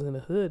motherfuckers in the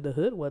hood. The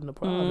hood wasn't a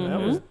problem.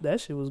 Mm-hmm. That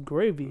shit was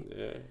gravy.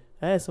 Yeah.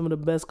 I had some of the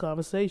best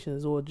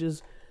conversations, or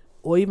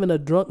even a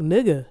drunk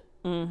nigga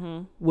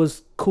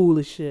was cool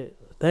as shit.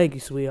 Thank you,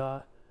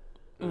 sweetheart.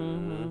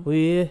 Mm-hmm. Well,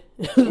 yeah.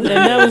 And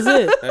that was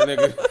it. That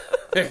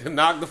nigga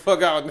knocked the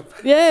fuck out.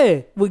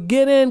 Yeah. We'd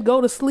get in, go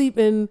to sleep,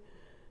 and,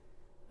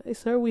 hey,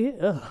 sir, we here.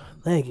 Oh,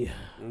 thank you.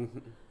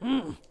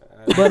 Mm-hmm.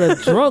 But a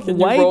drunk Can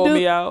white you roll dude.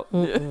 me out?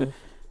 The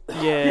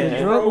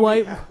Yeah. drunk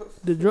white,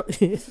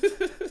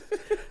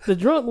 the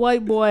drunk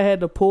white boy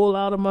had to pull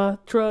out of my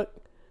truck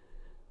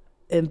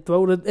and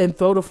throw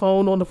the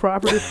phone on the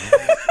property.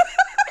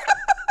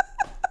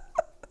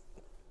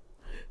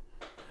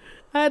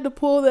 I had to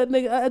pull that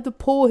nigga. I had to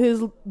pull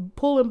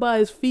him by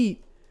his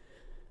feet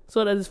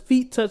so that his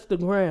feet touched the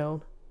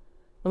ground.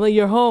 I'm like,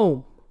 you're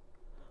home.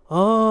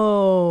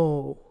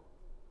 Oh.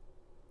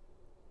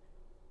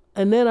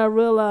 And then I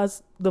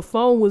realized the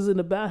phone was in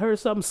the back. I heard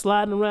something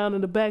sliding around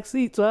in the back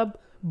seat, so I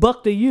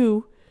bucked to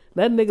you.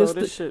 That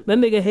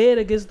nigga head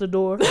against the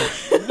door.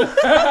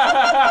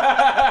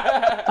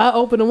 I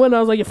opened the window. I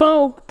was like, your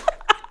phone.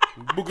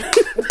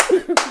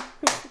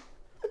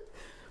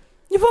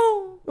 Your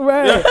phone.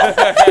 Right. Like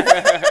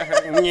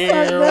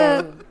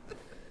that.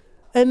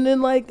 And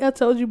then, like I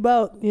told you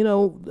about,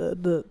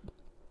 the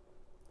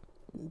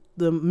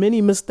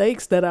many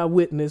mistakes that I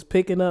witnessed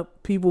picking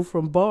up people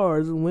from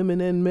bars,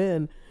 women and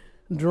men,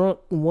 drunk,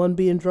 one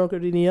being drunker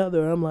than the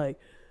other. I'm like,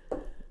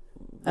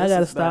 I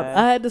gotta stop. Bad.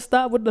 I had to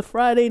stop with the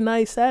Friday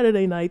night,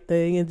 Saturday night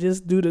thing and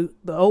just do the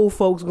old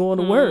folks going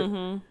to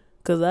work.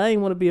 Because I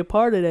didn't want to be a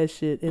part of that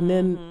shit. And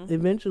then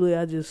eventually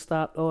I just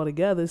stopped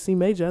altogether. See,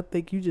 Major, I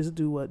think you just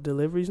do what?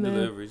 Deliveries now?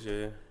 Deliveries,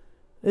 yeah.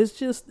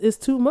 It's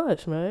too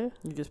much, man.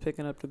 You just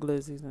picking up the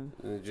glizzies and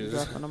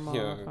dropping them off.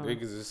 Yeah,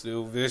 niggas is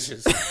still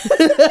vicious.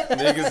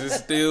 Niggas is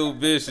still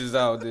vicious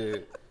out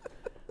there.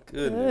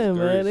 Goodness gracious.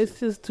 Man, it's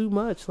just too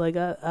much. Like,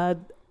 I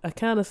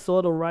kind of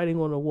saw the writing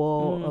on the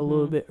wall a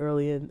little bit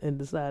early and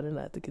decided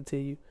not to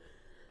continue.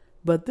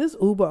 But this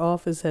Uber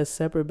office has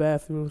separate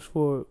bathrooms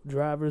for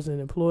drivers and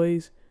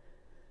employees.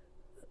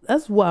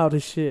 That's wild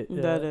as shit.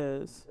 Yeah. That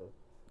is.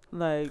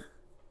 Like,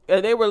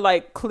 they were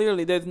like,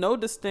 clearly, there's no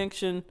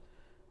distinction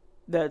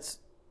that's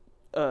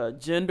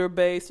gender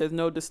based. There's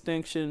no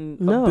distinction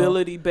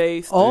ability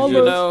based. All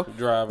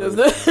drivers.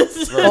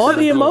 All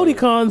the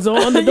emoticons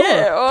are on the door.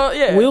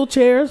 Yeah.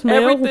 Wheelchairs,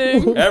 mail.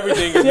 Everything.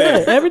 Everything is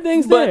there.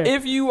 Everything's But there.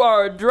 if you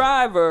are a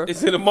driver,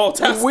 It's in a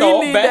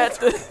multi-stall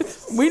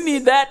bathroom. we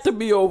need that to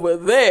be over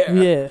there.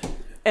 Yeah.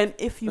 And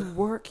if you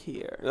work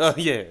here,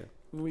 Yeah.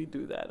 we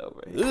do that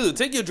over here. Ugh,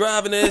 take your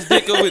driving ass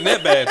dick over in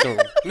that bathroom.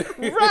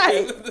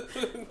 Right.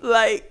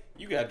 Like,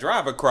 You got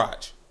driver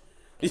crotch.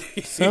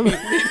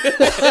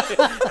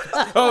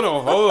 Hold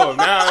on.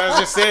 Now I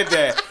just said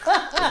that.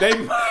 They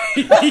might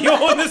be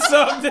on to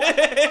something.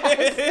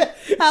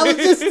 I was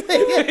just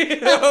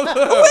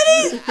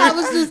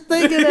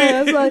thinking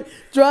that. It's like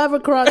driver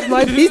crotch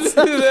might be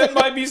something. That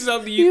might be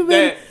something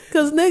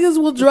because niggas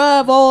will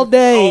drive all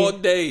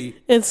day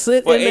and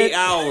sit for in 8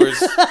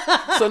 hours.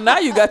 So now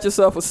you got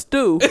yourself a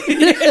stew.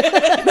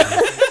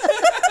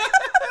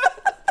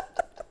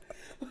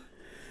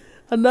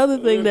 Another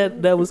thing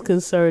that was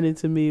concerning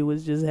to me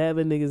was just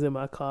having niggas in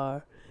my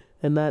car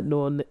and not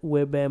knowing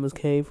where Bama's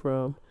came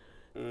from.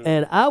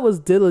 And I was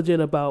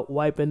diligent about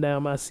wiping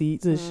down my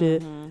seats and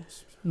shit,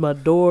 my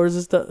doors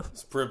and stuff.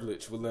 It's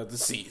privilege with leather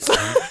seats.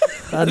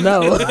 I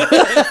know.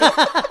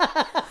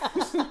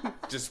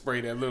 Just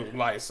spray that little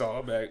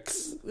Lysol back.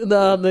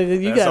 No,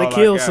 nigga, you gotta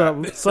kill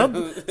something. Some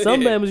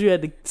Bama's you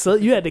had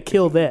to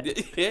kill that.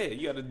 Yeah,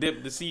 you gotta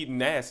dip the seat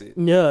in acid.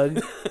 Yeah.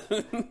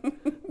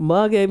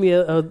 Ma gave me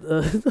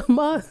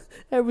Ma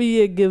every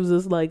year gives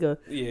us like a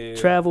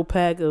travel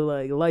pack of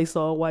like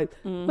Lysol wipe.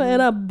 Man,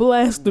 I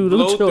blast through them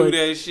Blow through choices.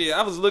 that shit.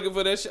 I was looking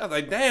for that shit. I was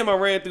like, damn, I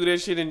ran through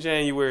that shit in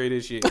January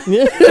this year.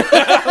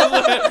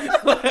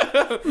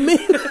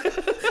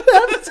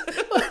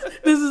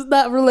 This is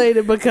not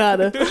related,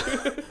 Bakata.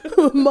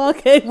 When Ma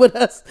came with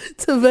us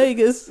to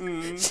Vegas,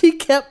 she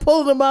kept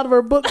pulling them out of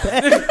her book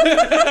bag.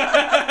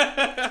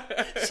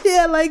 She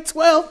had like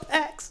 12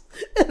 packs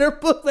in her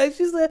book bag.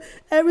 She said,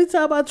 every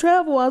time I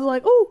travel, I was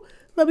like, oh,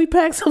 let me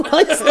pack some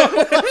Lysol.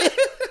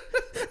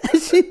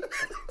 And she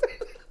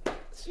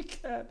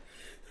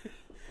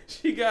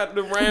got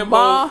the Rambo.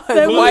 Ma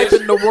is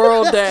wiping the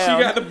world down.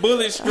 She got the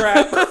bullet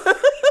strap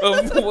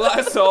of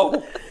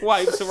Lysol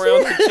wipes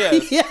around the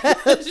chest.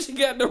 Yes. She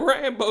got the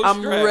Rambo I'm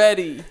strap.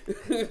 ready.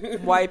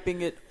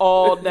 Wiping it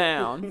all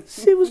down.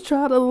 She was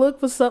trying to look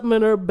for something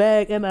in her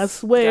bag, and I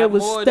swear it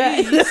was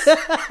stacked.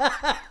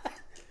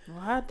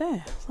 God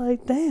damn.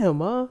 Like, damn,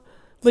 Ma.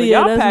 But But yeah,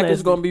 y'all that's package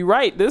nasty. gonna be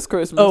right this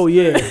Christmas. Oh,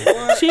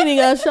 yeah. She ain't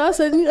got shot. I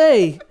said,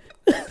 hey,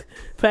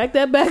 pack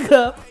that back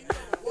up.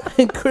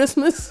 And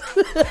Christmas,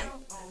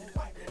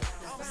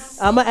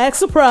 I'm going to act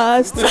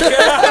surprised.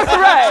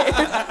 Right.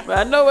 But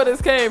I know where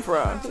this came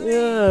from.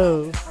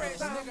 Yo.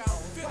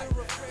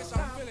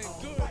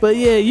 But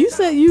yeah, you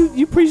said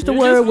you preached the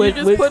word with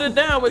You just put it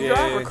down with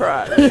driver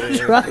crotch.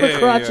 driver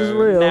crotch is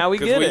real. Now we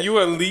Because get when it. you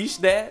unleash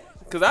that,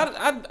 because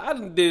I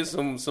done did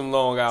some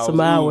long hours. Some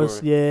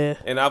hours, Ubering, yeah.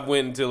 And I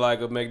went into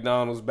like a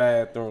McDonald's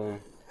bathroom,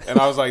 and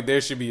I was like,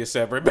 there should be a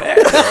separate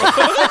bathroom.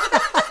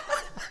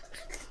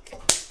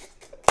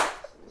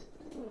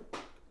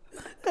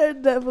 There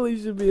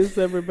definitely should be a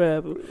separate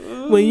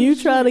bathroom. When you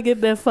try to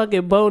get that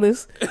fucking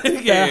bonus,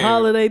 that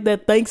holiday,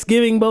 that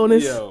Thanksgiving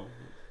bonus, Yo,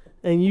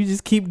 and you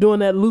just keep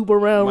doing that loop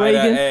around might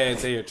I Reagan. add,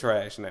 they are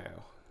trash now.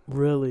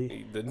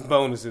 Really? The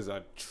bonuses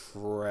are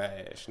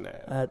trash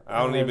now. I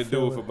don't even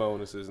do it for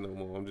bonuses no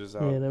more. I'm just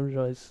out. Yeah, them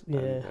joints.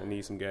 Yeah. I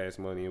need some gas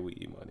money and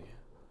weed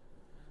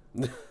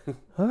money.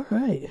 All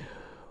right.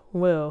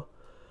 Well,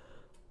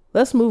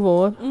 let's move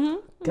on.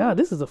 God,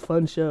 this is a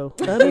fun show.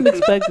 I didn't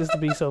expect this to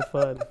be so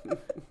fun.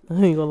 I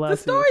ain't gonna lie The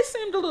to story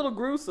seemed a little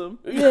gruesome.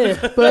 you.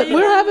 Yeah, but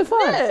we're having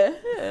fun.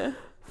 Yeah.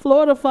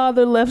 Florida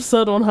father left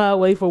son on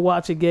highway for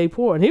watching gay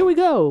porn. Here we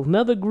go.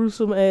 Another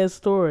gruesome ass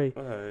story.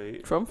 All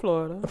right. From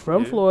Florida.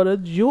 From Florida,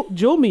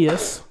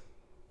 Jumius.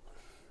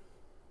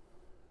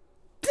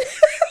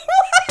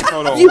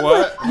 Hold on, You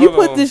what? put, you Hold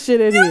put on. this shit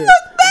in here.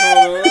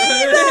 Hold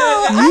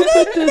on. You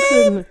put this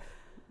in.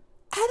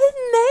 I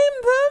didn't name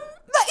them.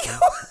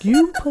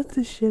 You put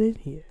this shit in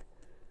here.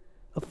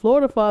 A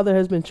Florida father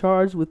has been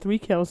charged with 3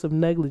 counts of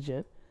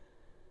negligent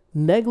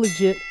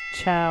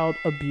child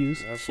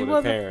abuse That's for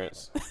the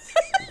parents.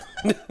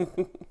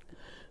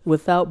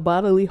 without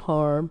bodily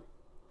harm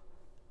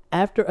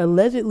after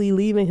allegedly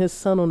leaving his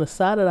son on the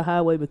side of the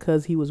highway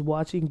because he was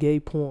watching gay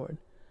porn.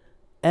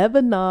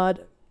 Evanad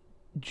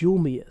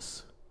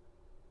Jumius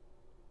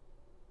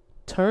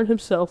turned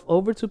himself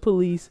over to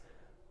police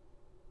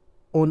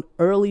on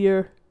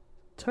earlier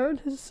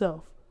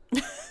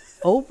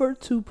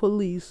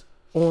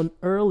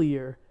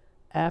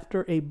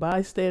after a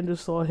bystander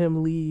saw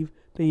him leave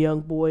the young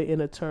boy in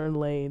a turn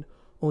lane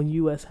on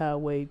U.S.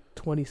 Highway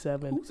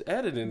 27. Who's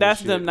editing That's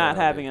this them shit not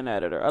now? having an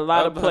editor. A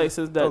lot of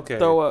places that okay.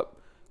 throw up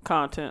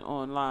content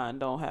online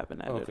don't have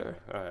an editor.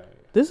 Okay, all right.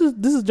 This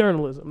is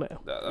journalism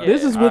now. Yeah.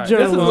 This is what All This is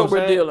journalism. what we're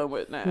saying? dealing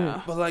with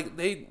now. But like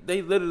they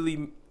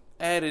literally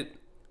added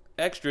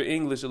extra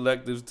English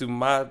electives to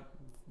my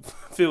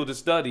field of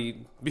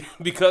study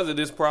because of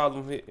this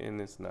problem, and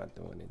it's not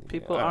doing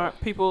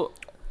anything.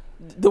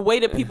 The way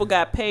that people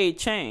got paid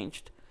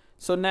changed.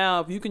 So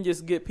now if you can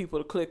just get people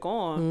to click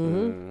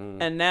on,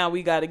 and now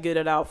we got to get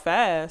it out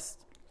fast.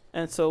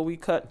 And so we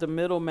cut the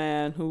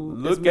middleman who is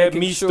Look at making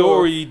me sure.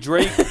 story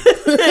Drake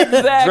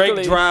Exactly.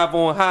 Drake drive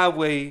on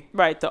highway.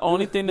 Right. The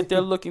only thing that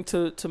they're looking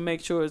to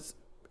make sure is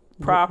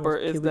proper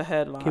is the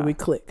headline. Can we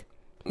click?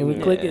 Can we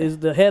Yeah. click it? Is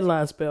the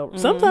headline spelled?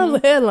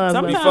 Sometimes the headlines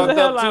Sometimes not- fucked the up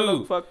headline too.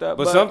 look fucked up,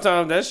 But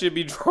sometimes that should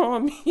be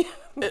drawing me.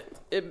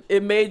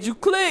 it made you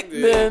click.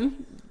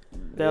 Then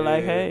they're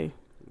like, Yeah. hey,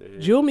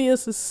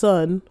 Julius'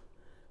 son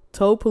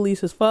told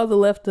police his father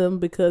left him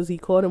because he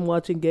caught him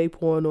watching gay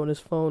porn on his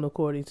phone,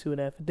 according to an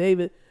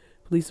affidavit.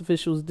 Police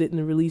officials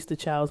didn't release the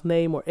child's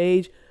name or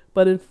age,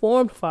 but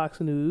informed Fox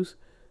News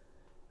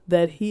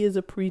that he is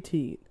a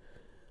preteen.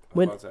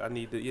 I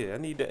need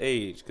the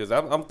age because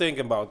I'm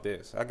thinking about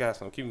this. I got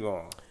some. Keep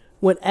going.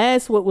 When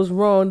asked what was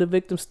wrong, the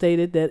victim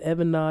stated that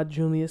Evan Nod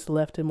Julius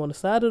left him on the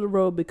side of the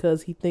road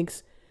because he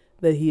thinks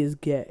that he is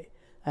gay.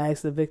 I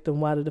asked the victim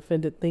why the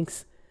defendant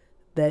thinks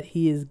that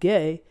he is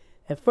gay.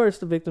 At first,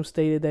 the victim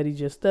stated that he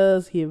just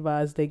does. He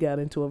advised they got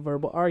into a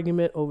verbal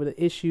argument over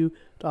the issue,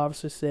 the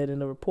officer said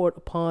in a report.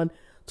 Upon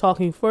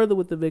talking further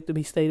with the victim,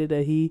 he stated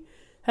that he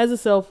has a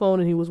cell phone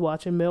and he was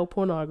watching male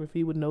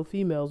pornography with no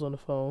females on the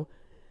phone.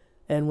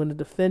 And when the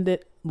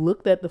defendant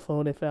looked at the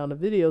phone and found the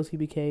videos, he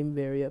became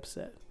very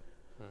upset.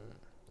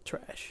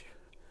 Trash.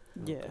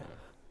 Yeah.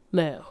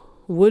 Now,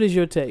 what is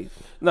your take?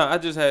 No, I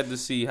just had to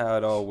see how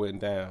it all went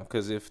down.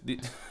 Because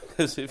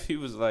if he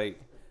was like,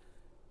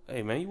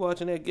 hey, man, you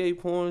watching that gay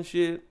porn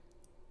shit?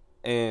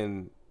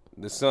 And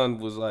the son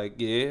was like,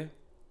 yeah.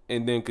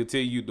 And then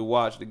continued to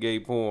watch the gay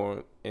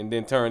porn and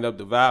then turned up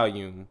the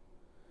volume.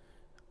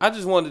 I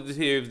just wanted to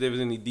hear if there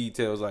was any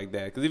details like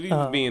that. Because if he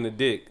was being a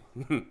dick,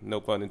 no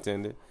pun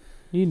intended.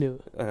 You knew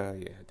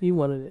it. Yeah. You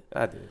wanted it.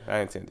 I did. I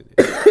intended it.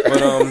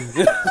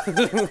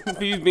 But if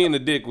he's being a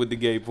dick with the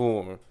gay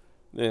porn,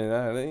 then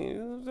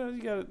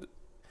you gotta.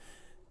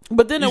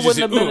 But then it wouldn't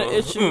have been an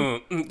issue.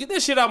 Get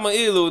that shit out my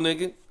ear, little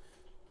nigga.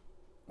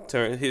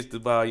 Hits the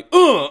volume.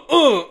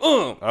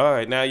 All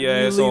right, now your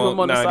ass leave on him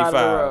on the 95.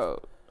 side of the road.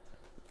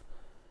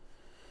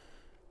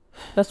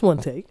 That's one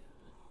take.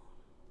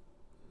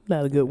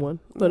 Not a good one,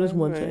 but it's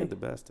one take. The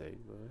best take,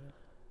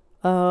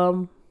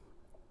 bro.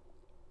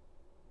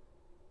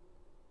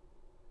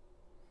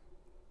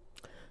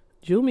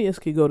 Julius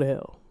could go to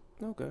hell.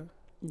 Okay.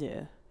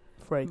 Yeah.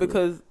 Frankly.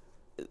 Because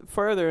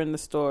further in the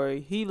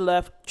story, he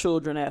left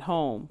children at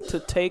home to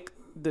take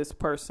this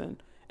person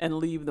and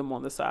leave them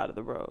on the side of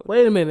the road.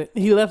 Wait a minute.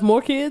 He left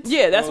more kids?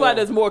 Yeah, that's why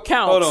there's more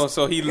counts. Hold on.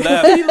 So he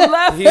left. He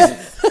left.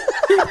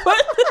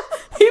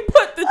 He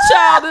put the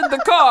child in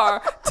the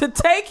car to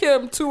take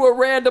him to a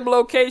random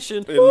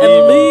location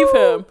and leave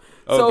him.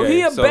 So Okay,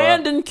 he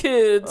abandoned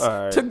kids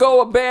right. to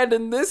go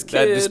abandon this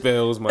That kid.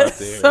 dispels my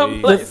theory. The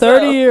Someplace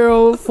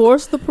 30-year-old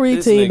forced the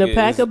preteen to nigga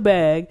pack is- a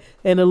bag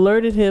and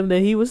alerted him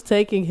that he was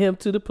taking him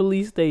to the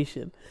police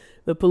station.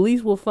 The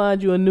police will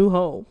find you a new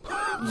home.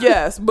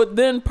 Yes, but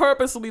then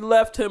purposely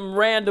left him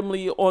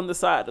randomly on the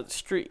side of the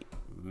street.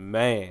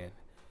 Man.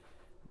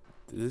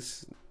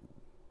 This.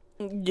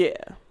 Yeah.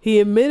 He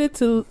admitted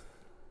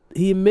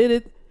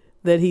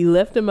that he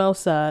left him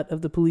outside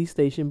of the police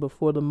station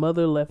before the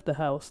mother left the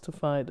house to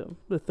find him.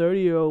 The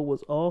 30-year-old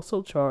was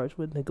also charged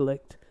with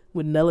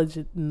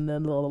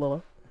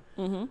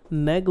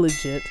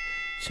negligent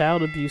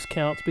child abuse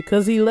counts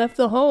because he left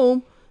the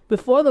home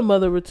before the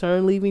mother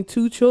returned, leaving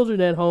 2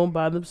 children at home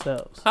by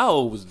themselves. How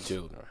old was the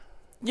children?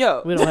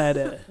 Yo. We don't have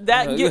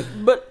that.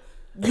 But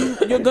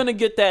you're going to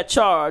get that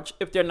charge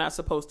if they're not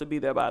supposed to be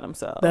there by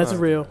themselves. That's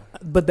real.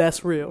 But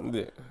that's real.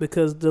 Yeah.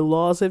 Because the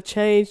laws have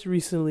changed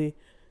recently.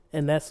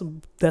 And that's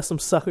some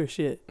sucker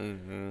shit.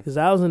 Because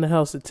I was in the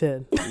house at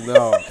 10.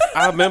 No,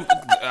 I remember.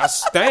 I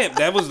stamped.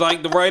 That was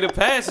like the rite of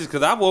passage.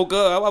 Because I woke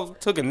up. I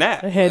took a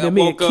nap. They handed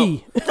me a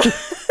key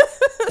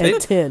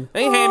at 10.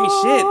 They ain't hand me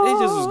shit. They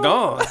just was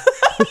gone.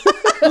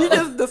 You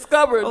just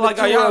discovered Like,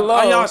 that are you were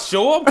y'all alone.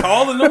 sure I'm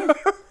calling them?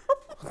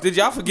 Did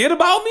y'all forget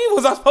about me?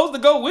 Was I supposed to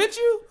go with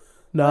you?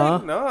 Nah.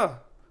 Like, nah.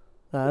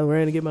 I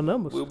ran to get my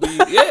numbers. We'll be.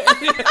 Yeah.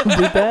 Be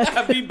back.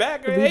 I'll be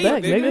back. Be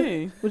back, nigga.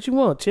 Hey. What you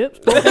want? Chips?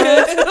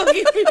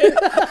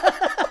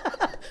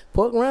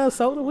 Pork rind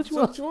soda? What you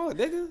What want? you want,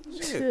 nigga?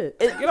 Shit. Shit.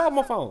 Get off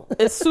my phone.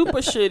 It's super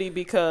shitty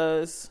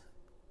because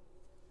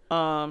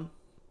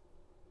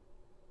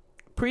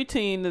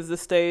preteen is the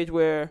stage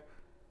where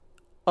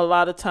a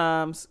lot of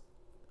times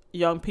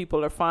young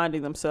people are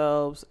finding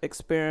themselves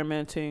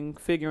experimenting,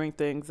 figuring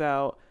things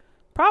out.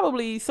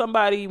 Probably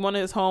one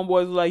of his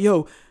homeboys was like,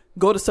 yo,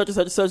 go to such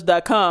and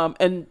such.com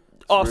and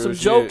off Real some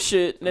shit. joke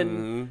shit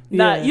and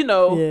not,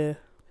 Yeah.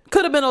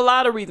 could have been a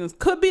lot of reasons.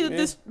 Could be that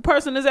this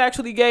person is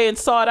actually gay and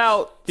sought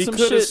out He some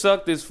could have shit.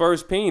 sucked his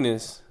first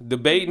penis,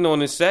 debating on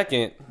his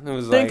second. It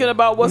was Thinking like,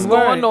 about what's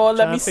Right. going on.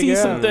 Let Trying me to see figure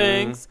some out.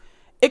 things.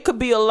 It could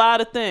be a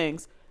lot of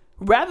things.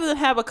 Rather than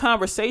have a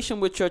conversation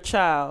with your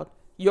child,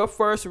 your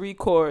first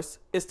recourse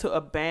is to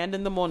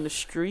abandon them on the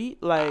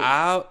street. Like,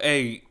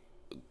 hey,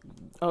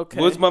 okay.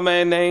 what's my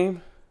man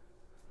name?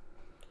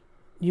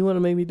 You want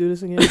to make me do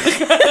this again?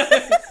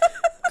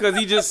 Because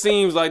he just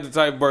seems like the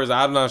type of person.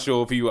 I'm not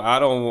sure if he. I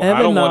don't want.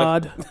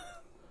 Evanod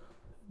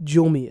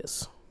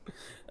Julius.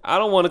 I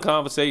don't want a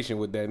conversation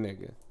with that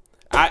nigga.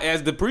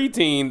 As the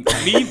preteen,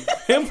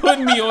 him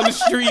putting me on the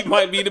street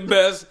might be the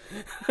best.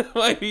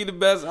 Might be the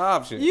best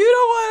option. You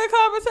don't want a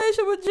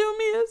conversation with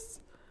Julius?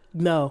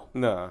 No.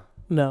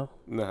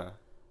 Nah.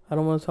 I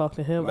don't want to talk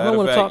to him. Matter I don't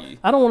want of to fact, talk.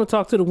 I don't want to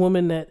talk to the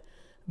woman that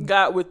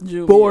Got with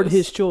Julius. bored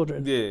his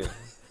children. Yeah.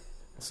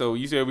 So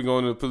you said we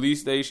going to the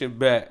police station?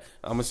 Bet.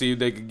 I'm gonna see if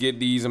they could get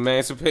these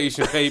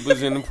emancipation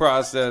papers in the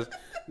process.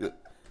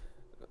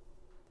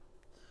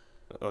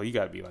 Oh, you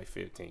gotta be like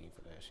 15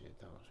 for that shit,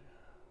 don't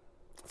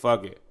you?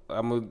 Fuck it.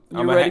 I'm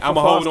gonna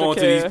hold on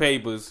to these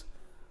papers.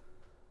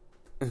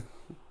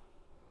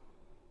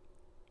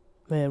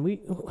 Man,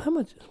 how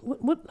much?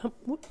 What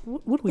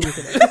are we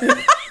looking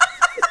at?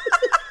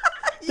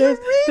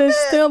 There's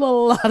still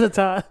a lot of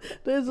time.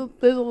 There's a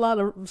lot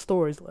of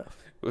stories left.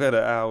 We had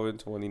 1 hour and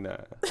 29.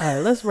 All right,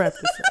 let's wrap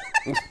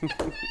this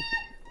up.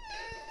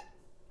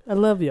 I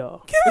love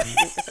y'all.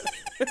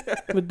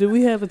 But do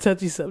we have a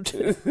touchy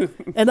subject?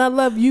 And I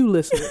love you,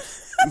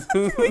 listeners.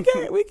 we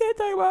can't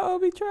talk about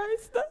Obi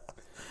Trice stuff.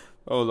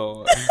 Oh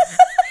Lord.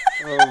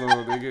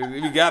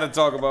 Nigga. We gotta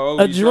talk about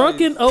Obi Trice. A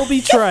drunken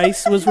Obi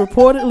Trice was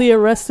reportedly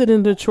arrested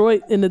in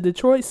the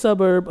Detroit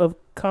suburb of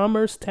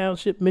Commerce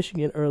Township,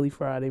 Michigan, early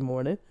Friday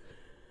morning.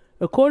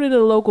 According to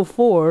Local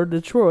 4,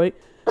 Detroit,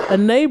 a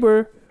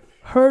neighbor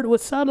heard what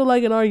sounded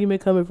like an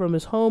argument coming from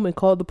his home and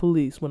called the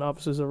police. When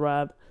officers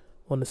arrived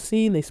on the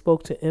scene, they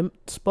spoke to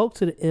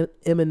the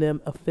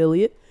Eminem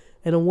affiliate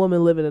and a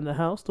woman living in the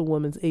house. The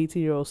woman's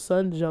 18-year-old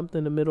son jumped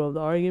in the middle of the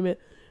argument.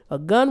 A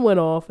gun went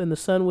off and the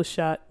son was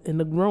shot in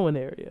the groin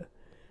area.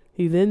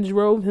 He then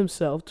drove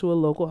himself to a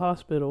local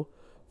hospital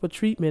for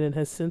treatment and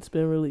has since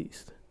been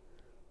released.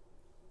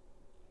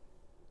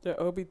 Yeah,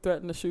 Obi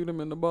threatened to shoot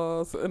him in the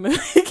balls, and then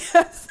he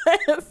kept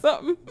saying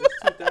something.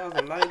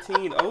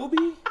 2019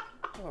 Obi?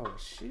 Oh,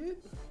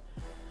 shit.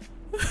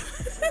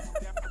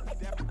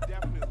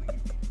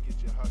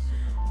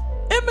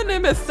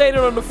 Eminem has stated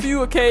on a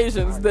few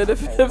occasions that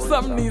if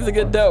something needs to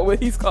get dealt with,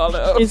 he's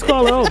calling Obi. He's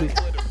calling Obi.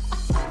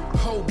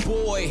 Oh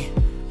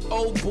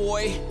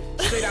boy,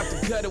 straight out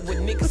the gutter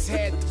when niggas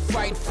had to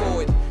fight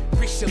for it.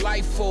 Risk your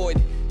life for it,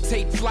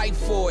 take flight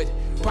for it.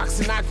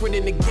 Boxing awkward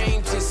in the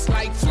game, just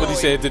like That's what he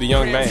said to the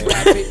young man.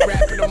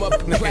 Wrapping them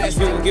up in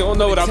plastic. You don't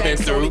know what I've been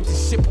through.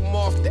 Ship them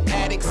off the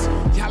addicts.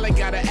 Y'all ain't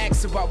gotta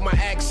ask about my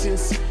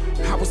actions.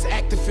 I was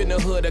active in the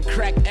hood, a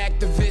crack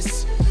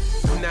activist.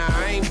 Nah,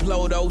 I ain't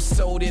blow though,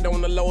 sold it on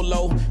the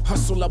low.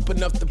 Hustle up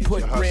enough to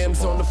put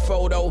grams on the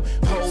photo.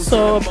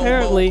 So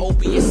apparently,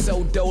 Obi is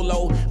so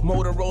dolo.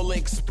 Motorola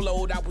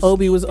explode.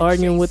 Obi was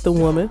arguing with the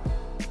woman.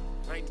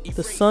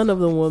 The son of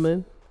the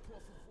woman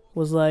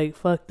was like,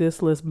 fuck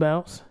this, let's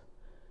bounce.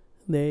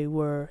 They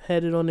were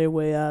headed on their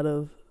way out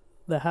of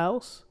the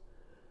house.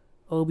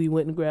 Obi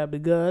went and grabbed a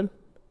gun.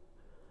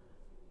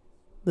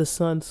 The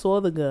son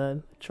saw the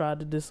gun, tried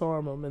to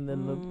disarm him, and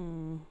then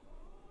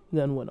the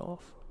gun went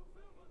off.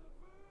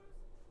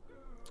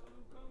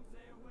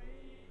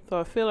 So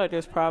I feel like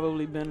there's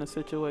probably been a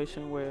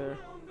situation where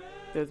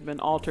there's been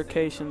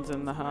altercations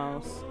in the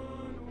house.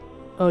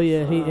 Oh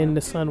yeah, and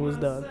the son was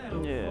done.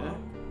 Yeah.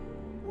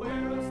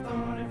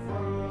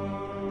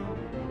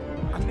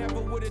 I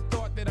never would have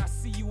thought that I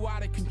see you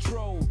out of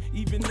control.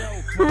 Even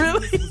though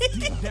Really? was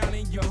deep down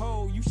in your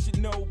hole, you should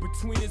know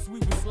between us we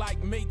was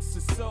like mates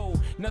or so.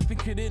 Nothing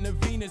could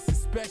intervene us,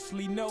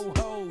 especially no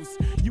hoes.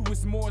 You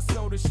was more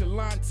so the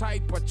Shalon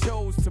type I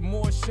chose to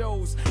more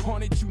shows.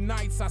 Haunted you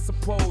nights, I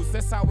suppose.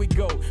 That's how it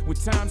go.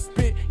 With time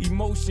spent,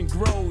 emotion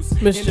grows.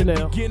 Miss In the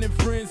Janelle, beginning,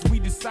 friends, we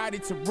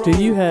decided to roll.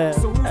 do you have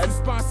So who's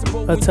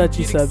responsible a when you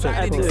touchy get subject?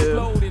 excited, I do.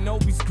 explode, and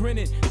Obi's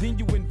grinning. Then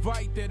you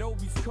invite that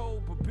Obi's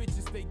cold, but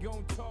bitches they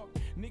gon' talk.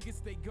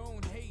 Niggas they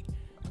gon' hate.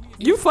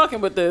 You fucking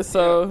with this,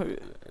 so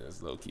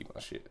That's low key my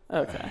shit.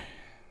 okay.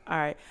 All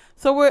right.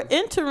 So we're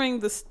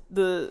entering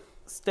the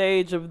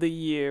stage of the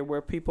year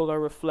where people are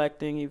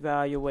reflecting,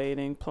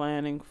 evaluating,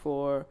 planning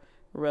for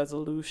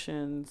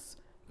resolutions,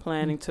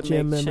 planning to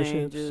Gym make memberships.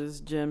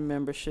 changes, gym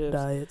memberships,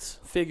 diets.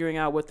 figuring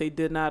out what they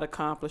did not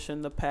accomplish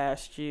in the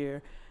past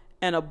year.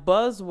 And a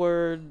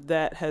buzzword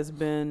that has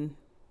been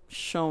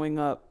showing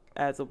up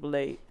as of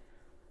late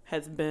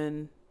has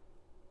been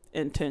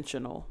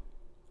intentional.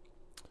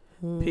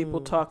 People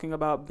talking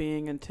about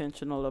being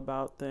intentional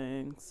about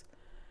things.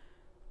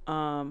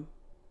 And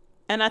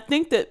I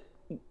think that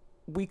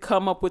we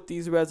come up with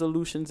these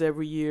resolutions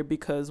every year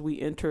because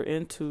we enter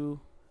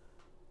into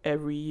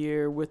every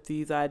year with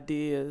these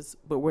ideas,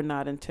 but we're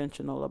not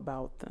intentional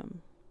about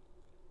them.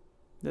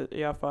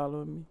 Y'all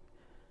following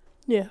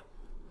me? Yeah.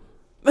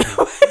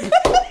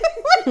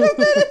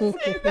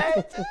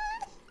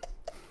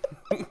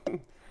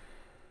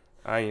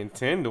 I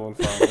intend on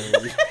following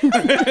you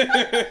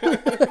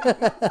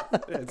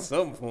at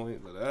some point,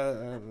 but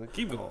I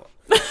keep going.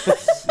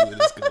 See where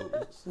this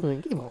goes.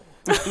 Keep on.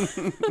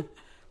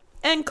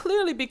 And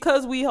clearly,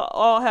 because we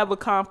all have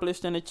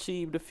accomplished and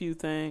achieved a few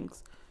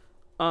things,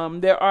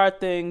 there are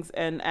things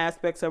and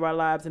aspects of our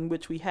lives in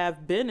which we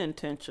have been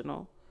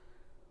intentional.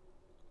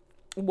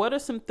 What are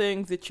some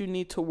things that you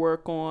need to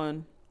work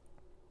on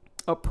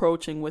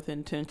approaching with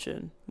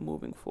intention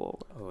moving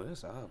forward? Oh,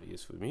 that's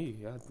obvious for me.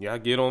 Y'all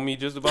get on me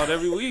just about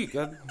every week.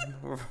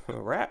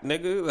 Rap,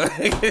 nigga.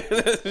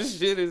 Like, this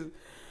shit is...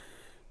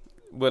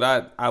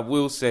 But I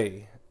will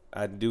say,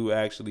 I do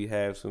actually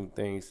have some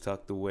things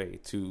tucked away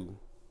to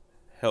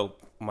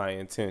help my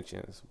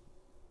intentions.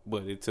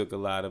 But it took a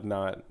lot of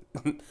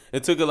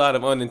it took a lot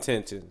of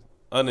unintention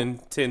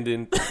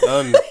unintended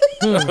tender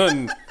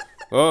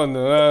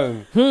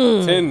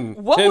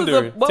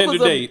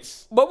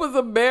dates. What was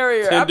a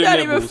barrier? Tender I'm not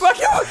nibbles. even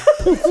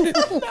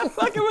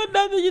fucking with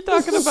nothing you're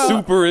talking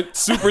about.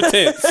 Super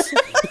tense.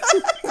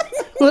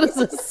 What is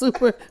a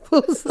super?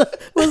 What was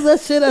that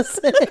shit I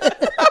said? You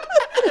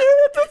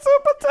hit the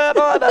super 10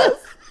 on us.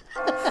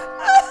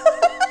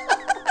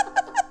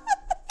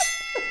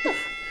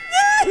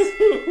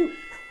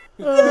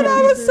 Dude,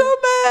 I was so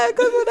mad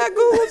because when I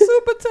googled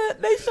super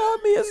 10, they showed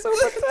me a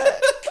super 10.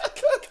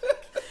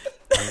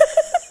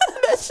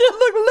 That shit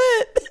look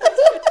lit.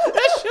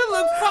 That shit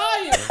look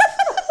fire.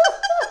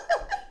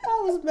 I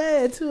was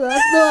mad too. I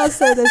know I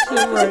said that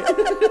shit right.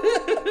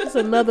 It's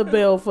another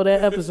bell for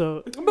that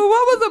episode. But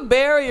what was a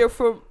barrier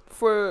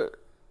for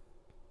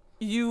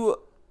you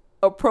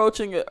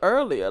approaching it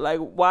earlier? Like,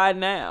 why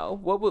now?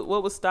 What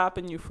was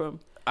stopping you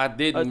from? I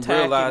didn't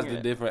attacking realize the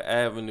it? different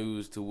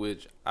avenues to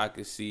which I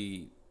could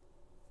see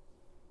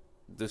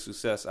the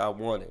success I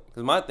wanted.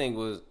 Because my thing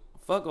was,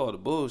 fuck all the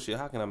bullshit.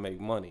 How can I make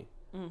money?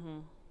 Mm-hmm.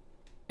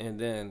 And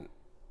then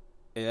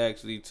it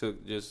actually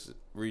took just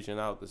reaching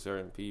out to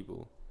certain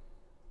people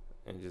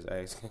and just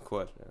asking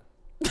questions.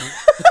 Wait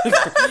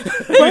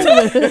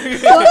a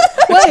minute.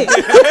 Wait.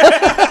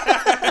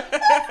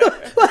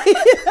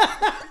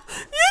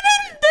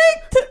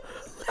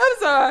 I'm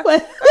sorry.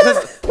 Wait.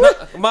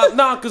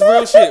 Cause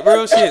real shit.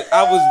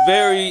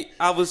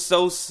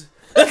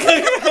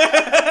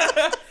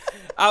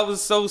 I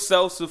was so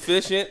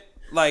self-sufficient.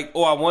 Like,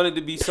 I wanted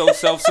to be so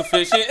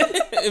self-sufficient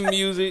in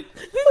music.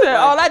 He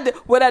said,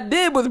 what I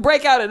did was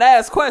break out and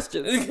ask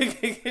questions.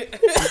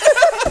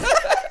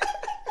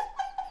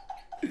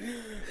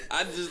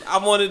 I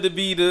wanted to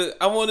be the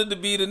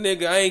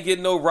nigga. I ain't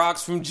getting no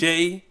rocks from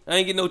Jay. I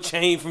ain't getting no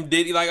chain from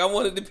Diddy. Like, I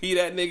wanted to be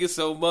that nigga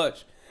so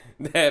much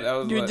that I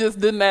was You like, just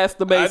didn't ask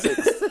the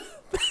basics.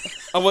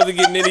 I wasn't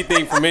getting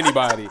anything from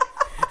anybody.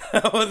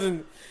 I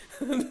wasn't.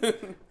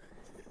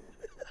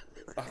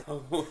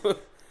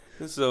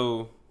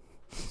 So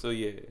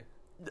yeah.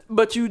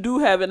 But you do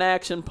have an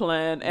action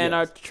plan and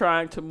Yes. are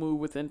trying to move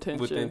with intention.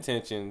 With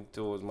intention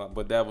towards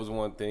but that was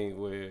one thing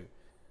where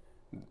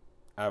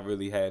I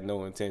really had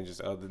no intentions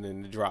other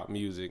than to drop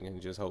music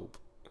and just hope.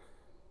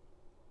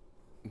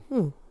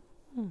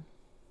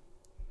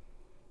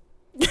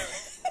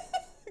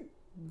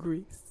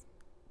 Grease.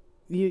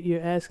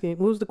 You're asking,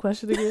 what was the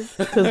question again?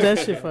 Because that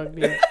shit fucked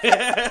me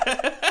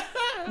up.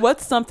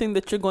 What's something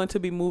that you're going to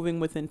be moving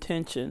with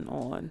intention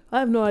on? I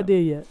have no idea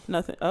yet.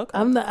 Nothing. Okay.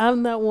 I'm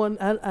not one.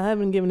 I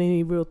haven't given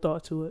any real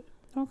thought to it.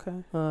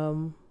 Okay.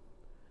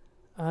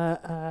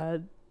 I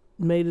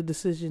made a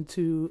decision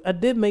to. I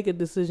did make a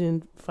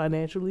decision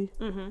financially,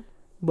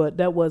 but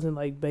that wasn't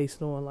like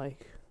based on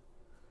like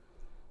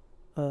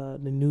the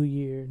new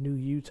year, new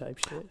you type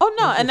shit. Oh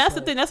no, It's and just that's the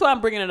like- thing. That's why I'm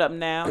bringing it up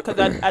now because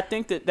I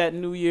think that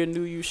new year,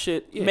 new you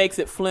shit makes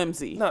it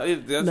flimsy. No,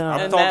 No. I'm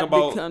And talking that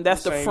about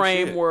that's the same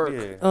framework.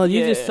 shit. Yeah. Oh,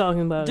 you're Yeah. just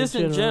talking about Just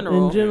in in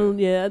general. In general.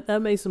 general, yeah. I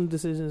made some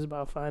decisions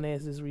about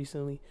finances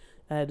recently.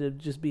 I had to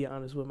just be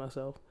honest with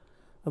myself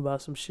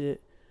about some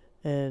shit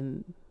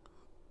and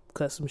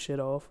cut some shit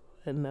off,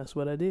 and that's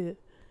what I did.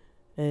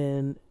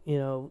 And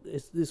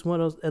it's one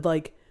of those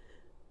like,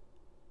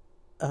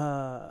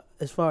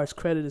 as far as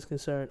credit is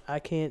concerned, I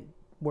can't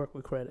work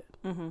with credit,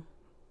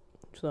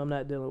 so I'm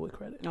not dealing with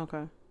credit.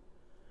 Okay.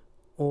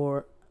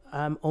 Or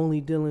I'm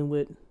only dealing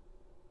with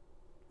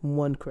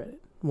one credit,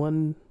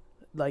 one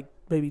like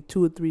maybe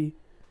 2 or 3,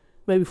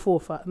 maybe 4 or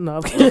 5. No,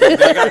 I'm kidding.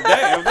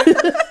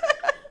 Damn.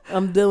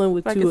 I'm dealing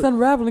with Like two. it's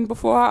unraveling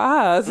before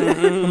our eyes.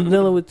 I'm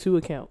dealing with 2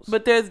 accounts.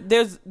 But there's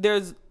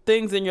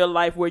things in your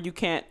life where you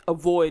can't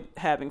avoid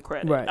having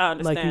credit. right, I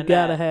understand like you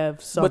gotta that.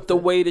 have something. But the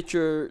way that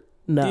you're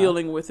Nah.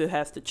 dealing with it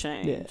has to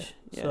change.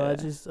 Yeah.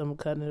 So I'm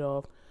cutting it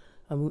off.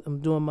 I'm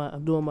doing my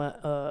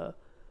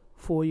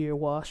 4-year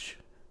wash.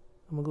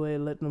 I'm gonna go ahead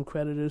and let them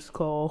creditors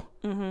call.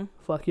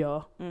 Fuck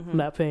y'all. I'm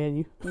not paying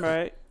you.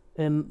 Right.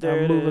 And There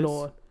I'm it moving is.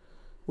 on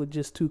with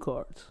just 2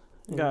 cards.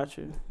 And Got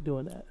you.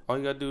 Doing that. All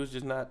you gotta do is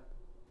just not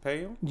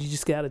pay them. You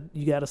just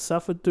gotta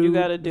suffer through. You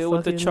gotta deal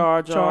with the fucking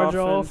charge off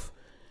off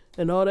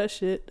and all that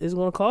shit. It's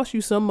gonna cost you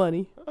some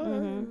money,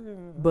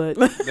 but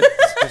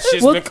That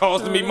shit's been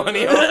costing me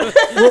money.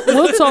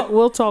 we'll talk.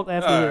 We'll talk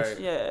after All this.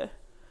 right.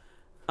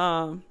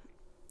 Yeah.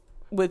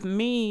 With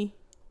me,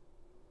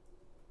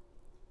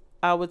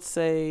 I would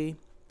say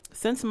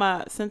since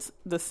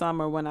the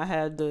summer when I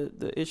had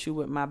the issue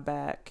with my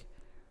back,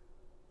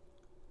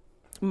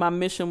 my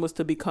mission was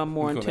to become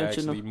more You're gonna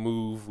intentional. actually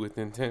move with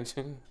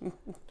intention.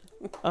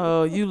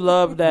 Oh, you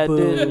loved that, Boo.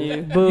 didn't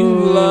you? Boo. You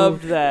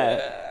loved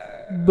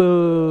that.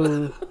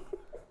 Boo.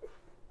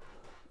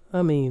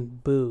 I mean,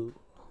 boo.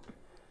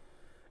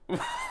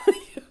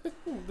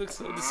 Looks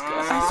so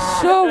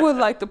disgusting. Sure would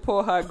like to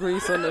pour hot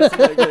grease on this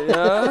nigga,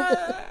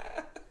 yeah.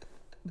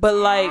 But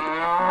like,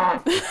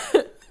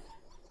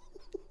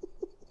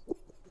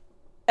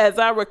 as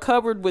I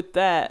recovered with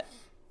that,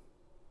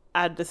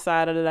 I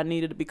decided that I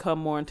needed to become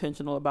more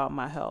intentional about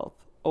my health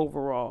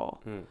overall.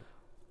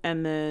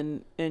 And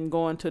then in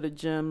going to the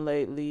gym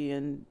lately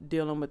and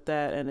dealing with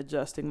that and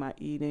adjusting my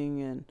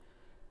eating,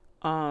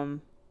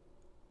 and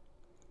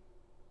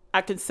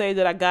I can say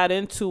that I got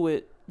into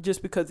it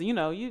just because,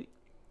 you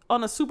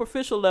on a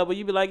superficial level,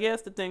 you'd be like, yeah,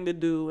 it's the thing to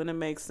do and it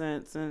makes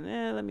sense and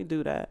let me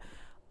do that.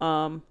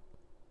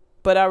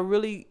 But I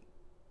really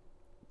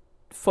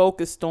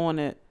focused on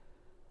it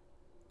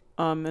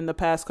in the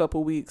past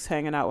couple weeks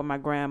hanging out with my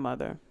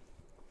grandmother.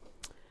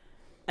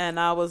 And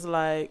I was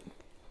like,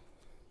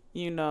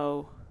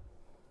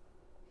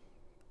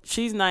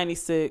 she's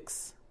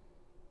 96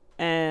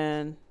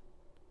 and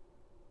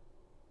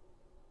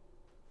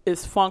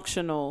is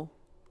functional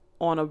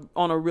on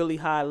a really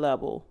high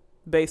level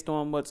based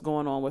on what's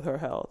going on with her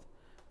health.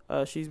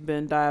 She's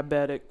been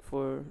diabetic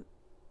for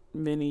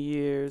many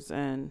years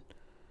and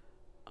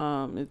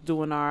is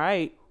doing all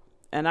right.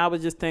 And I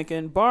was just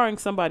thinking, barring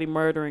somebody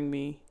murdering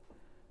me,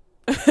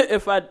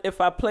 if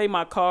I play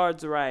my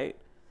cards right,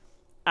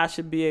 I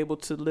should be able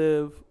to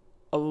live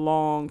a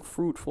long,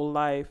 fruitful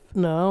life.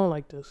 No, I don't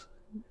like this.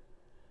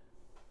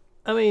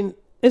 I mean,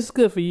 it's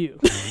good for you.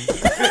 I'm sitting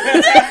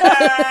there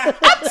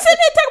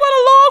talking about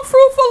a long,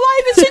 fruitful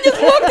life, and she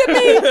just looked at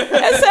me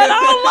and said, I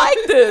don't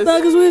like this. No,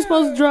 because we were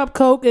supposed to drop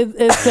coke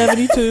at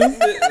 72.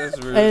 That's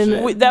real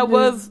shit. That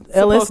was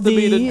supposed to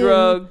be the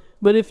drug.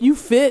 But if you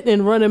fit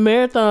and running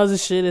marathons and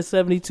shit at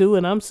 72,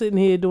 and I'm sitting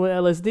here doing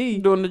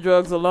LSD. Doing the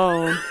drugs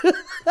alone.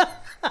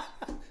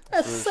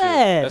 That's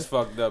sad. That's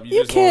fucked up.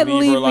 You just can't leave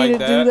leave her like me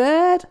to do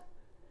that.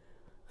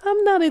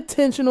 I'm not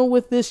intentional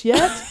with this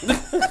yet.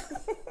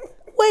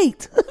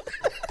 Wait.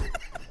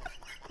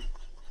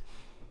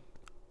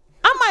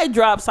 I might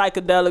drop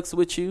psychedelics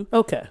with you.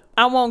 Okay.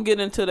 I won't get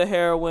into the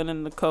heroin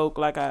and the coke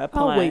like I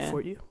planned. I'll wait for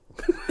you.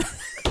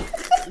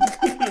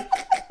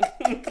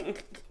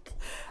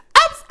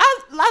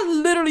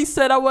 I literally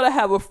said I want to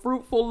have a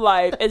fruitful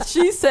life, and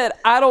she said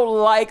I don't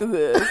like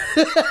this.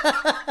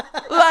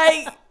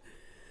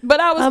 But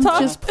I was I'm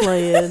just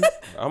playing.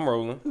 I'm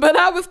rolling. But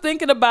I was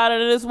thinking about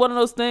it, and it's one of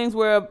those things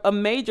where a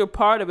major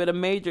part of it, a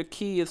major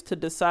key, is to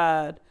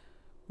decide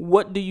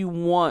what do you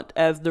want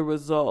as the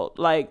result.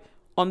 Like,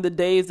 on the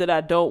days that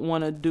I don't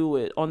want to do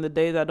it, on the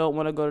days I don't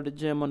want to go to the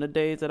gym, on the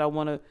days that I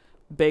want to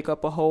bake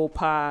up a whole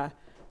pie,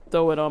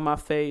 throw it on my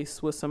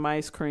face with some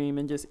ice cream,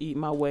 and just eat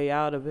my way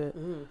out of it.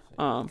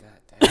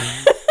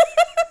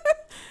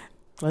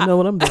 I know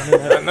what I'm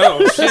doing. I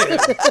know. Shit.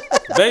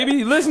 Baby,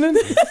 you listening?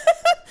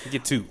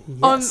 Get two.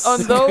 Yes.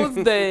 On those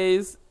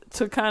days,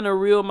 to kind of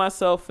reel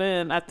myself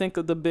in, I think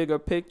of the bigger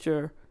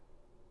picture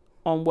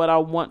on what I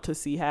want to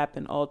see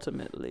happen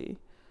ultimately.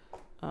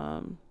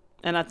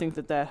 And I think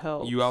that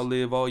helps. You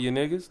outlive all your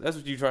niggas? That's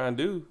what you trying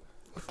to do.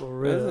 For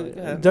real.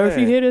 Durf,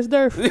 you hear this,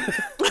 Durf?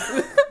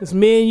 It's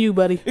me and you,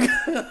 buddy.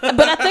 But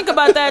I think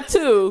about that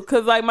too,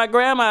 because like my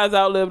grandma has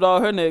outlived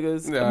all her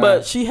niggas,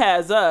 but she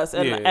has us,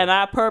 and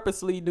I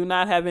purposely do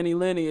not have any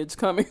lineage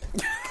coming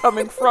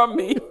from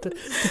me.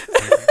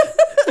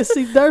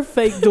 See, Durf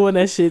fake doing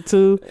that shit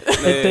too,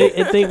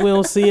 and think we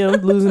don't see him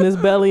losing his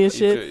belly and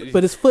shit,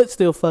 but his foot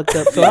still fucked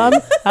up. So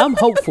I'm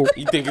hopeful.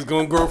 You think it's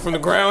gonna grow from the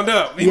ground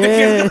up?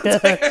 Yeah.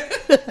 This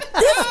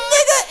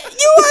nigga,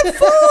 you are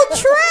full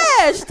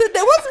trash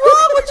today. What's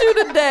wrong with you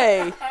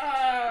today?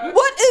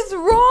 What is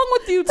wrong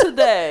with you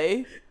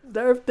today?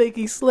 Durf think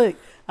he's slick.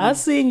 I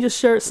seen your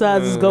shirt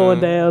sizes going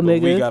down,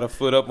 nigga. We got a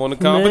foot up on the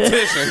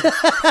competition.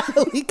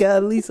 We got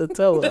at least a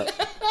toe up.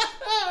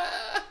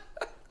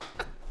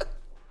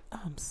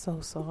 I'm so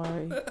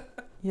sorry.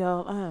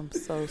 Y'all, I am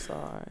so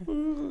sorry.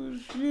 Oh,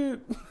 shit.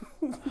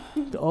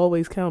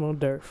 Always count on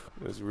Durf.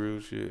 That's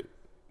real shit.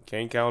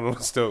 Can't count on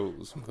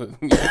stoves.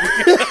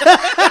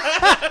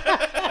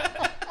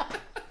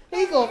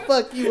 He gonna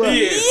fuck you up.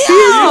 Yeah. He's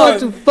going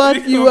to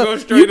fuck you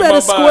up. You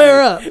better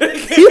square up.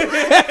 You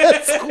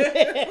better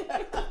square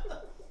up.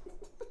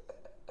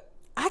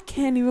 I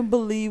can't even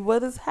believe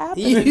what is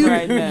happening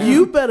right now.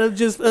 You better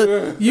just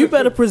you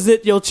better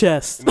present your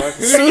chest.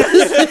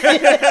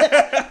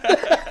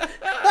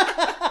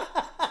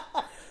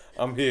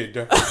 I'm here,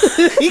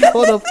 Durf. He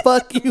gonna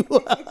fuck you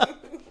up.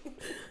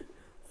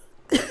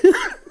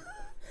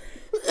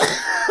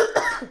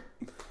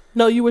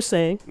 No, you were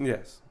saying.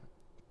 Yes.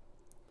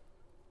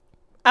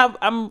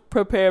 I'm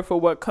prepared for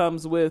what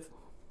comes with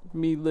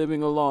me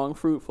living a long,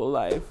 fruitful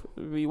life.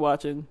 Me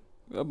watching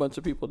a bunch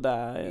of people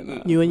die.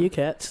 And, you and your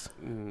cats.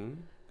 Mm-hmm.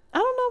 I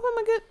don't know if I'm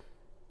going to get...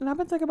 And I've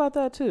been thinking about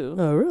that, too.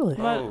 Oh, really?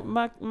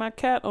 My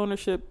cat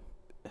ownership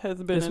has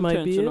been This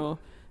might be intentional.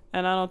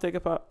 And I don't think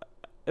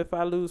if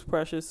I lose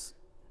Precious...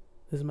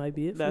 This might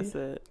be it. That's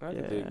it. I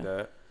can dig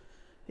that.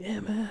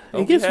 Yeah, man.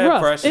 Don't It gets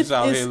rough. Precious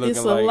out here looking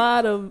it's like... a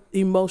lot of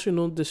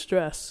emotional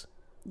distress.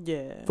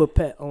 Yeah. For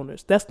pet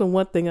owners. That's the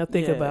one thing I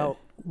think about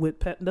with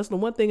pet. That's the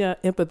one thing I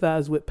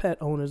empathize with pet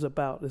owners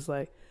about. It's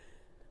like,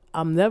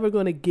 I'm never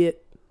going to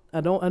get,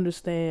 I don't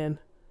understand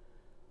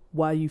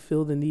why you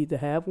feel the need to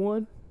have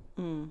one.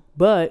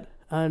 But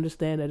I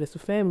understand that it's a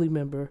family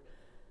member,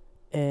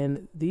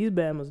 and these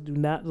Bamas do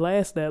not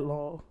last that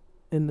long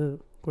in the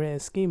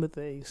grand scheme of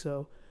things.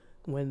 So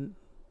when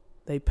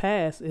they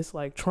pass, it's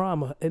like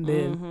trauma. And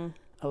then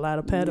a lot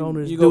of pet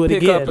owners you do go it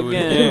pick again. up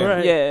again.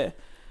 Right. Yeah.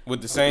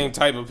 With the same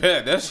type of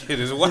pet. That shit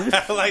is wild.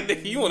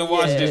 Like, you want to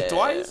watch this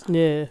twice?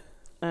 Yeah.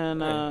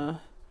 And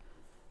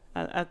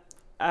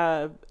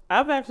I've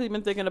actually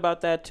been thinking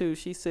about that too.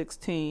 She's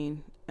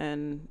 16,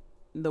 and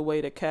the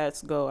way the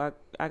cats go,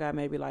 I got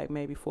maybe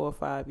 4 or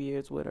 5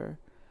 years with her,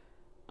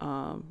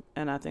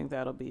 and I think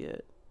that'll be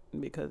it,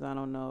 because I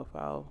don't know if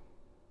I'll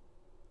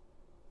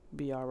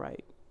be all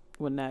right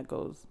when that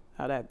goes,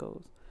 how that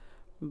goes.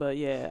 But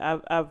yeah,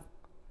 I've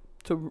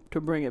to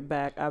bring it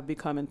back, I've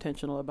become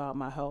intentional about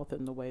my health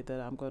and the way that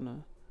I'm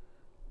gonna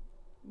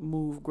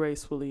move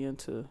gracefully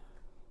into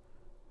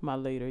my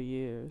later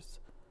years.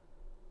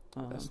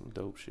 That's some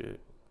dope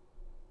shit.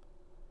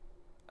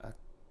 I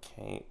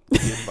can't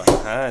get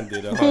behind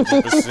it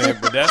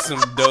 100%, but that's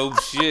some dope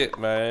shit,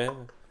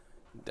 man.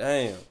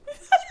 Damn.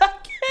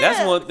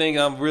 That's one thing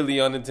I'm really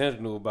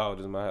unintentional about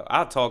is my health.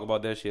 I talk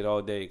about that shit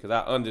all day because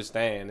I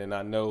understand and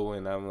I know,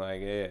 and I'm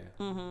like, yeah,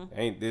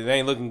 it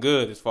ain't looking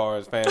good as far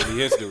as family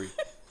history.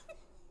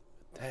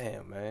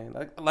 Damn,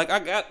 man. Like I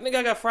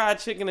got fried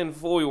chicken in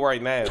foil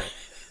right now.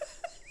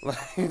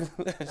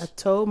 I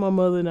told my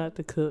mother not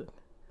to cook.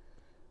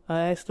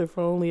 I asked her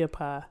for only a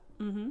pie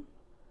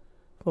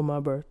for my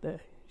birthday.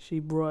 She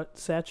brought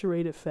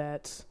saturated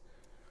fats.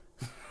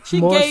 She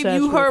gave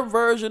you her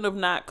version of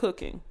not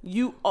cooking.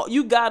 You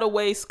got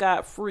away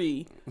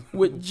scot-free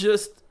with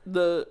just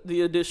the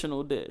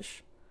additional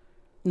dish.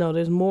 No,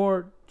 there's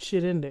more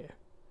shit in there.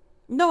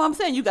 No, I'm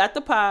saying you got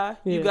the pie.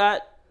 Yeah. You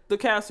got the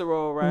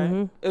casserole,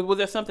 right? Was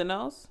there something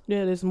else?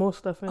 Yeah, there's more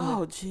stuff in there.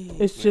 Oh, gee.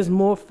 It's just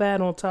more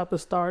fat on top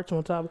of starch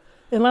on top of,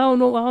 and I don't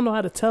know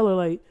how to tell her,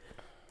 like,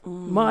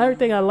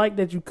 everything I like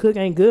that you cook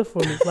ain't good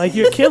for me. Like,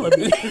 you're killing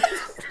me.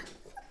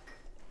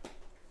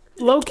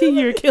 Low key,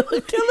 you're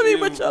killing me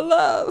with your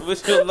love.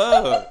 With your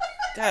love.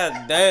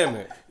 God damn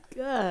it.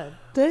 God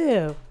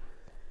damn.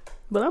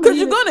 But I'm because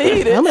you're gonna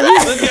eat it. I'm gonna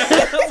eat it.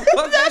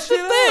 That's the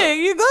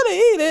thing. You're gonna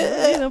eat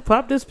it. Yeah,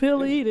 pop this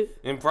pill and eat it.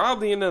 And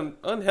probably in an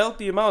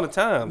unhealthy amount of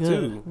time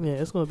too. Yeah,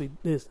 it's gonna be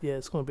this. Yeah,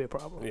 it's gonna be a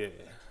problem. Yeah.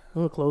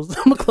 I'm gonna close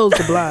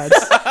the blinds.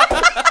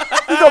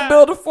 You gonna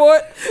build a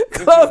fort,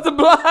 close the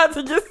blinds,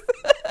 and just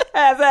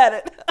have at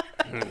it.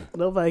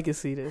 Nobody can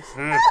see this.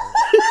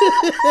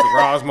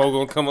 Rosmo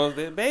gonna come up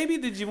there, baby.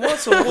 Did you want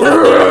some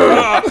water?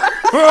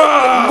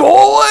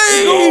 Go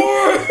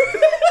away.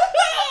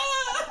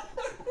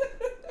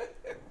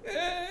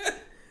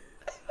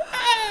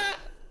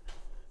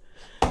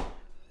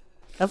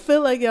 I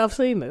feel like y'all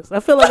seen this. I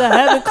feel like I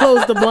haven't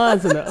closed the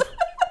blinds enough.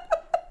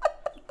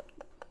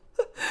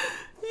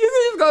 You're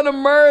just gonna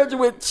merge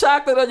with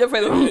chocolate on your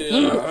face.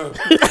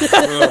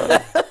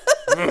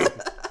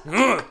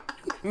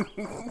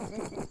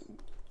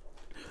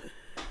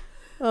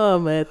 Oh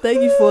man,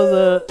 thank you for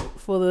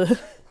the.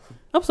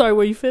 I'm sorry,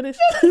 were you finished?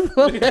 I'm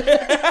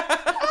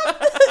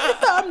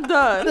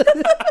done.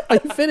 Are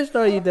you finished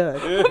or are you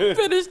done? I'm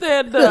finished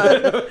and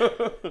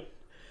done.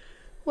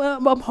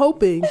 Well, I'm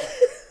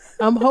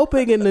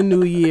hoping in the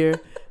new year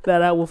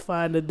that I will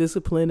find the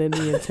discipline and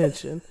the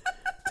intention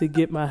to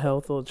get my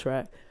health on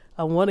track.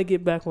 I want to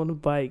get back on the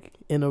bike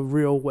in a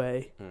real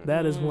way.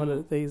 That is one of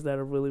the things that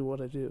I really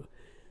want to do.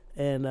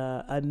 And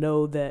I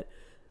know that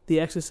the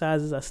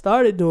exercises I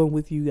started doing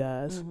with you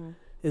guys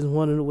is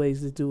one of the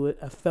ways to do it.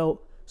 I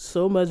felt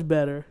so much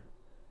better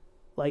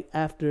like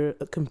after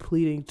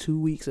completing 2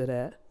 weeks of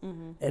that.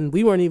 And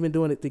we weren't even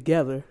doing it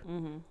together.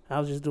 I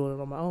was just doing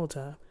it on my own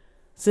time.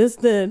 Since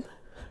then,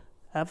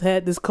 I've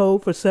had this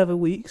cold for 7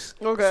 weeks.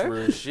 Okay.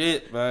 Real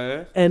shit,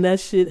 man. And that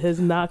shit has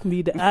knocked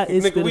me down.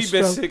 Nigga, we've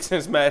been sick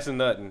since smashing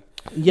nothing.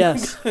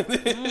 Yes.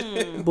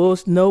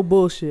 No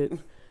bullshit.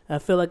 I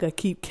feel like I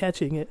keep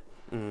catching it.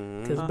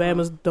 Because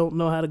Bammers don't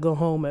know how to go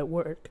home at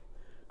work.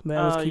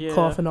 Bammers keep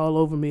coughing all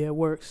over me at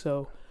work.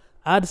 So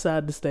I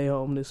decided to stay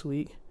home this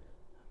week.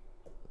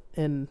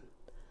 And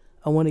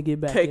I want to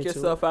get back into it. Take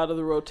yourself out of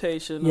the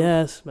rotation.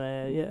 Yes,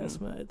 man. Yes,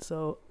 man.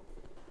 So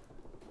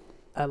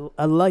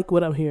I like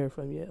what I'm hearing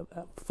from you.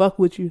 I fuck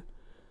with you.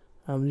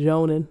 I'm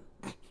joning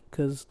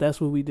because that's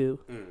what we do.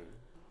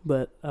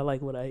 But I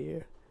like what I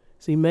hear.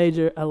 See,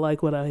 Major, I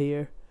like what I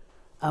hear.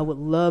 I would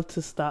love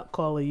to stop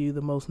calling you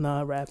the most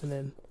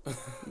non-rapping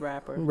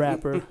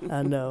rapper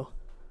I know.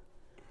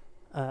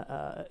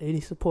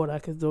 Any support I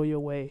can throw your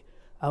way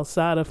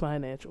outside of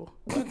financial.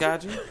 I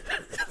got you.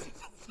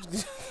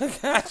 I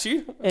got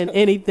you. And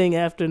anything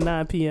after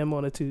 9 p.m.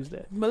 on a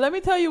Tuesday. But let me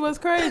tell you what's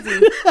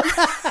crazy.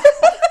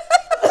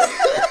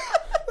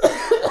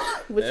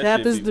 Which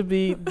happens to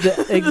be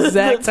the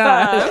exact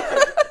time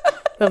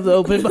of the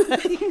open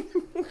mic.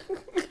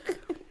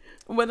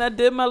 When I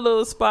did my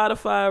little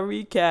Spotify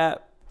recap,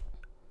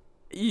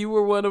 you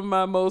were one of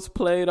my most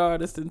played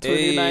artists in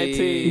 2019.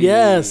 Hey.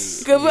 Yes.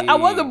 Because I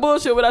wasn't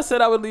bullshit when I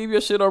said I would leave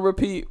your shit on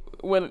repeat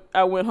when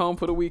I went home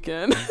for the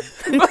weekend.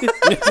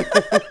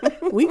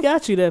 We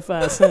got you that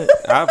 5 cents.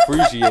 I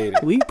appreciate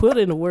it. We put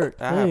in the work.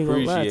 I ain't gonna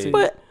lie to appreciate you. it.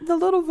 But the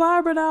little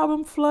Vibrant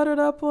album fluttered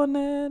up on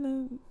that,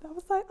 and I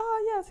was like,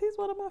 oh, yes, he's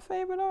one of my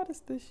favorite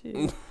artists this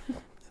year.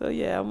 So,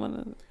 yeah, I'm going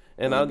to...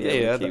 And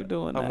keep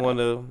doing that.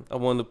 I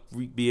want to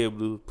be able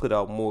to put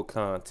out more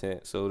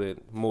content so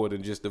that more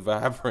than just the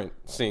Vibrant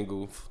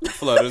single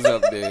flutters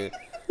up there.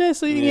 Yeah,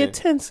 so you can get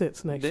 10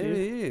 cents next year. There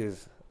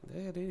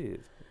it is.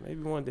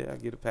 Maybe one day I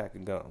get a pack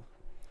of gum.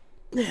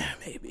 Yeah,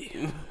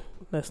 maybe.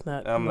 That's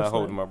not. I'm not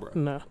holding my breath.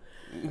 No.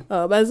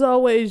 As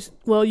always,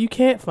 well, you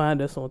can't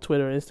find us on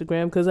Twitter or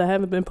Instagram because I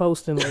haven't been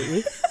posting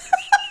lately.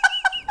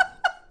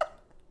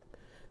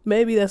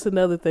 Maybe that's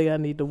another thing I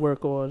need to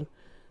work on.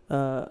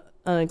 I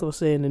ain't gonna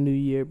say in the new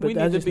year, but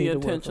I just need to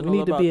work on. We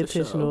need to be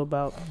intentional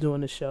about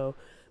doing the show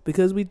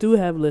because we do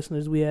have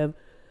listeners. We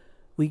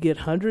get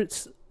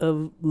hundreds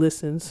of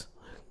listens,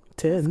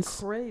 tens, That's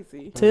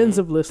crazy, tens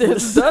of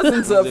listeners, there's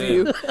dozens of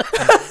you.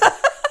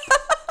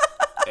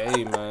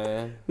 Hey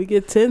man, we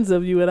get tens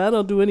of you, and I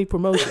don't do any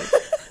promotion.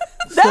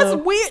 That's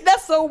weird.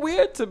 That's so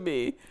weird to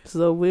me.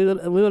 So we're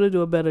gonna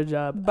do a better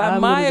job. By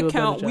my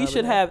account, we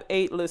should have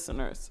 8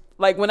 listeners.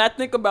 Like when I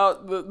think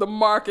about the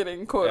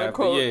marketing, quote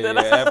unquote,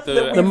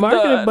 the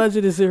marketing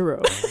budget is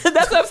 0.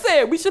 That's what I'm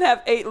saying. We should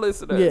have 8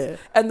 listeners. Yeah.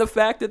 And the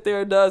fact that there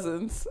are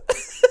dozens.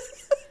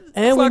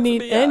 And we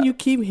need, and you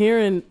keep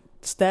hearing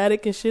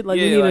static and shit. Like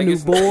we need a new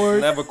board.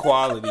 Never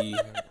quality,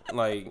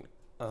 like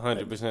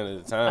 100%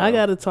 of the time. I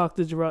gotta talk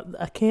to Gerard.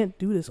 I can't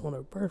do this on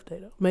her birthday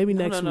though. Maybe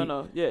next week.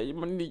 No. Yeah, you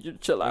need you to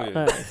chill out.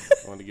 Yeah. All right.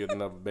 I want to get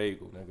another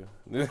bagel,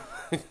 nigga.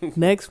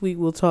 Next week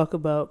we'll talk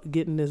about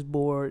getting this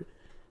board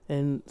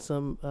and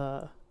some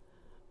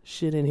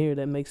shit in here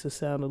that makes it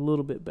sound a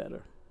little bit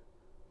better.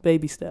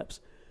 Baby steps.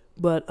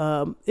 But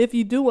if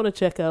you do want to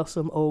check out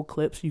some old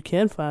clips, you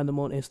can find them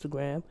on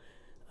Instagram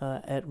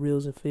at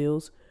Reels and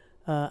Feels.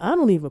 I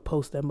don't even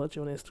post that much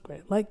on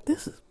Instagram. Like,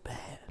 this is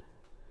bad.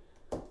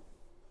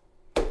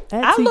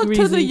 I look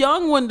to the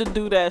young one to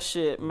do that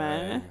shit,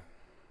 man.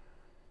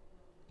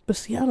 But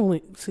see,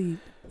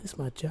 it's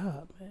my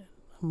job, man.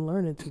 I'm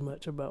learning too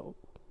much about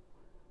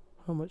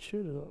how much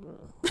shit is on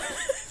there.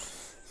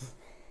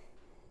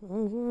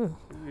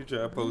 You try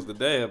to post the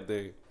damn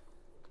thing.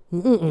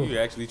 You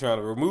actually trying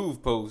to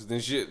remove posts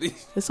and shit.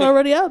 It's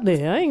already out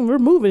there. I ain't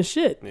removing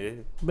shit. Yeah.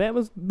 That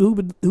was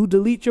who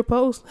delete your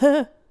post.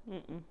 It's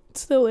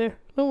still there.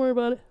 Don't worry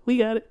about it. We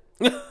got it.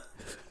 All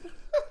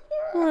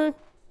right.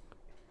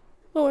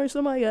 Don't worry,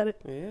 somebody got it.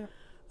 Yeah.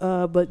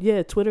 But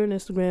yeah, Twitter and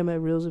Instagram at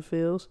Reels and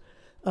Feels.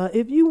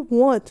 If you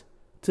want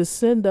to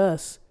send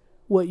us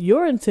what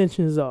your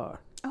intentions are,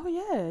 oh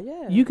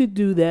yeah, you could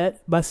do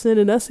that by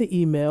sending us an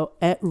email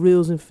at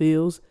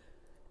reelsandfeels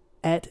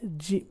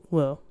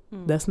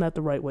that's not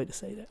the right way to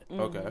say that.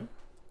 Okay.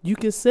 You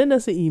can send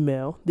us an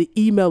email. The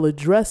email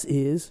address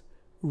is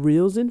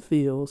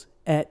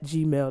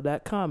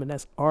reelsandfeels@gmail.com, and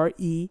that's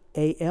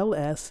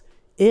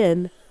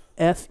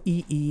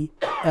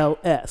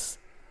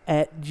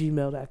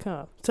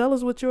REALSNFEELS@gmail.com. Tell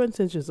us what your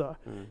intentions are.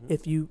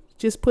 If you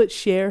just put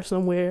share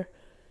somewhere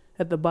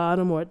at the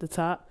bottom or at the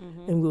top,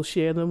 and we'll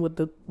share them with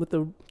the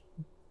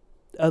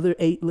other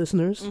 8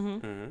 listeners,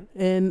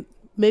 and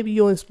maybe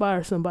you'll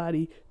inspire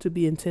somebody to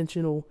be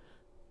intentional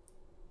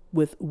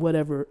with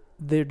whatever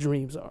their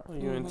dreams are. Well,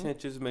 your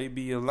intentions may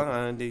be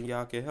aligned, and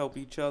y'all can help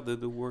each other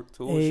to work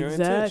towards your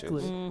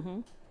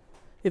intentions.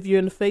 If you're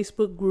in the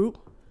Facebook group,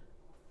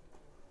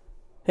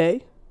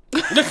 hey.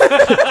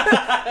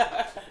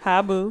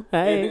 Hi, boo.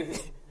 Hey.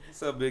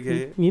 What's up, big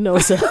head? You know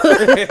what's up.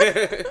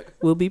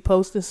 We'll be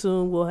posting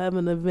soon. We'll have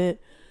an event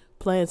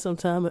planned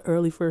sometime in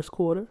early first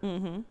quarter.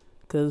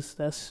 Because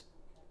that's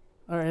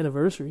our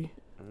anniversary.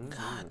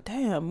 God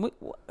damn.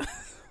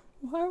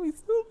 Why are we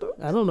still doing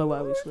I don't know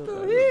why we're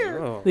still here?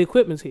 Oh. The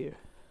equipment's here.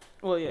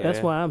 Well, yeah. That's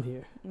why I'm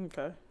here.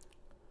 Okay.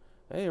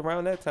 Hey,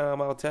 around that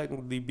time, I'll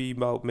technically be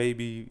about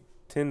maybe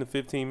 10 to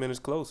 15 minutes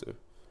closer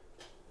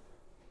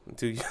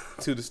to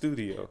the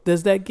studio.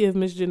 Does that give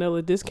Miss Janelle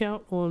a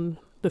discount on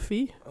the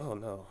fee? Oh,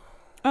 no.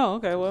 Oh,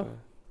 okay. Well,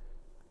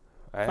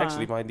 I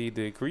actually might need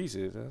to increase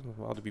it. I'm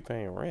about to be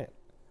paying rent.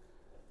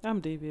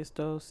 I'm devious,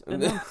 though.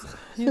 And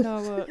you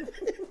know what?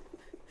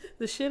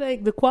 The shit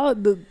ain't the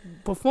quality. The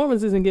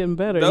performance isn't getting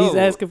better. No. He's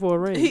asking for a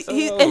raise.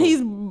 And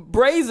he's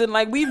brazen.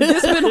 Like we've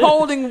just been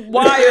holding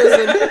wires.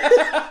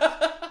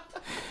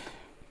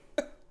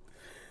 And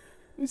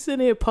we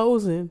sitting here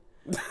posing,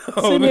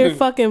 sitting here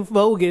fucking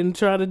voguing,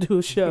 trying to do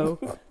a show,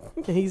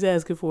 and he's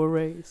asking for a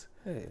raise.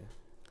 Hey.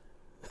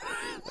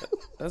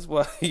 That's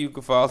why you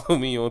can follow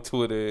me on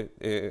Twitter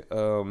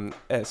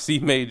at C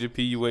Major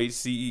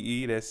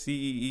PUHCEE. That's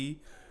CEE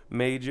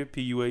Major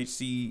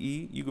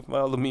PUHCEE. You can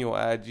follow me on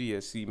IG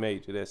at C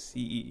Major. That's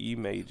CEE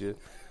Major.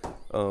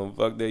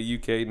 Fuck that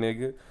UK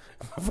nigga.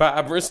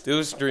 Vibrant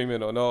still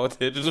streaming on all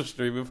digital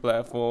streaming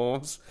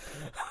platforms.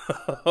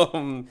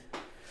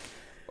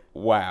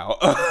 Wow.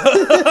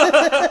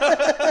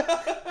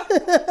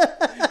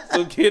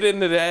 So get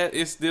into that.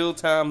 It's still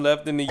time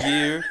left in the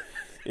year.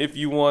 If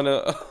you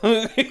wanna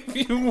to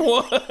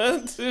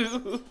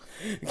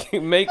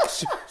make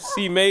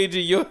C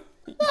Major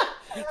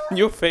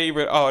your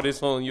favorite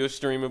artist on your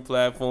streaming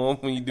platform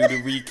when you do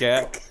the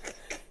recap,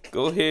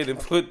 go ahead and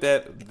put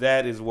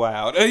that is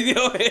wild.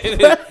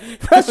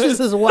 Precious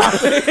is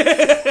wild.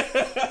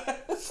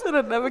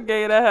 should have never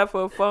gave that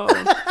heifer a phone.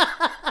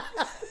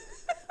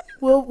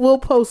 We'll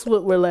post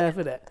what we're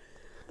laughing at.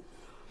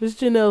 Miss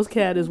Janelle's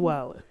cat is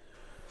wilding.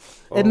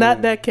 And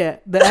not that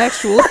cat, the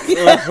actual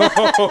cat.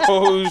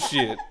 Oh,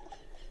 shit.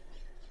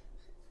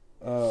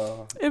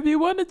 If you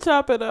want to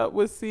chop it up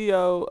with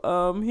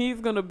CO,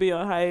 he's going to be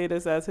on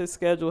hiatus as his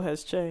schedule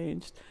has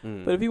changed.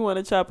 But if you want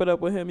to chop it up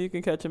with him, you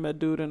can catch him at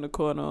Dude in the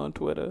Corner on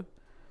Twitter.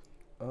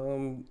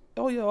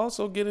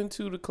 Also get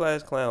into the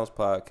Class Clowns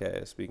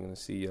podcast. Speaking of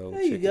CEO,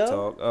 there Chicken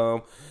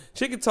Talk.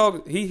 Chicken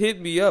Talk. He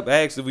hit me up.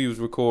 Actually, we was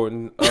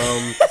recording.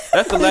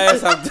 That's the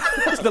last.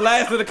 That's the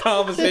last of the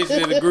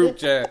conversation in the group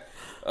chat.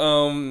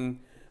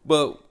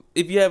 But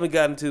if you haven't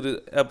gotten to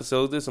the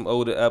episodes, there's some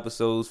older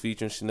episodes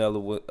featuring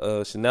Shanelia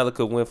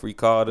Winfrey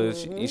Carter.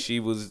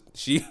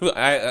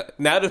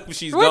 Now that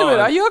she's Wait gone. a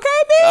minute, are you okay,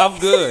 B? I'm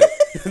good.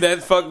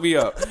 That fucked me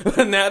up.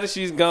 Now that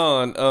she's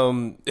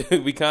gone,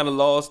 we kind of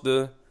lost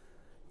the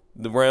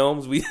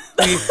realms. We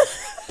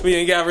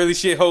ain't got really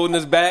shit holding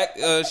us back.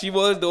 She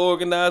was the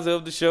organizer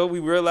of the show. We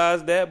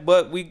realized that,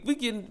 but we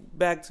getting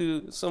back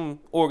to some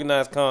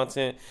organized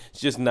content. It's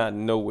just not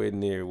nowhere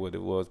near what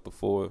it was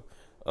before.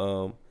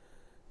 What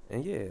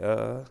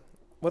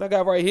I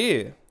got right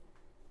here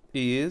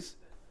is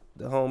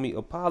the homie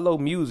Apollo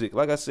Music.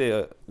 Like I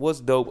said, What's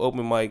Dope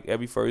open mic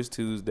every first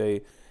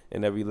Tuesday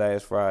and every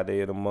last Friday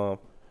of the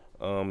month.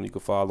 You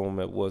can follow him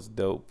at What's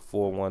Dope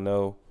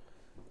 410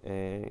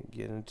 and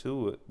get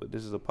into it. But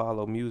this is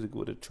Apollo Music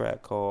with a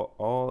track called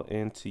All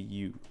Into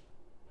You.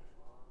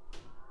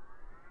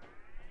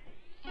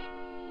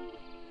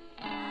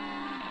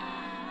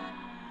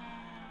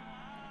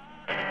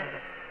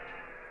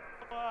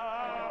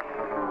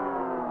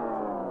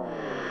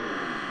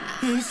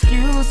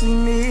 Excuse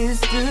me,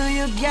 still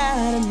you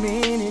got a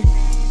minute.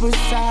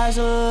 Besides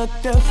look,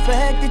 the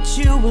fact that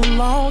you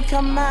alone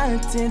caught my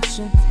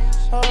attention.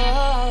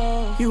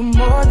 Oh, you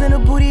more than a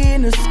booty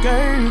in a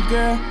skirt,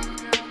 girl.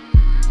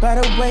 By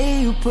the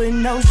way you put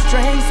no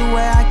strings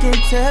away, I can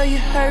tell you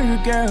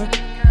hurt, girl.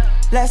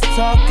 Let's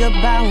talk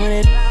about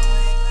it.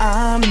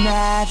 I'm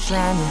not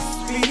trying to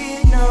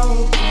speak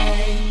no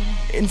pain.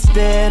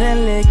 Instead of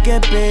liquor,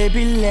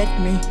 baby, let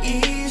me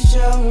ease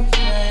your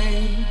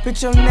pain.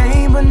 Put your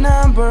name or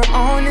number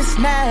on this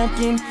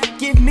napkin.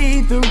 Give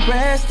me the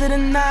rest of the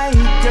night,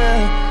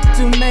 girl,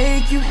 to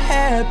make you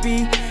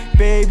happy.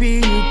 Baby,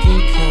 you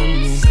can come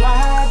and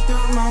slide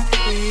through my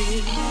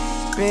feet.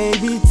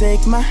 Baby,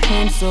 take my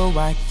hand so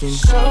I can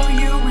show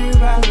you where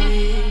I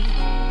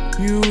live.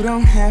 You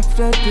don't have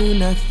to do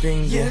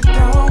nothing you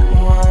don't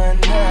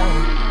wanna.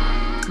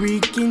 We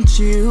can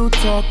chill,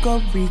 talk,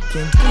 or we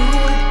can do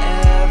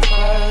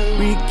whatever.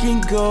 We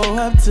can go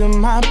up to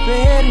my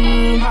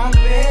bedroom.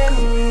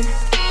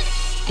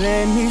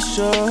 Let me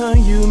show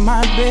you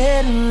my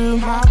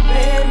bedroom.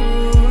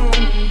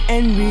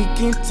 And we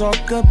can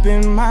talk up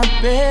in my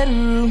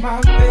bedroom.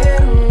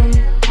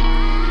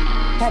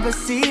 Have a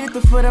seat at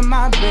the foot of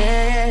my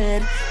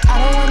bed. I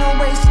don't wanna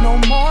waste no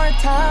more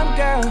time,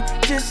 girl.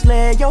 Just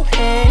lay your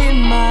head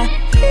in my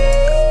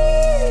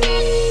head.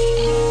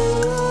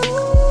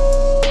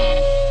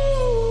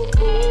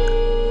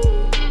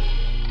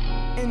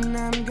 And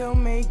I'm gonna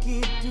make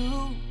it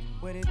do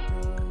what it do.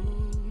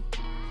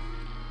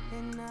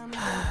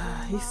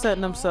 He's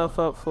setting himself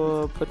up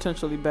for a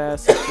potentially bad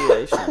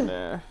situation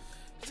there.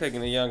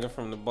 Taking a younger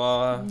from the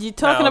bar. You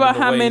talking about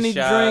how many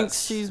shots.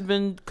 drinks she's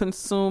been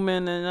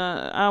consuming, and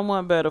I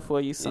want better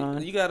for you,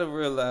 son. You gotta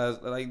realize,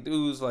 like,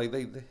 dudes, like,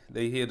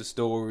 they hear the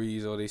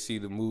stories or they see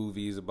the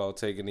movies about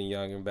taking a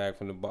youngin' back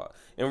from the bar.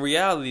 In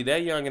reality,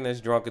 that youngin'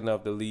 that's drunk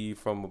enough to leave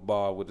from a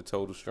bar with a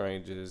total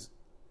stranger is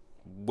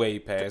way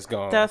past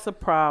gone. That's a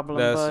problem,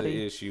 that's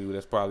buddy. an issue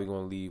that's probably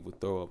gonna leave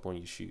with throw up on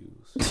your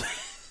shoes.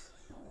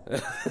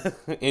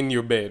 In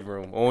your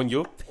bedroom, on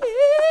your pillow.